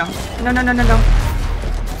 no, no, no, no. No, no, no, no, no.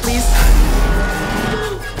 Please.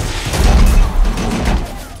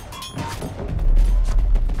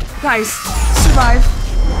 Guys, survive.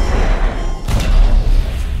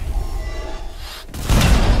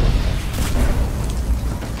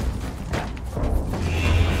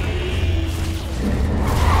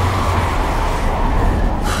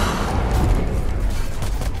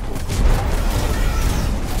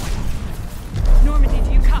 Normandy,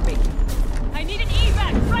 do you copy? I need an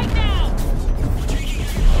evac right now!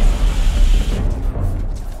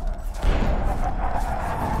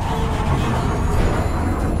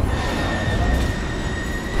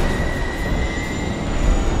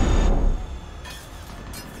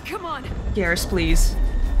 Come on! Garrus, please.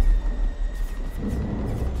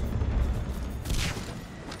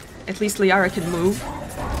 At least Liara can move.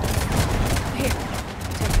 Here.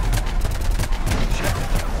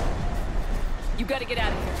 You gotta get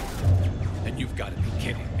out of here. And you've got to be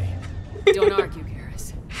kidding me. Don't argue,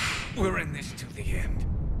 Garrus. We're in this to the end.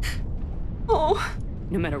 Oh.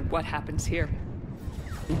 No matter what happens here,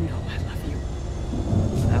 you know I love you.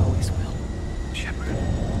 I always will. Shepard, I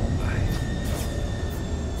love you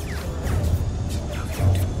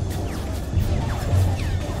too.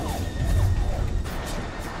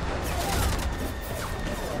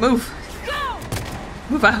 Move. Go!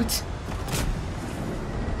 Move out.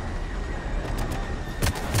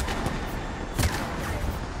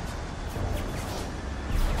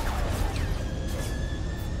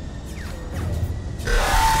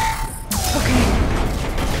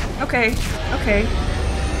 Okay. Okay.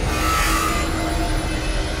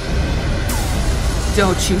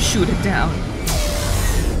 Don't you shoot it down.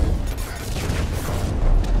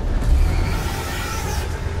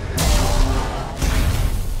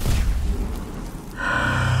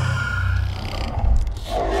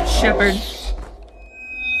 Shepard.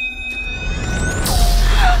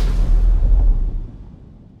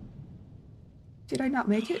 Did I not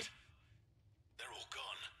make it? They're all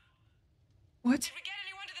gone. What? Did we get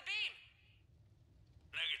anyone to the beam?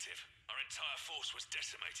 Negative. Our entire force was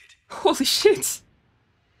decimated. Holy shit.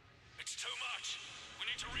 It's too much. We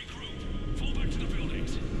need to regroup. Fall back to the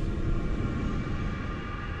buildings.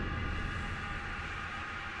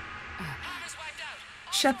 Hammer's wiped out.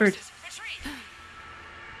 All Shepard. forces, retreat.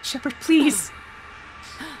 Shepard, please.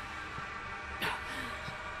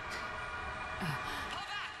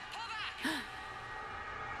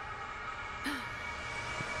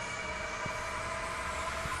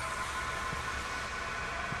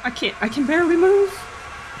 I can barely move.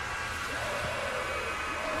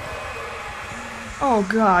 Oh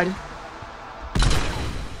god.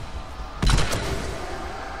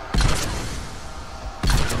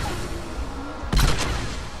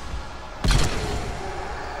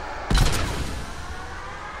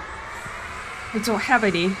 I don't have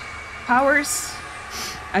any powers.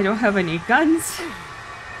 I don't have any guns.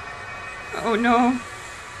 Oh no.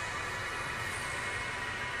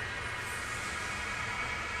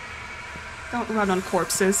 Don't run on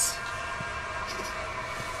corpses.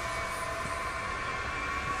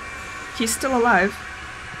 He's still alive.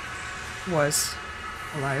 Was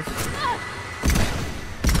alive.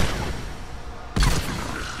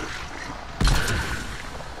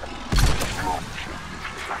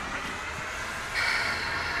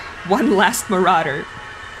 One last marauder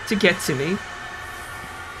to get to me.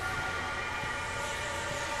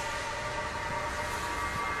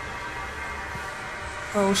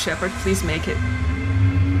 Oh, Shepard, please make it.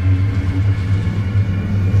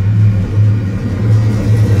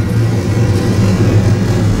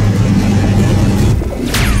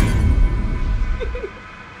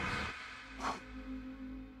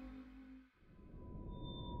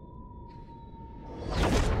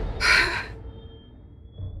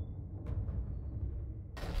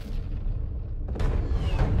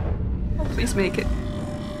 Oh, please make it.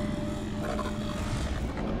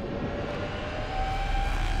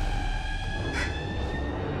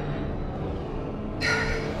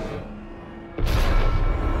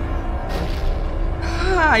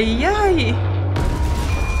 Ay, ay.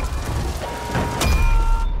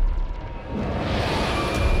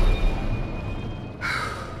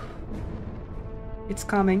 It's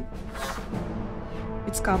coming.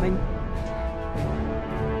 It's coming.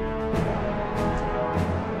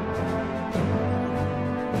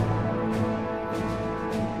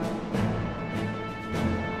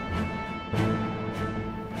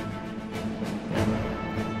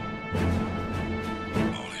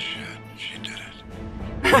 Holy shit, she did it.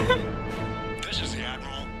 This is the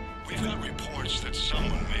Admiral. We've got reports that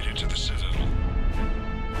someone made it to the Citadel.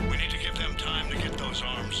 We need to give them time to get those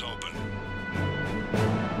arms open.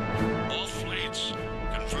 All fleets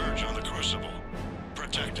converge on the Crucible.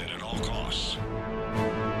 Protect it at all costs.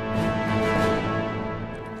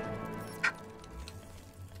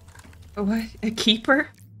 What? A keeper?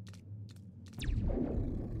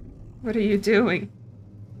 What are you doing?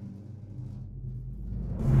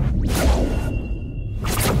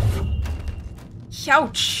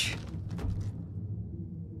 Ouch!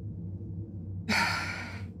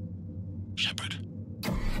 Shepard.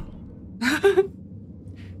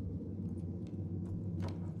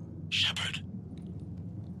 Shepard.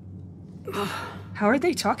 How are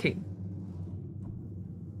they talking?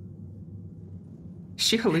 Is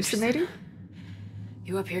she hallucinating?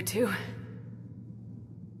 You up here too?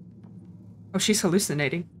 Oh, she's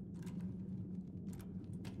hallucinating.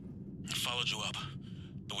 I followed you up,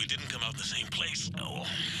 but we didn't come out in the same place. Oh,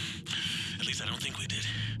 at least I don't think we did.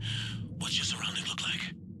 What's your surrounding look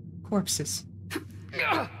like? Corpses.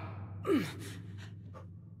 I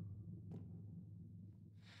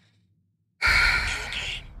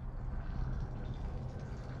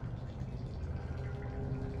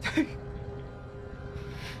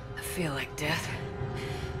feel like death,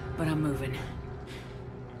 but I'm moving.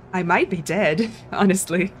 I might be dead,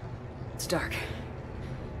 honestly. It's dark.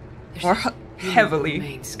 Or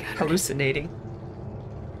heavily hallucinating.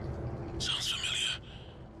 Sounds familiar.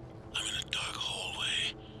 I'm in a dark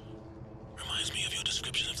hallway. Reminds me of your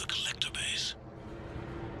description of the collector base.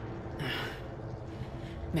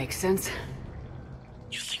 Makes sense.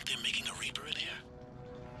 You think they're making a Reaper in here?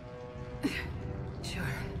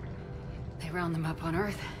 Sure. They round them up on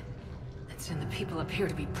Earth, then send the people up here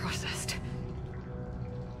to be processed.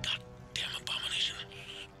 Goddamn abomination.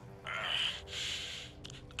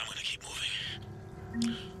 I'm gonna keep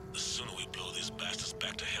moving. The sooner we blow these bastards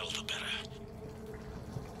back to hell, the better.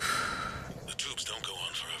 The tubes don't go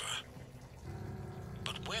on forever.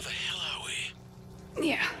 But where the hell are we?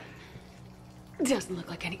 Yeah. Doesn't look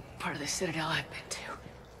like any part of the Citadel I've been to.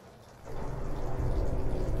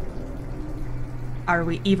 Are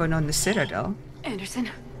we even on the Citadel? Anderson?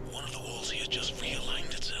 One of the walls here just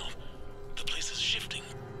realigned itself. The place is shifting,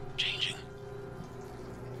 changing.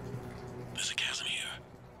 There's a chasm here,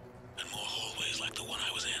 and more hallways like the one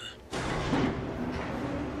I was in.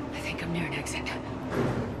 I think I'm near an exit.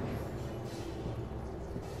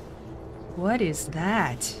 What is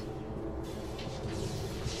that?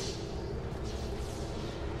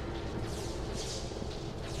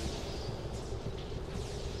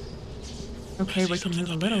 Okay, we can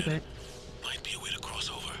move a little bit. Might be a way to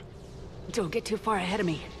cross over. Don't get too far ahead of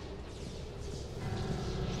me.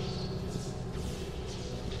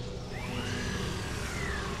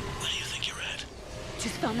 Where do you think you're at?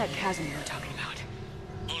 Just found that chasm you were talking about.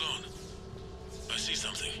 Hold on. I see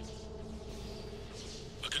something.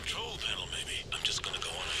 A control panel, maybe. I'm just gonna go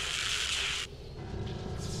on ahead.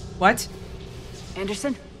 What?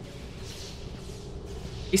 Anderson?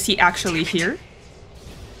 Is he actually here?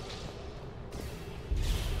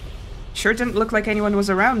 Sure didn't look like anyone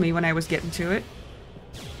was around me when I was getting to it.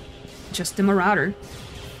 Just a marauder.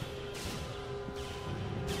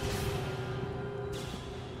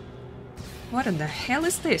 What in the hell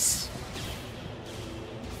is this?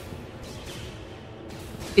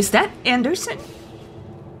 Is that Anderson?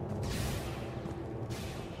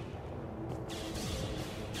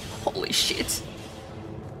 Holy shit.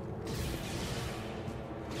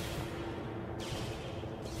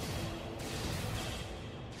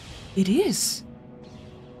 It is.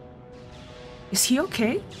 Is he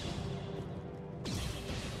okay?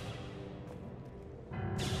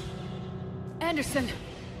 Anderson!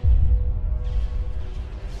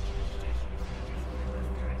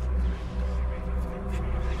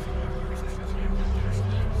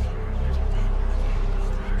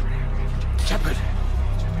 Shepard!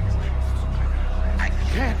 I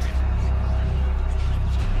can't!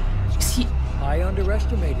 Is he... I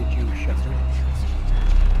underestimated you, Shepard.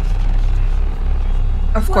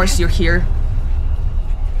 Of course you're here.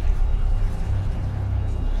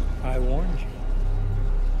 I warned you.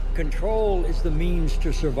 Control is the means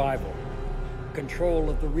to survival. control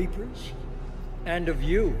of the Reapers, and of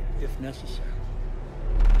you, if necessary.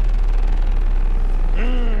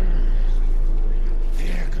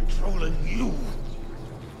 They're controlling you.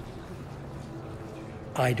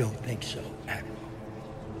 I don't think so, Admiral.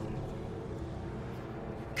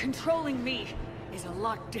 Controlling me is a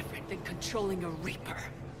lot different than controlling a Reaper.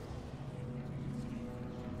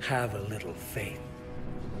 Have a little faith.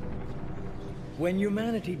 When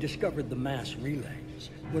humanity discovered the mass relays,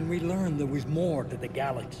 when we learned there was more to the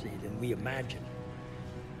galaxy than we imagined,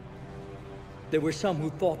 there were some who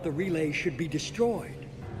thought the relays should be destroyed.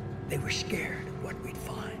 They were scared of what we'd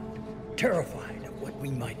find, terrified of what we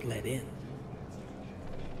might let in.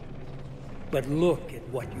 But look at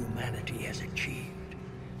what humanity has achieved.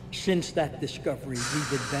 Since that discovery,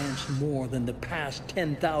 we've advanced more than the past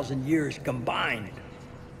 10,000 years combined.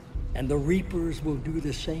 And the Reapers will do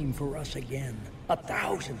the same for us again,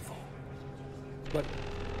 1,000-fold. But...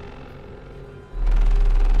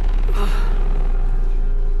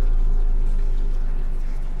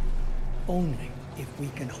 only if we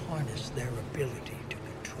can harness their ability to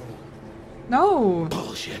control. No!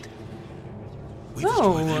 Bullshit. We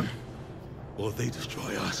destroy them, or they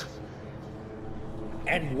destroy us.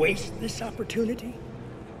 And waste this opportunity?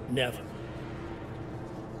 Never.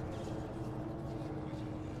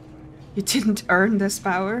 You didn't earn this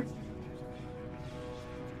power?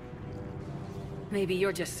 Maybe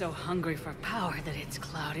you're just so hungry for power that it's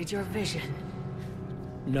clouded your vision.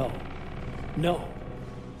 No. No.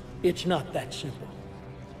 It's not that simple.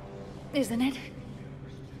 Isn't it?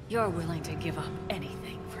 You're willing to give up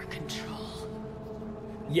anything for control.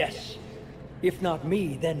 Yes. If not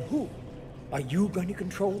me, then who? Are you going to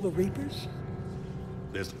control the Reapers?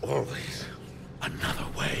 There's always another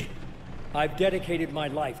way. I've dedicated my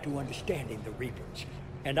life to understanding the Reapers,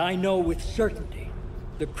 and I know with certainty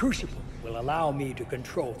the Crucible will allow me to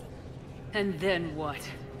control them. And then what?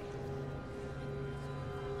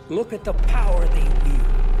 Look at the power they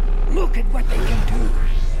wield. Look at what they can do.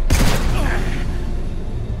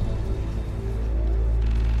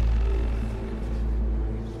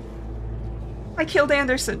 I killed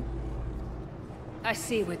Anderson. I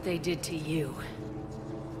see what they did to you.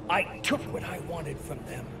 I took what I wanted from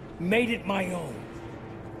them, made it my own.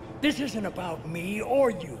 This isn't about me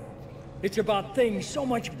or you. It's about things so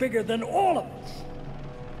much bigger than all of us.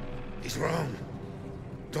 He's wrong.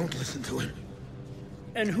 Don't listen to him.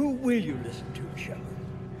 And who will you listen to, Shepard?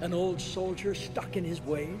 An old soldier stuck in his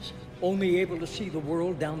ways, only able to see the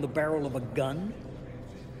world down the barrel of a gun?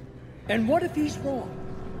 And what if he's wrong?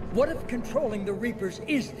 What if controlling the Reapers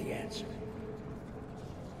is the answer?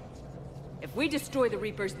 If we destroy the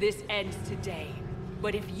Reapers, this ends today.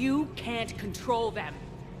 But if you can't control them...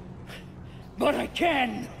 But I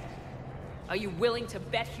can! Are you willing to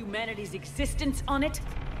bet humanity's existence on it?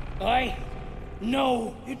 I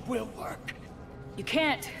know it will work. You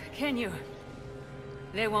can't, can you?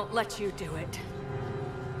 They won't let you do it.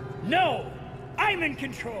 No! I'm in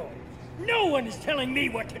control! No one is telling me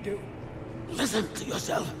what to do! Listen to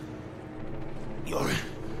yourself. You're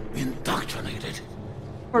indoctrinated.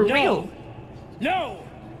 For real? No!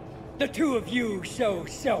 The two of you so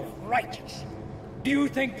self-righteous. Do you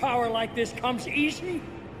think power like this comes easy?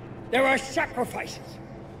 There are sacrifices.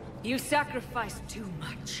 You sacrifice too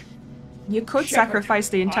much. You could Shepard, sacrifice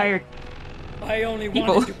the entire I only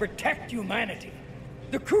people. wanted to protect humanity.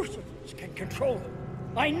 The Crucibles can control them.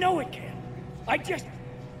 I know it can. I just...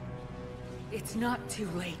 It's not too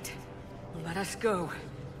late. Let us go.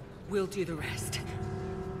 We'll do the rest.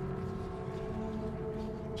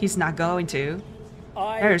 He's not going to.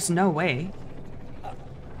 There's no way.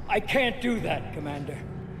 I can't do that, Commander.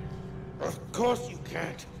 Of course you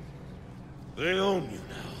can't. They own you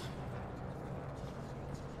now.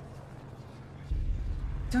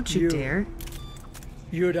 Don't you dare.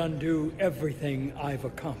 You'd undo everything I've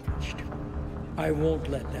accomplished. I won't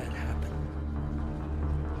let that happen.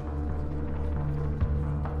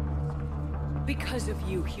 Because of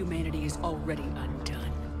you, humanity is already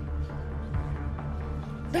undone.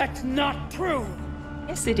 That's not true!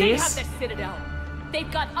 Yes, it They is. have the Citadel.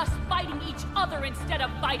 They've got us fighting each other instead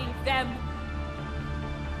of fighting them.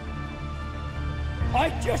 I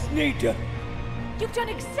just need to... You've done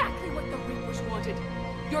exactly what the Reapers wanted.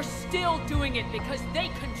 You're still doing it because they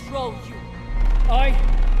control you.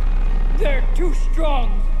 They're too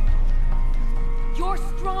strong. You're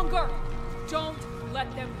stronger. Don't let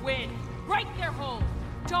them win. Break their hold.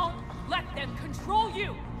 Don't let them control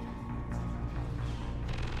you.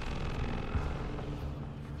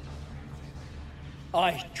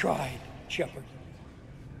 I tried, Shepard.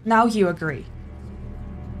 Now you agree.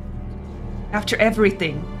 After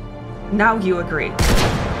everything, now you agree.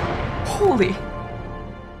 Holy.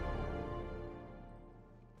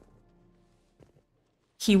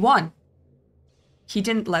 He won. He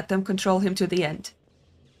didn't let them control him to the end.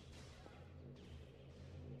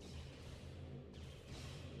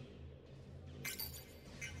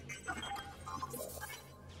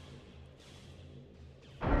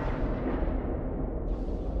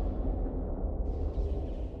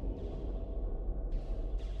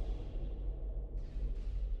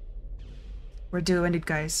 We're doing it,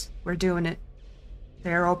 guys. We're doing it.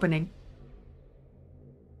 They're opening.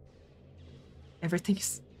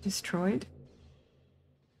 Everything's destroyed.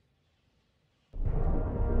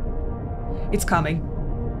 It's coming.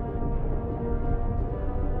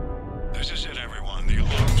 This is it, everyone. The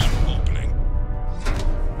alarms are opening.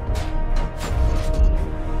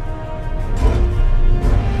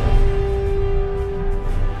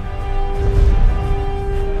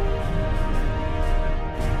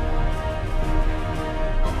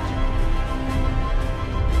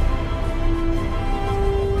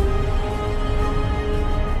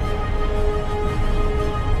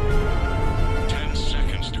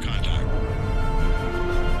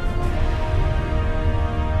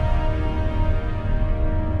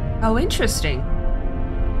 How interesting.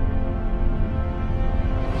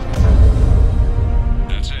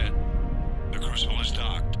 That's it. The crucible is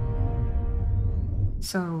docked.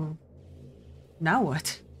 So, now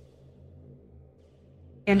what?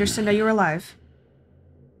 Anderson, are you alive?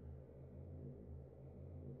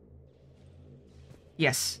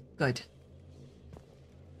 Yes, good.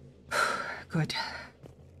 Good.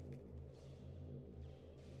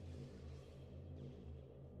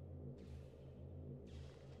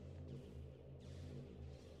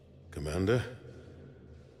 Commander?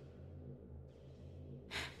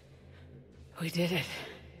 We did it.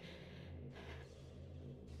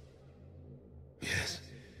 Yes,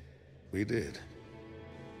 we did.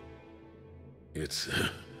 It's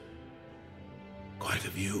quite a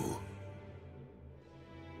view.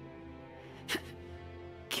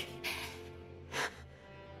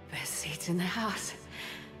 Best seats in the house.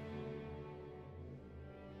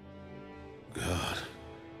 God.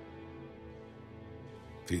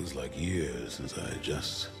 Feels like years since I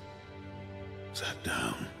just sat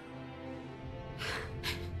down.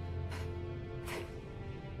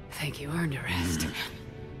 Think you earned a rest.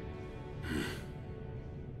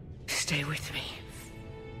 Stay with me.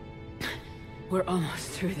 We're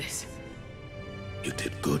almost through this. You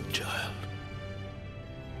did good, child.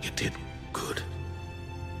 You did good.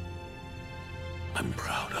 I'm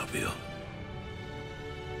proud of you.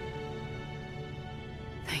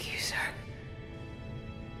 Thank you, sir.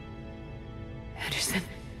 Anderson.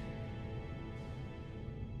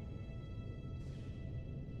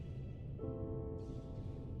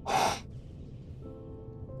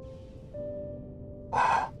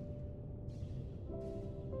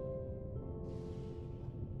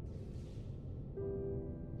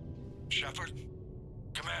 Shepard?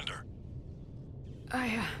 Commander?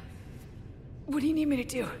 What do you need me to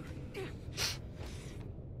do?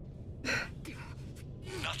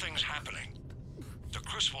 Nothing's happening. The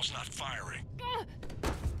crucible's not firing.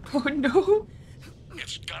 Oh no!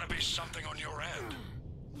 It's gotta be something on your end.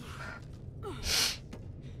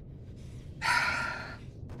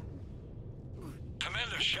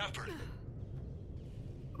 Commander Shepard.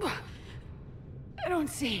 I don't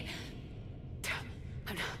see.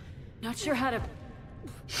 I'm not sure how to...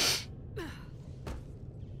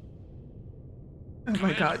 Oh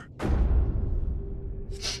my god.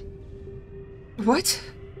 What?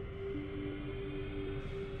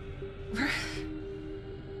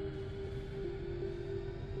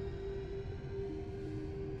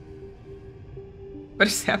 What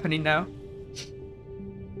is happening now?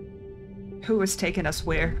 Who is taking us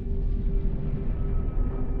where?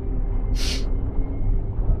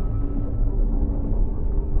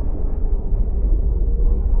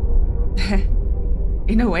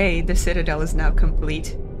 In a way, the Citadel is now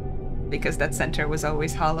complete, because that center was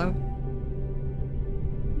always hollow.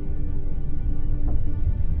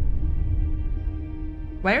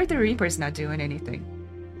 Why are the Reapers not doing anything?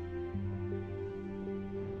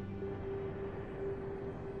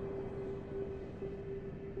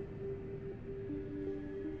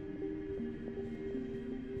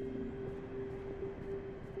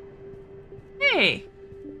 Hey!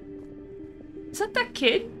 Is that that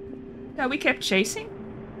kid that we kept chasing?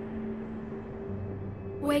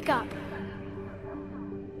 Wake up.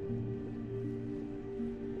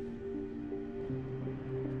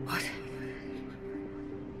 What?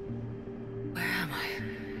 Where am I?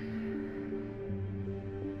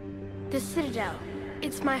 The Citadel.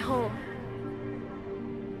 It's my home.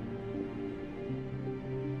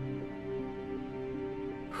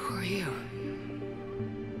 Who are you?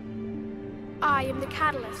 I am the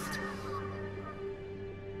catalyst.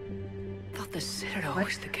 I thought the Citadel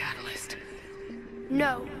was the catalyst.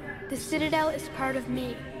 No, the Citadel is part of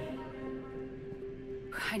me.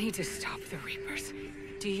 I need to stop the Reapers.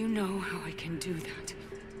 Do you know how I can do that?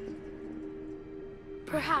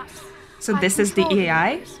 Perhaps. So this is the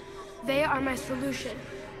AI? Reapers. They are my solution.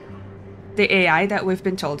 The AI that we've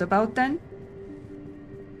been told about then?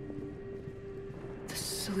 The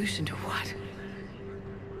solution to what?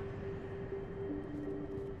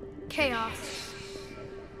 Chaos.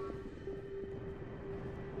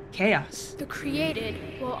 Chaos. The created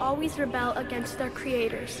will always rebel against their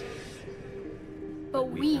creators. But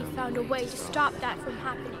we found a way to stop that from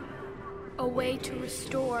happening. A way to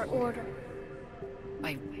restore order.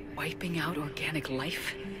 By wiping out organic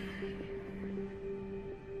life?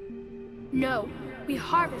 No, we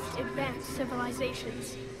harvest advanced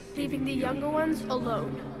civilizations, leaving the younger ones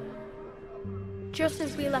alone. Just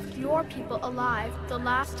as we left your people alive the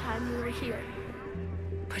last time we were here.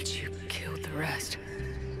 But you killed the rest.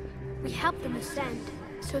 We helped them ascend,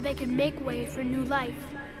 so they could make way for new life,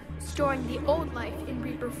 storing the old life in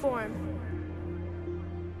Reaper form.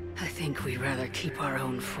 I think we'd rather keep our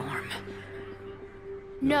own form.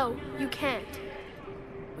 No, you can't.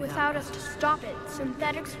 Without us to stop it,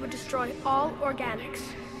 synthetics would destroy all organics.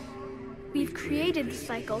 We've created the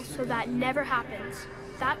cycle so that never happens.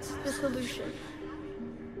 That's the solution.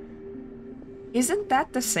 Isn't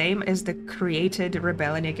that the same as the created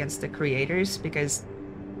rebelling against the creators? Because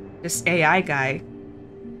this AI guy,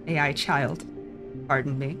 AI child,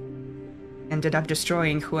 pardon me, ended up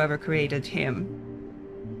destroying whoever created him.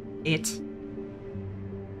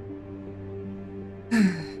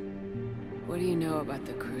 What do you know about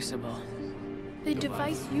the Crucible? The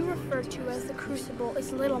device you refer to as the Crucible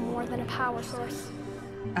is little more than a power source.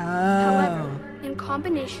 Oh. However, in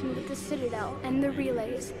combination with the Citadel and the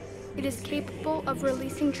relays, it is capable of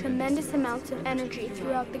releasing tremendous amounts of energy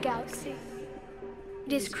throughout the galaxy.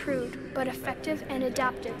 It is crude, but effective and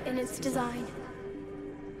adaptive in its design.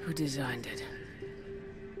 Who designed it?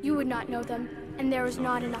 You would not know them, and there is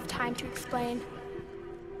not enough time to explain.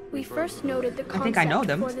 We first noted the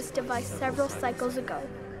concept for this device several cycles ago.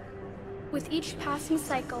 With each passing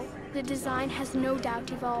cycle, the design has no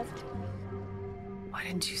doubt evolved. Why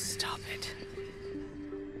didn't you stop it?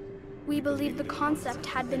 We believed the concept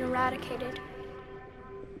had been eradicated.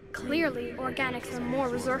 Clearly, organics are more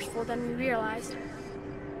resourceful than we realized.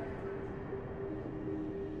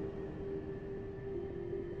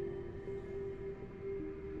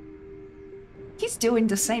 He's doing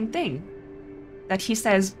the same thing that he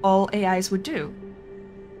says all AIs would do.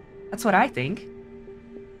 That's what I think.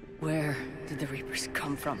 Where did the Reapers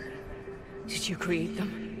come from? Did you create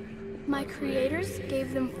them? My creators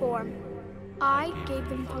gave them form. I gave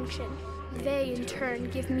them function. They, in turn,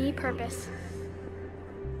 give me purpose.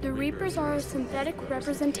 The Reapers are a synthetic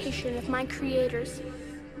representation of my creators.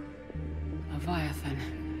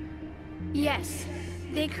 Leviathan. Yes.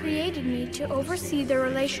 They created me to oversee the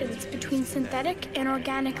relations between synthetic and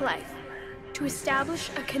organic life, to establish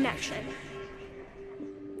a connection.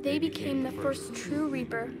 They became the first true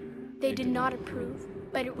Reaper. They did not approve,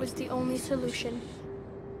 but it was the only solution.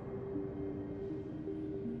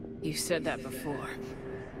 You said that before.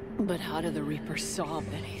 But how do the Reapers solve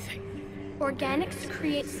anything? Organics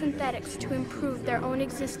create synthetics to improve their own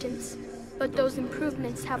existence, but those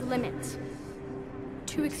improvements have limits.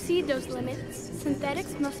 To exceed those limits,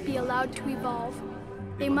 synthetics must be allowed to evolve.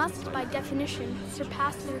 They must, by definition,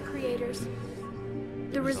 surpass their creators.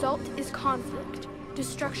 The result is conflict,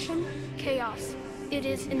 destruction, chaos. It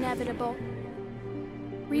is inevitable.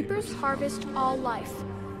 Reapers harvest all life,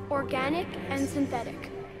 organic and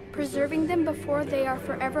synthetic, preserving them before they are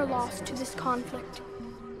forever lost to this conflict.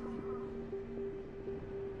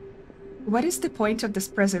 What is the point of this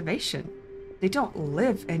preservation? They don't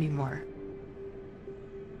live anymore.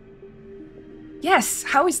 Yes,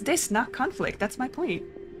 how is this not conflict? That's my point.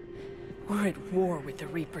 We're at war with the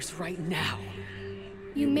Reapers right now.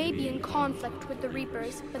 You may be in conflict with the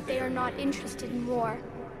Reapers, but they are not interested in war.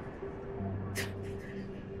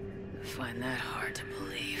 I find that hard to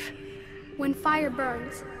believe. When fire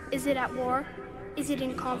burns, is it at war? Is it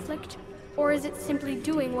in conflict? Or is it simply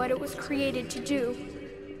doing what it was created to do?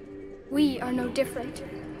 We are no different.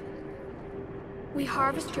 We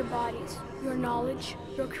harvest your bodies, your knowledge,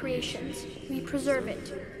 your creations. We preserve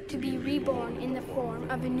it, to be reborn in the form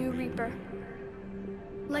of a new Reaper.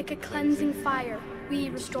 Like a cleansing fire, we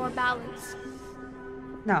restore balance.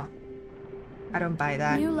 No, I don't buy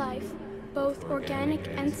that. New life, both organic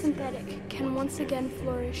and synthetic, can once again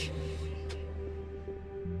flourish.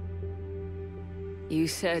 You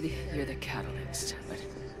said you're the Catalyst, but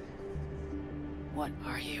what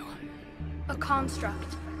are you? A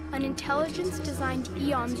construct. An intelligence designed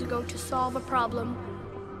eons ago to solve a problem.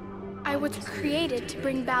 I was created to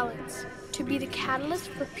bring balance, to be the catalyst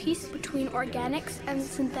for peace between organics and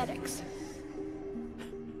synthetics.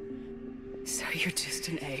 So you're just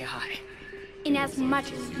an AI? In as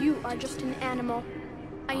much as you are just an animal,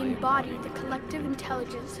 I embody the collective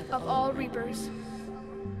intelligence of all Reapers.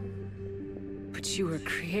 But you were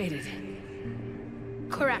created.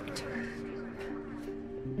 Correct.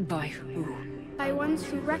 By who? By ones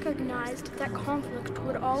who recognized that conflict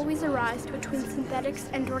would always arise between synthetics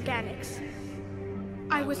and organics.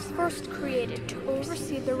 I was first created to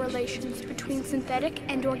oversee the relations between synthetic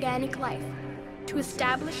and organic life, to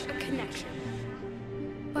establish a connection.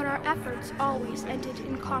 But our efforts always ended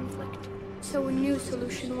in conflict, so a new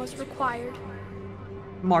solution was required.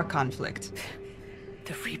 More conflict.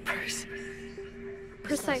 The Reapers.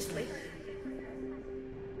 Precisely.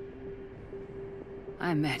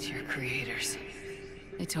 I met your creators.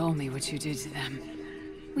 They told me what you did to them.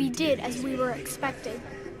 We did as we were expected.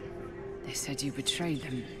 They said you betrayed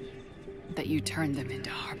them, that you turned them into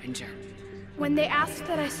Harbinger. When they asked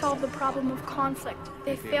that I solve the problem of conflict,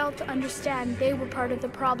 they failed to understand they were part of the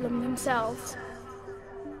problem themselves.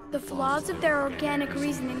 The flaws of their organic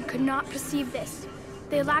reasoning could not perceive this.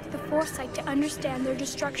 They lacked the foresight to understand their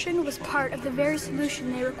destruction was part of the very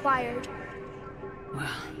solution they required. Well,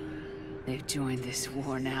 they've joined this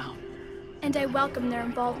war now. And I welcome their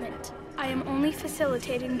involvement. I am only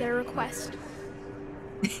facilitating their request.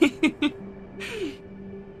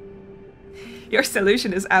 Your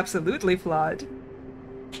solution is absolutely flawed.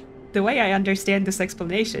 The way I understand this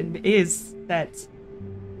explanation is that,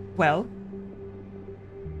 well,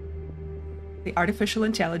 the artificial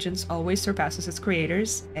intelligence always surpasses its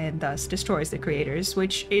creators and thus destroys the creators,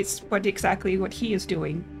 which is exactly what he is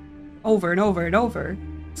doing over and over and over.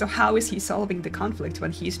 So how is he solving the conflict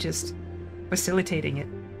when he's just facilitating it?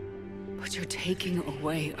 But you're taking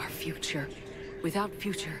away our future. Without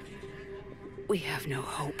future, we have no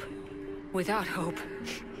hope. Without hope,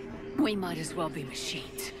 we might as well be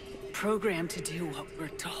machines, programmed to do what we're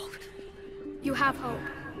told. You have hope,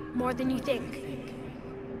 more than you think.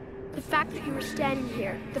 The fact that you are standing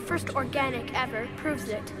here, the first organic ever, proves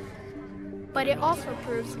it. But it also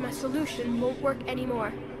proves my solution won't work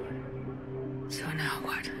anymore. So now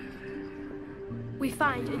what? We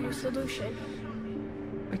find a new solution.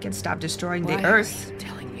 We can stop destroying Why the Earth are you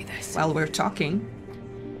telling me this? while we're talking.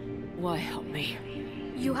 Why help me?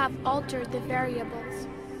 You have altered the variables.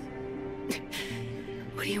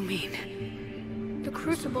 What do you mean? The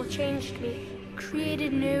Crucible changed me,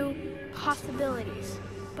 created new possibilities,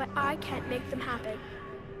 but I can't make them happen.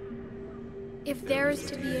 If there is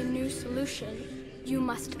to be a new solution, you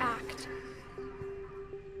must act.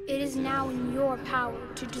 It is now in your power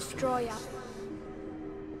to destroy us.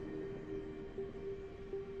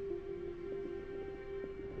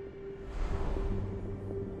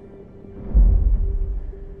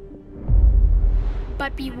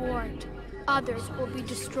 But be warned, others will be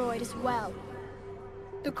destroyed as well.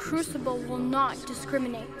 The Crucible will not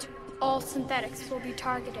discriminate. All synthetics will be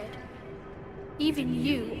targeted. Even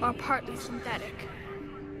you are partly synthetic.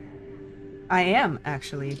 I am,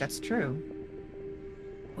 actually, that's true.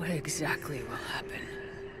 What exactly will happen?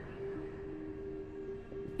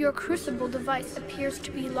 Your Crucible device appears to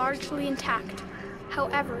be largely intact.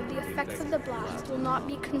 However, the effects of the blast will not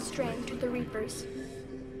be constrained to the Reapers.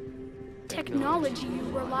 Technology you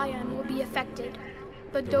rely on will be affected,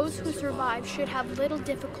 but those who survive should have little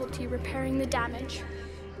difficulty repairing the damage.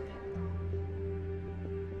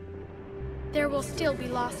 There will still be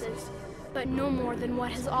losses, but no more than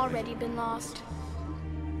what has already been lost.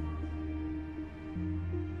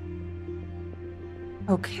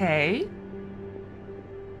 Okay.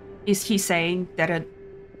 Is he saying that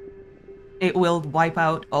it will wipe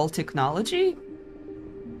out all technology?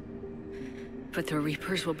 But the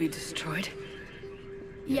Reapers will be destroyed?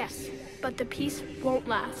 Yes, but the peace won't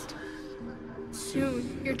last.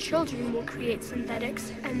 Soon, your children will create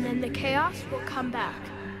synthetics, and then the chaos will come back.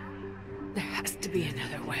 There has to be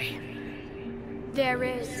another way. There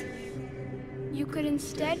is. You could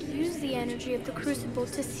instead use the energy of the Crucible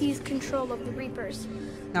to seize control of the Reapers.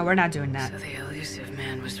 No, we're not doing that. So the elusive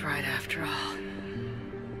man was right after all.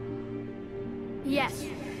 Yes,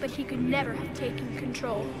 but he could never have taken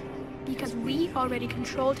control, because we already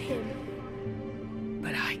controlled him.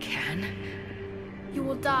 But I can? You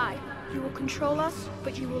will die. You will control us,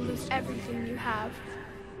 but you will lose everything you have.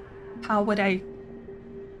 How would I...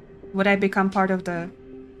 Would I become part of the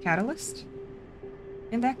Catalyst?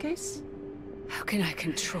 In that case? How can I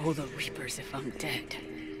control the Reapers if I'm dead?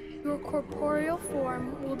 Your corporeal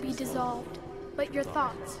form will be dissolved, but your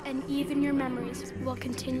thoughts and even your memories will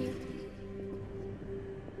continue.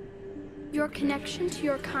 Your connection to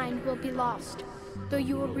your kind will be lost, though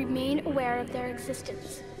you will remain aware of their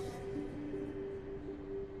existence.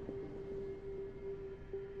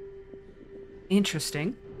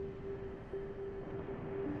 Interesting.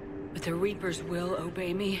 But the Reapers will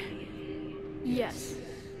obey me? Yes.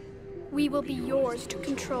 We will be yours to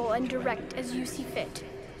control and direct as you see fit.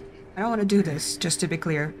 I don't want to do this, just to be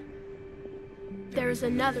clear. There is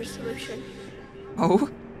another solution. Oh?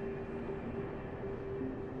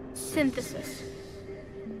 Synthesis.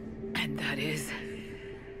 And that is?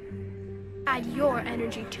 Add your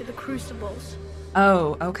energy to the crucibles.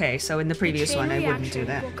 Oh, okay, so in the previous one I wouldn't do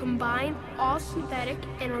that. Will combine all synthetic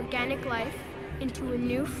and organic life into a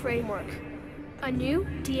new framework. A new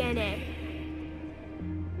DNA.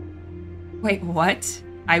 Wait, what?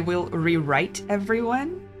 I will rewrite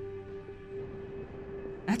everyone?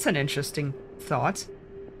 That's an interesting thought.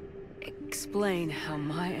 Explain how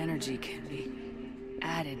my energy can be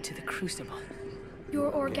added to the crucible.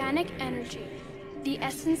 Your organic energy, the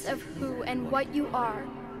essence of who and what you are,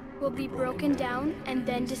 will be broken down and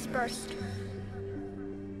then dispersed.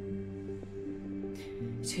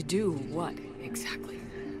 To do what, exactly?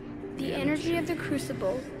 The energy of the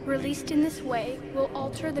crucible, released in this way, will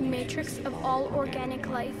alter the matrix of all organic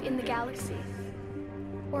life in the galaxy.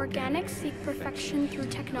 Organics seek perfection through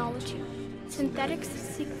technology. Synthetics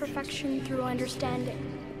seek perfection through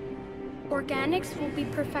understanding. Organics will be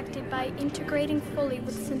perfected by integrating fully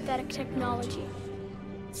with synthetic technology.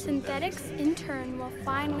 Synthetics, in turn, will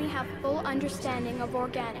finally have full understanding of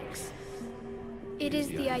organics. It is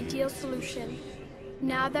the ideal solution.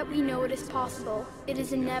 Now that we know it is possible, it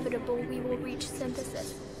is inevitable we will reach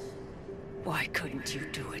synthesis. Why couldn't you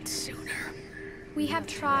do it sooner? We have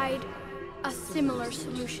tried a similar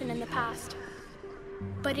solution in the past,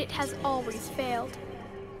 but it has always failed.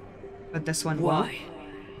 But this one won't? Why?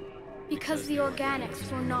 Because the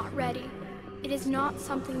organics were not ready. It is not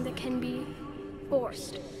something that can be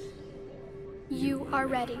forced. You are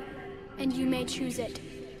ready, and you may choose it.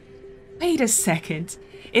 Wait a second.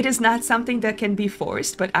 It is not something that can be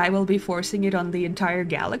forced, but I will be forcing it on the entire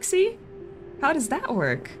galaxy? How does that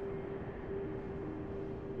work?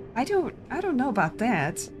 I don't know about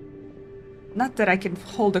that. Not that I can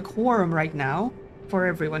hold a quorum right now for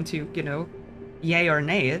everyone to, you know, yay or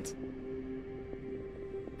nay it.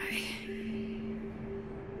 I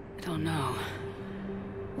don't know.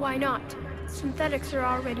 Why not? Synthetics are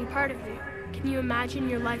already part of you. Can you imagine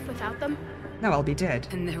your life without them? Now I'll be dead.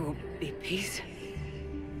 And there will be peace?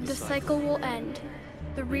 The cycle will end.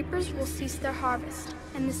 The Reapers will cease their harvest,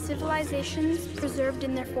 and the civilizations preserved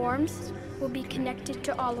in their forms will be connected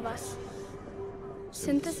to all of us.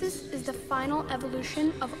 Synthesis is the final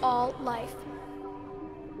evolution of all life.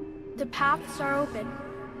 The paths are open,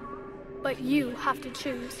 but you have to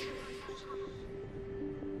choose.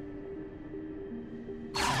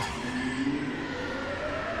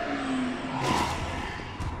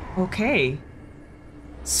 Okay.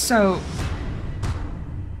 So...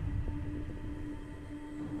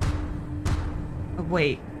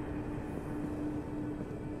 wait.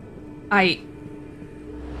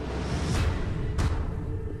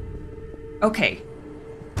 Okay.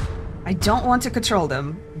 I don't want to control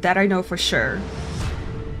them. That I know for sure.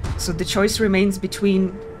 So the choice remains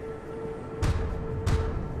between...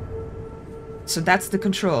 So that's the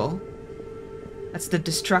control. That's the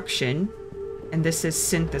destruction. And this is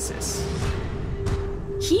synthesis.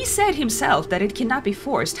 He said himself that it cannot be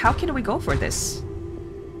forced. How can we go for this?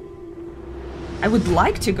 I would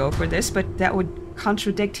like to go for this, but that would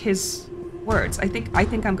contradict his words. I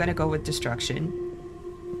think I'm gonna go with destruction.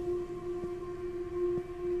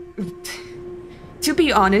 To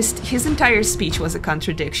be honest, his entire speech was a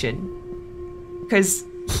contradiction. Because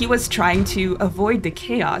he was trying to avoid the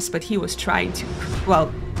chaos, but he was trying to...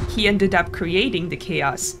 Well, he ended up creating the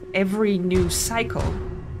chaos every new cycle.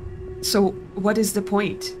 So what is the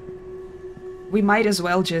point? We might as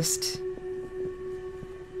well just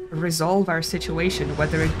resolve our situation,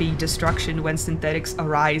 whether it be destruction when synthetics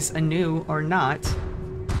arise anew or not.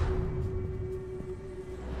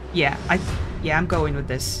 Yeah, I'm going with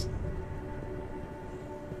this.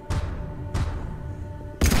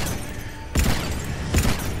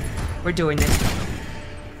 We're doing this.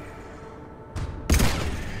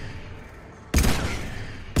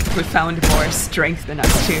 We found more strength than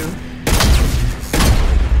us too.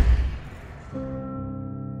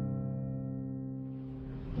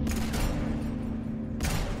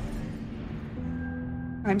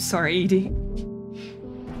 I'm sorry, Edie.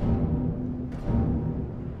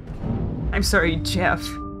 I'm sorry, Jeff.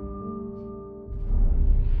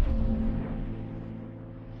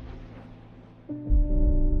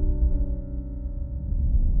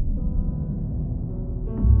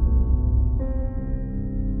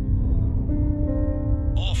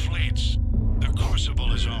 All fleets, the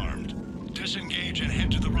Crucible is armed. Disengage and head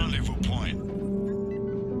to the rendezvous point.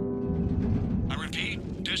 I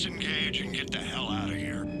repeat, disengage and get the hell out of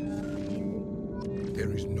here.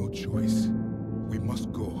 There is no choice. We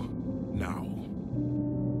must go. Now.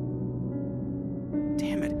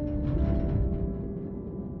 Damn it.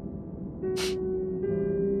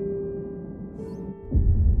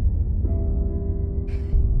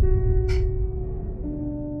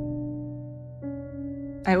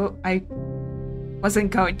 I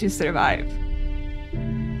wasn't going to survive.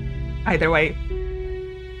 Either way.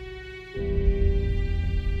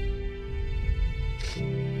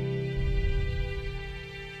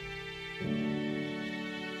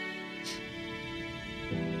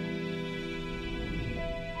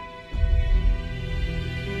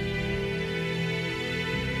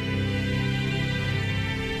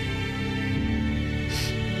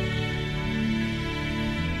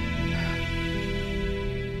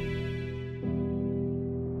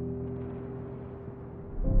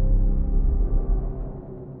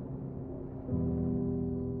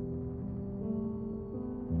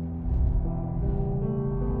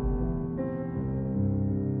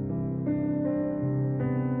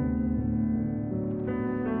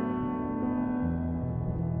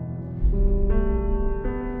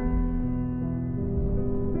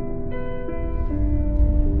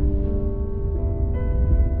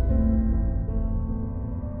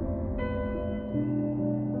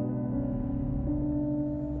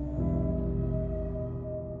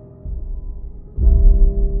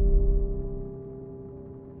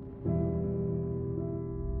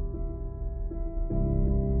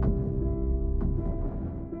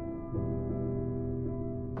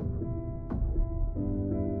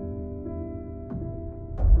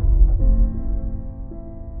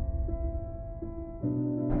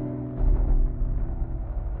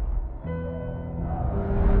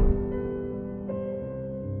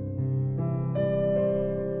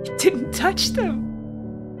 Didn't touch them.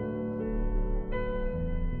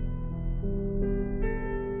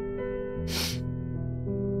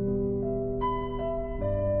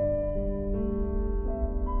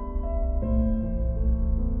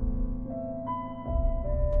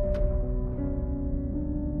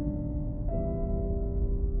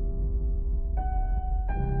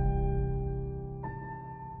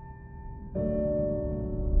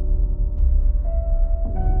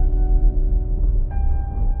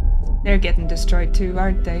 They're getting destroyed too,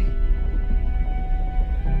 aren't they?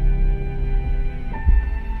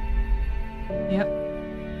 Yep.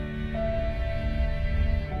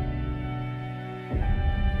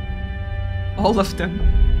 All of them.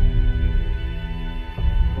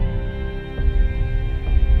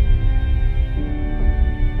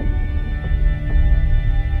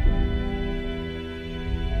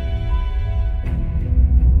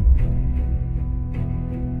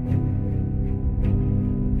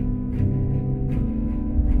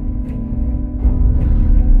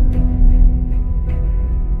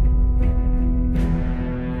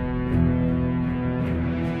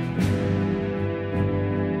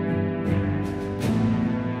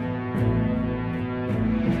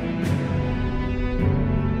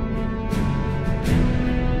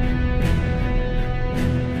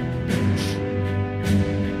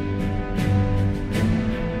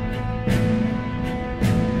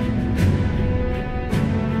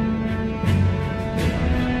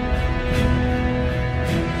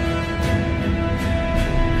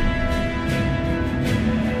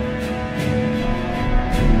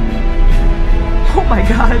 Oh my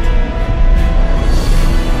god.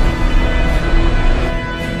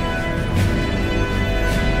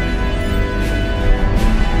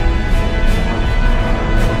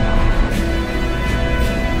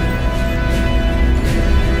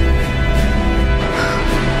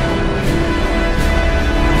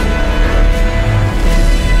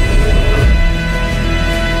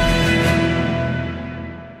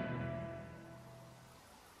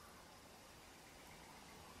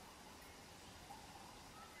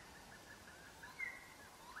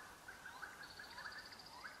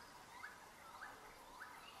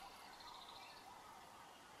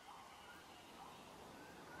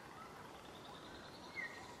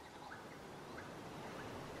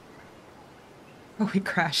 Oh, we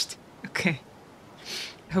crashed. Okay.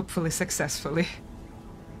 Hopefully successfully.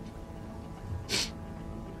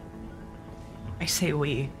 I say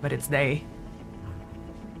we, but it's they.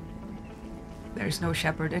 There's no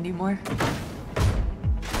Shepard anymore.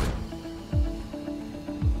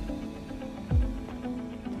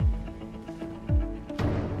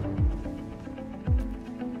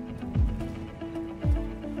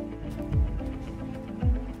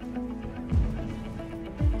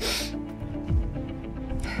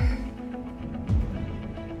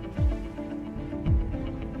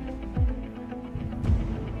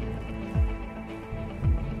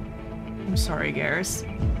 I'm sorry, Garrus.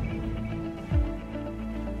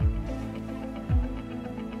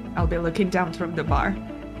 I'll be looking down from the bar.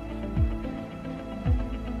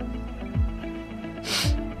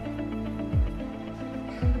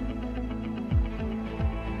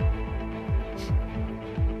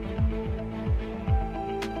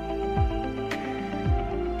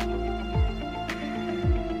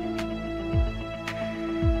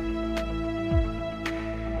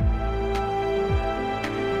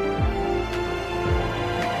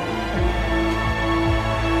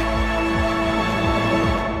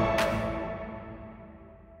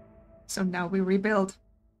 So now we rebuild.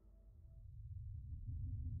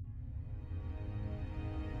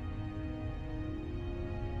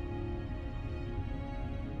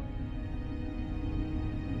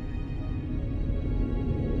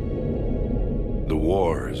 The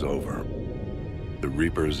war is over. The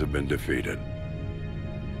Reapers have been defeated.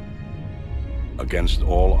 Against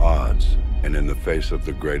all odds, and in the face of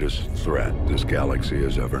the greatest threat this galaxy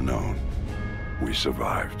has ever known, we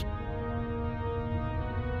survived.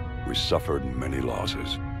 We suffered many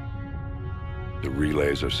losses. The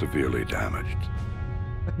relays are severely damaged.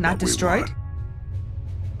 But not destroyed?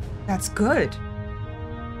 That's good.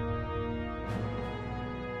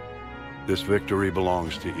 This victory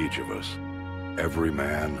belongs to each of us. Every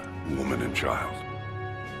man, woman, and child.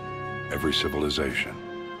 Every civilization.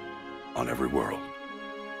 On every world.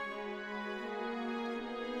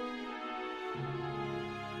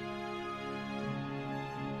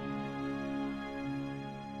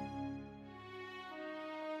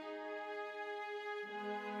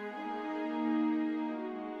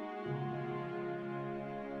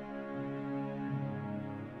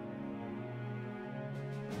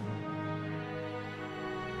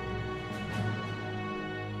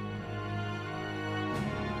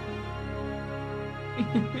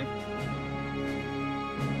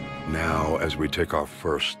 Now, as we take our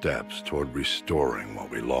first steps toward restoring what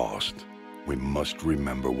we lost, we must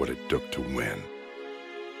remember what it took to win.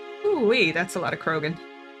 Ooh-wee, that's a lot of Krogan.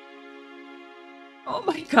 Oh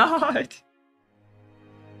my god!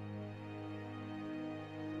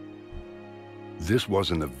 This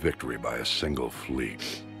wasn't a victory by a single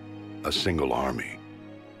fleet, a single army,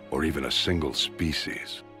 or even a single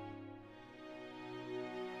species.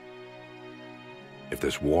 If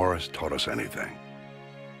this war has taught us anything,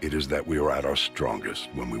 it is that we are at our strongest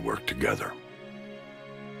when we work together.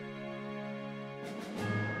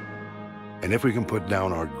 And if we can put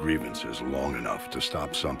down our grievances long enough to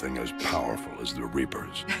stop something as powerful as the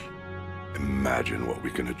Reapers, imagine what we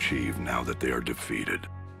can achieve now that they are defeated.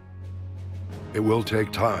 It will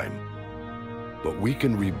take time, but we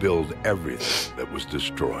can rebuild everything that was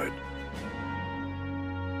destroyed.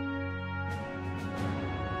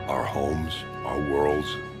 Our homes, our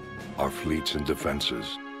worlds, our fleets and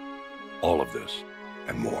defenses, all of this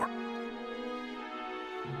and more.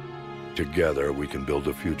 Together, we can build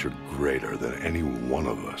a future greater than any one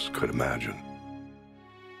of us could imagine.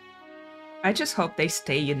 I just hope they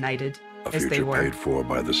stay united A as they future were. paid for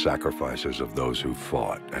by the sacrifices of those who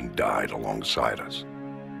fought and died alongside us.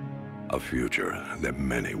 A future that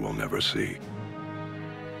many will never see.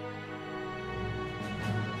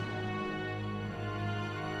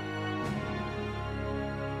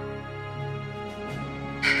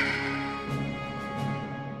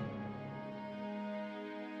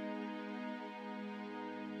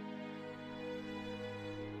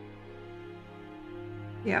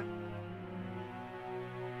 Yep.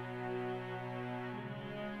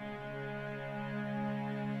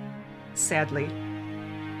 Sadly,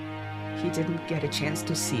 he didn't get a chance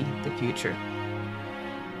to see the future.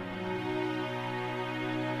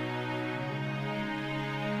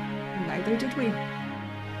 Neither did we.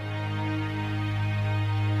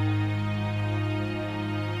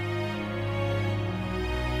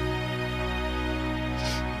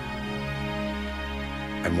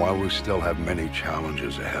 And while we still have many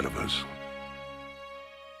challenges ahead of us,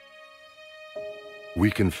 we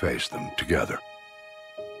can face them together.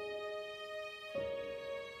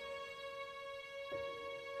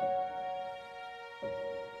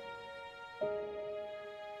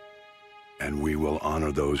 And we will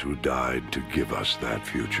honor those who died to give us that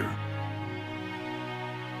future.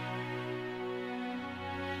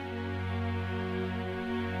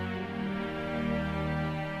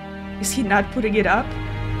 Is he not putting it up?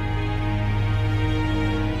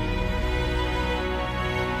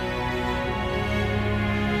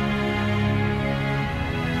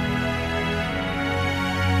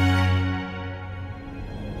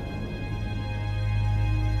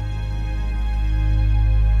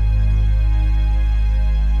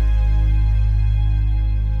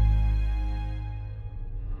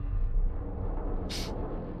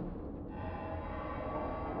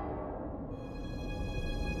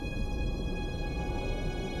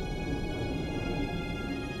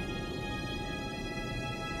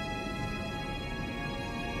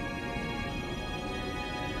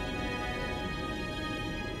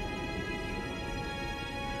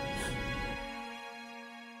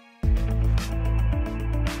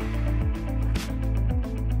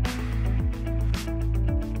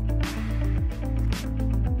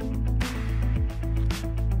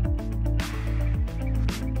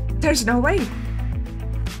 There's no way.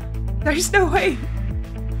 There's no way.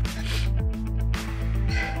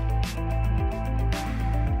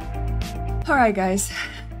 Alright guys,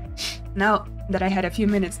 now that I had a few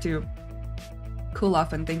minutes to cool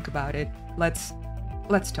off and think about it, let's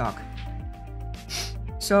talk.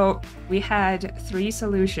 So we had 3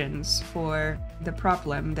 solutions for the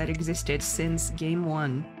problem that existed since Game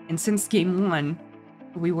 1. And since Game 1,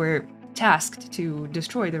 we were tasked to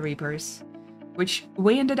destroy the Reapers, which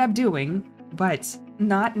we ended up doing, but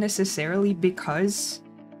not necessarily because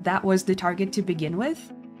that was the target to begin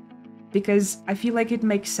with. Because I feel like it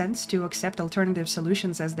makes sense to accept alternative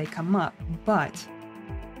solutions as they come up, but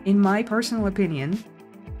in my personal opinion,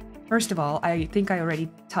 first of all, I think I already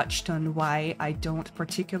touched on why I don't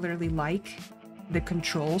particularly like the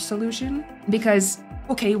control solution. Because,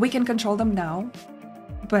 okay, we can control them now,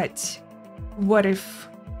 but what if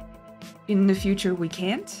in the future we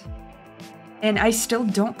can't? And I still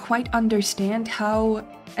don't quite understand how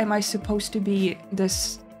am I supposed to be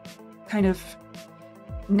this kind of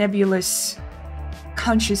nebulous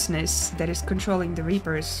consciousness that is controlling the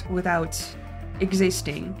Reapers without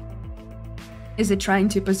existing. Is it trying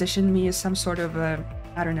to position me as some sort of a,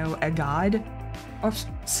 I don't know, a god or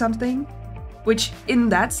something? Which, in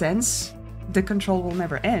that sense, the control will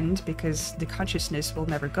never end because the consciousness will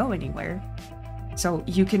never go anywhere. So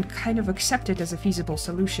you can kind of accept it as a feasible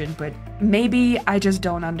solution, but maybe I just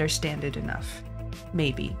don't understand it enough.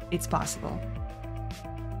 Maybe. It's possible.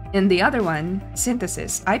 And the other one,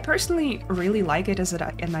 synthesis. I personally really like it as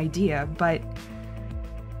an idea, but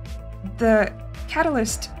the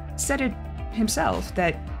Catalyst said it himself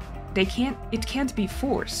that it can't be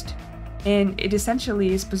forced. And it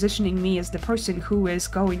essentially is positioning me as the person who is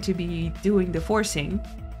going to be doing the forcing,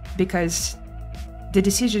 because the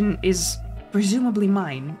decision is presumably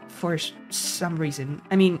mine for some reason.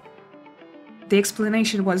 I mean, the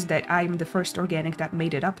explanation was that I'm the first organic that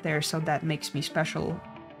made it up there, so that makes me special.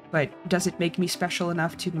 But does it make me special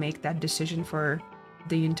enough to make that decision for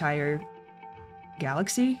the entire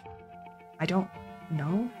galaxy? I don't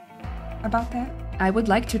know about that. I would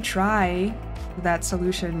like to try that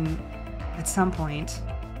solution at some point,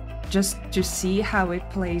 just to see how it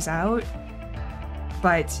plays out,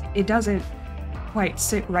 but it doesn't quite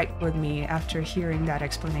sit right with me after hearing that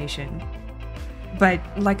explanation. But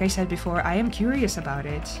like I said before, I am curious about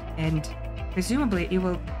it, and presumably it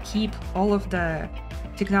will keep all of the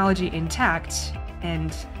technology intact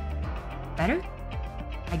and better,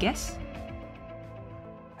 I guess.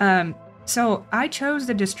 So I chose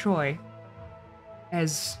the destroy,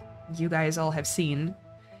 as you guys all have seen,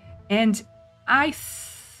 and I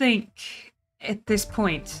think at this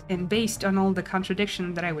point, and based on all the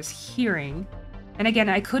contradiction that I was hearing, and again,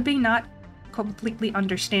 I could be not completely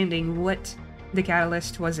understanding what the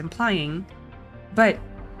Catalyst was implying, but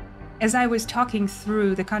as I was talking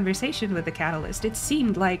through the conversation with the Catalyst, it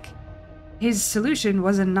seemed like his solution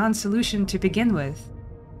was a non-solution to begin with.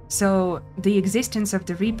 So the existence of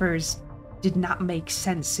the Reapers did not make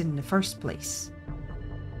sense in the first place.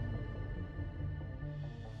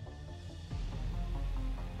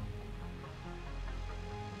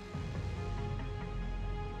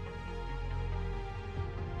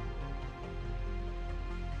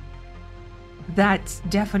 That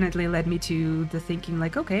definitely led me to the thinking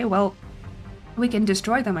like, okay, well, we can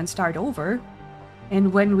destroy them and start over.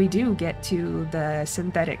 And when we do get to the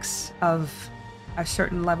synthetics of a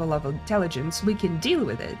certain level of intelligence, we can deal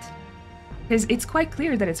with it. Because it's quite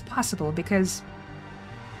clear that it's possible, because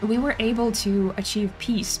we were able to achieve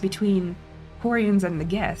peace between Quarians and the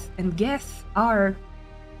Geth. And Geth are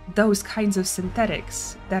those kinds of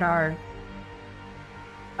synthetics that are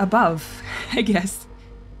above, I guess,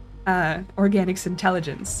 organics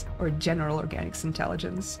intelligence, or general organics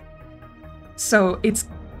intelligence. So it's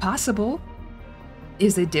possible.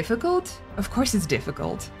 Is it difficult? Of course it's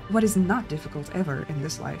difficult. What is not difficult ever in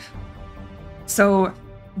this life? So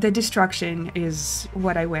the destruction is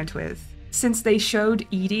what I went with. Since they showed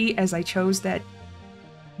Edie as I chose that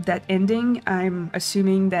ending, I'm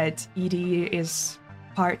assuming that Edie is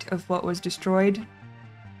part of what was destroyed.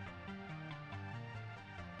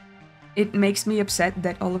 It makes me upset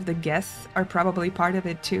that all of the Geth are probably part of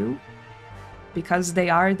it too, because they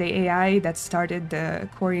are the AI that started the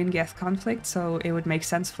Quarian-Geth conflict, so it would make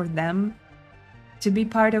sense for them to be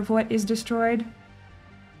part of what is destroyed.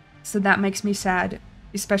 So that makes me sad,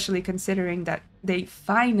 especially considering that they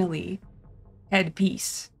finally had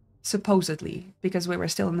peace, supposedly, because we were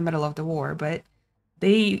still in the middle of the war, but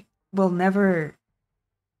they will never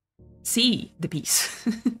see the peace.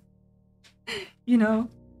 You know?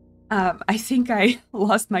 I think I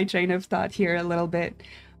lost my train of thought here a little bit,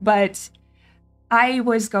 but I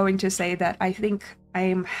was going to say that I think I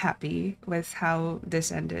am happy with how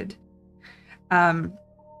this ended. The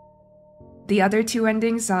other two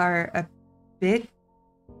endings are a bit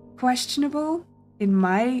questionable, in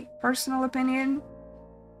my personal opinion.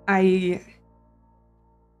 I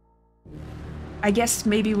guess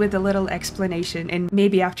maybe with a little explanation, and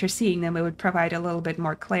maybe after seeing them it would provide a little bit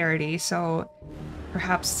more clarity, so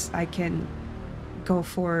perhaps I can go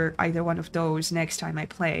for either one of those next time I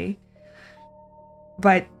play.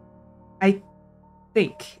 But I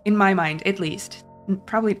think, in my mind at least,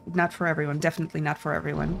 probably not for everyone, definitely not for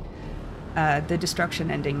everyone, the destruction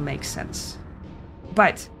ending makes sense.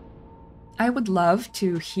 But I would love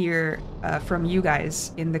to hear from you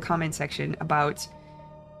guys in the comment section about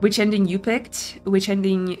which ending you picked, which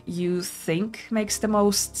ending you think makes the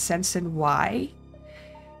most sense and why.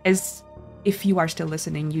 As if you are still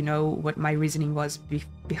listening, you know what my reasoning was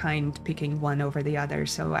behind picking one over the other,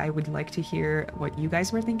 so I would like to hear what you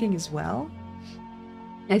guys were thinking as well.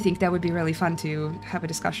 I think that would be really fun to have a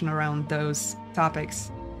discussion around those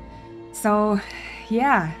topics. So,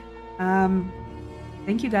 yeah,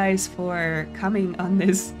 thank you guys for coming on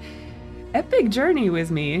this epic journey with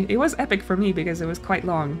me. It was epic for me because it was quite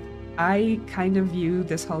long. I kind of view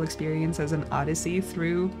this whole experience as an odyssey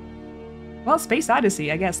through, well, Space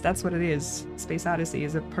Odyssey, I guess that's what it is. Space Odyssey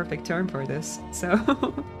is a perfect term for this. So,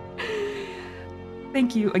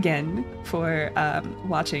 thank you again for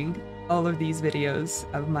watching all of these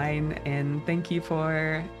videos of mine, and thank you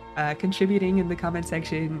for contributing in the comment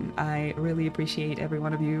section. I really appreciate every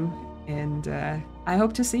one of you, and I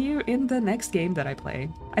hope to see you in the next game that I play.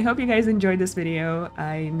 I hope you guys enjoyed this video.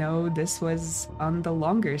 I know this was on the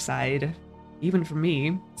longer side, even for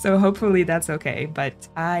me, so hopefully that's okay, but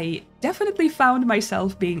I definitely found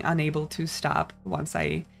myself being unable to stop once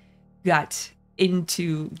I got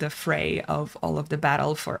into the fray of all of the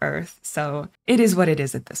battle for Earth, so it is what it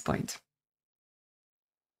is at this point.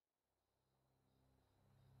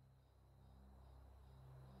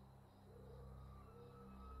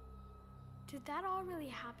 Did that all really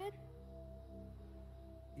happen?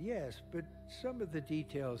 Yes, but some of the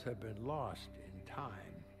details have been lost in time.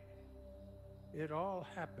 It all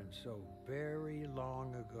happened so very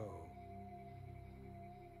long ago.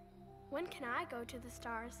 When can I go to the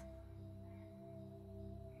stars?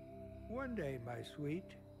 One day, my sweet.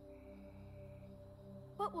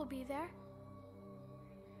 What will be there?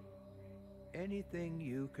 Anything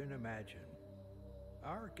you can imagine.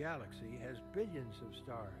 Our galaxy has billions of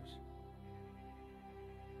stars.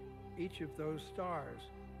 Each of those stars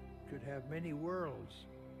could have many worlds.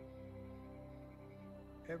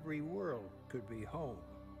 Every world could be home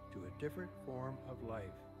to a different form of life.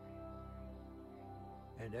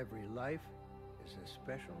 And every life is a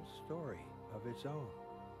special story of its own.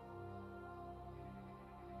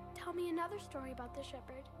 Tell me another story about the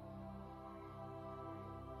shepherd.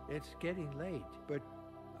 It's getting late, but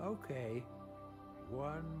okay.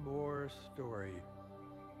 One more story.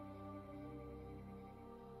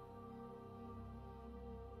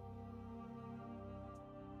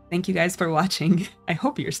 Thank you guys for watching. I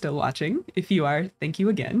hope you're still watching. If you are, thank you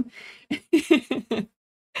again.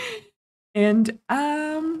 And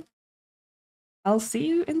I'll see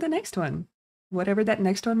you in the next one, whatever that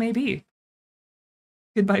next one may be.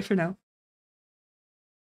 Goodbye for now.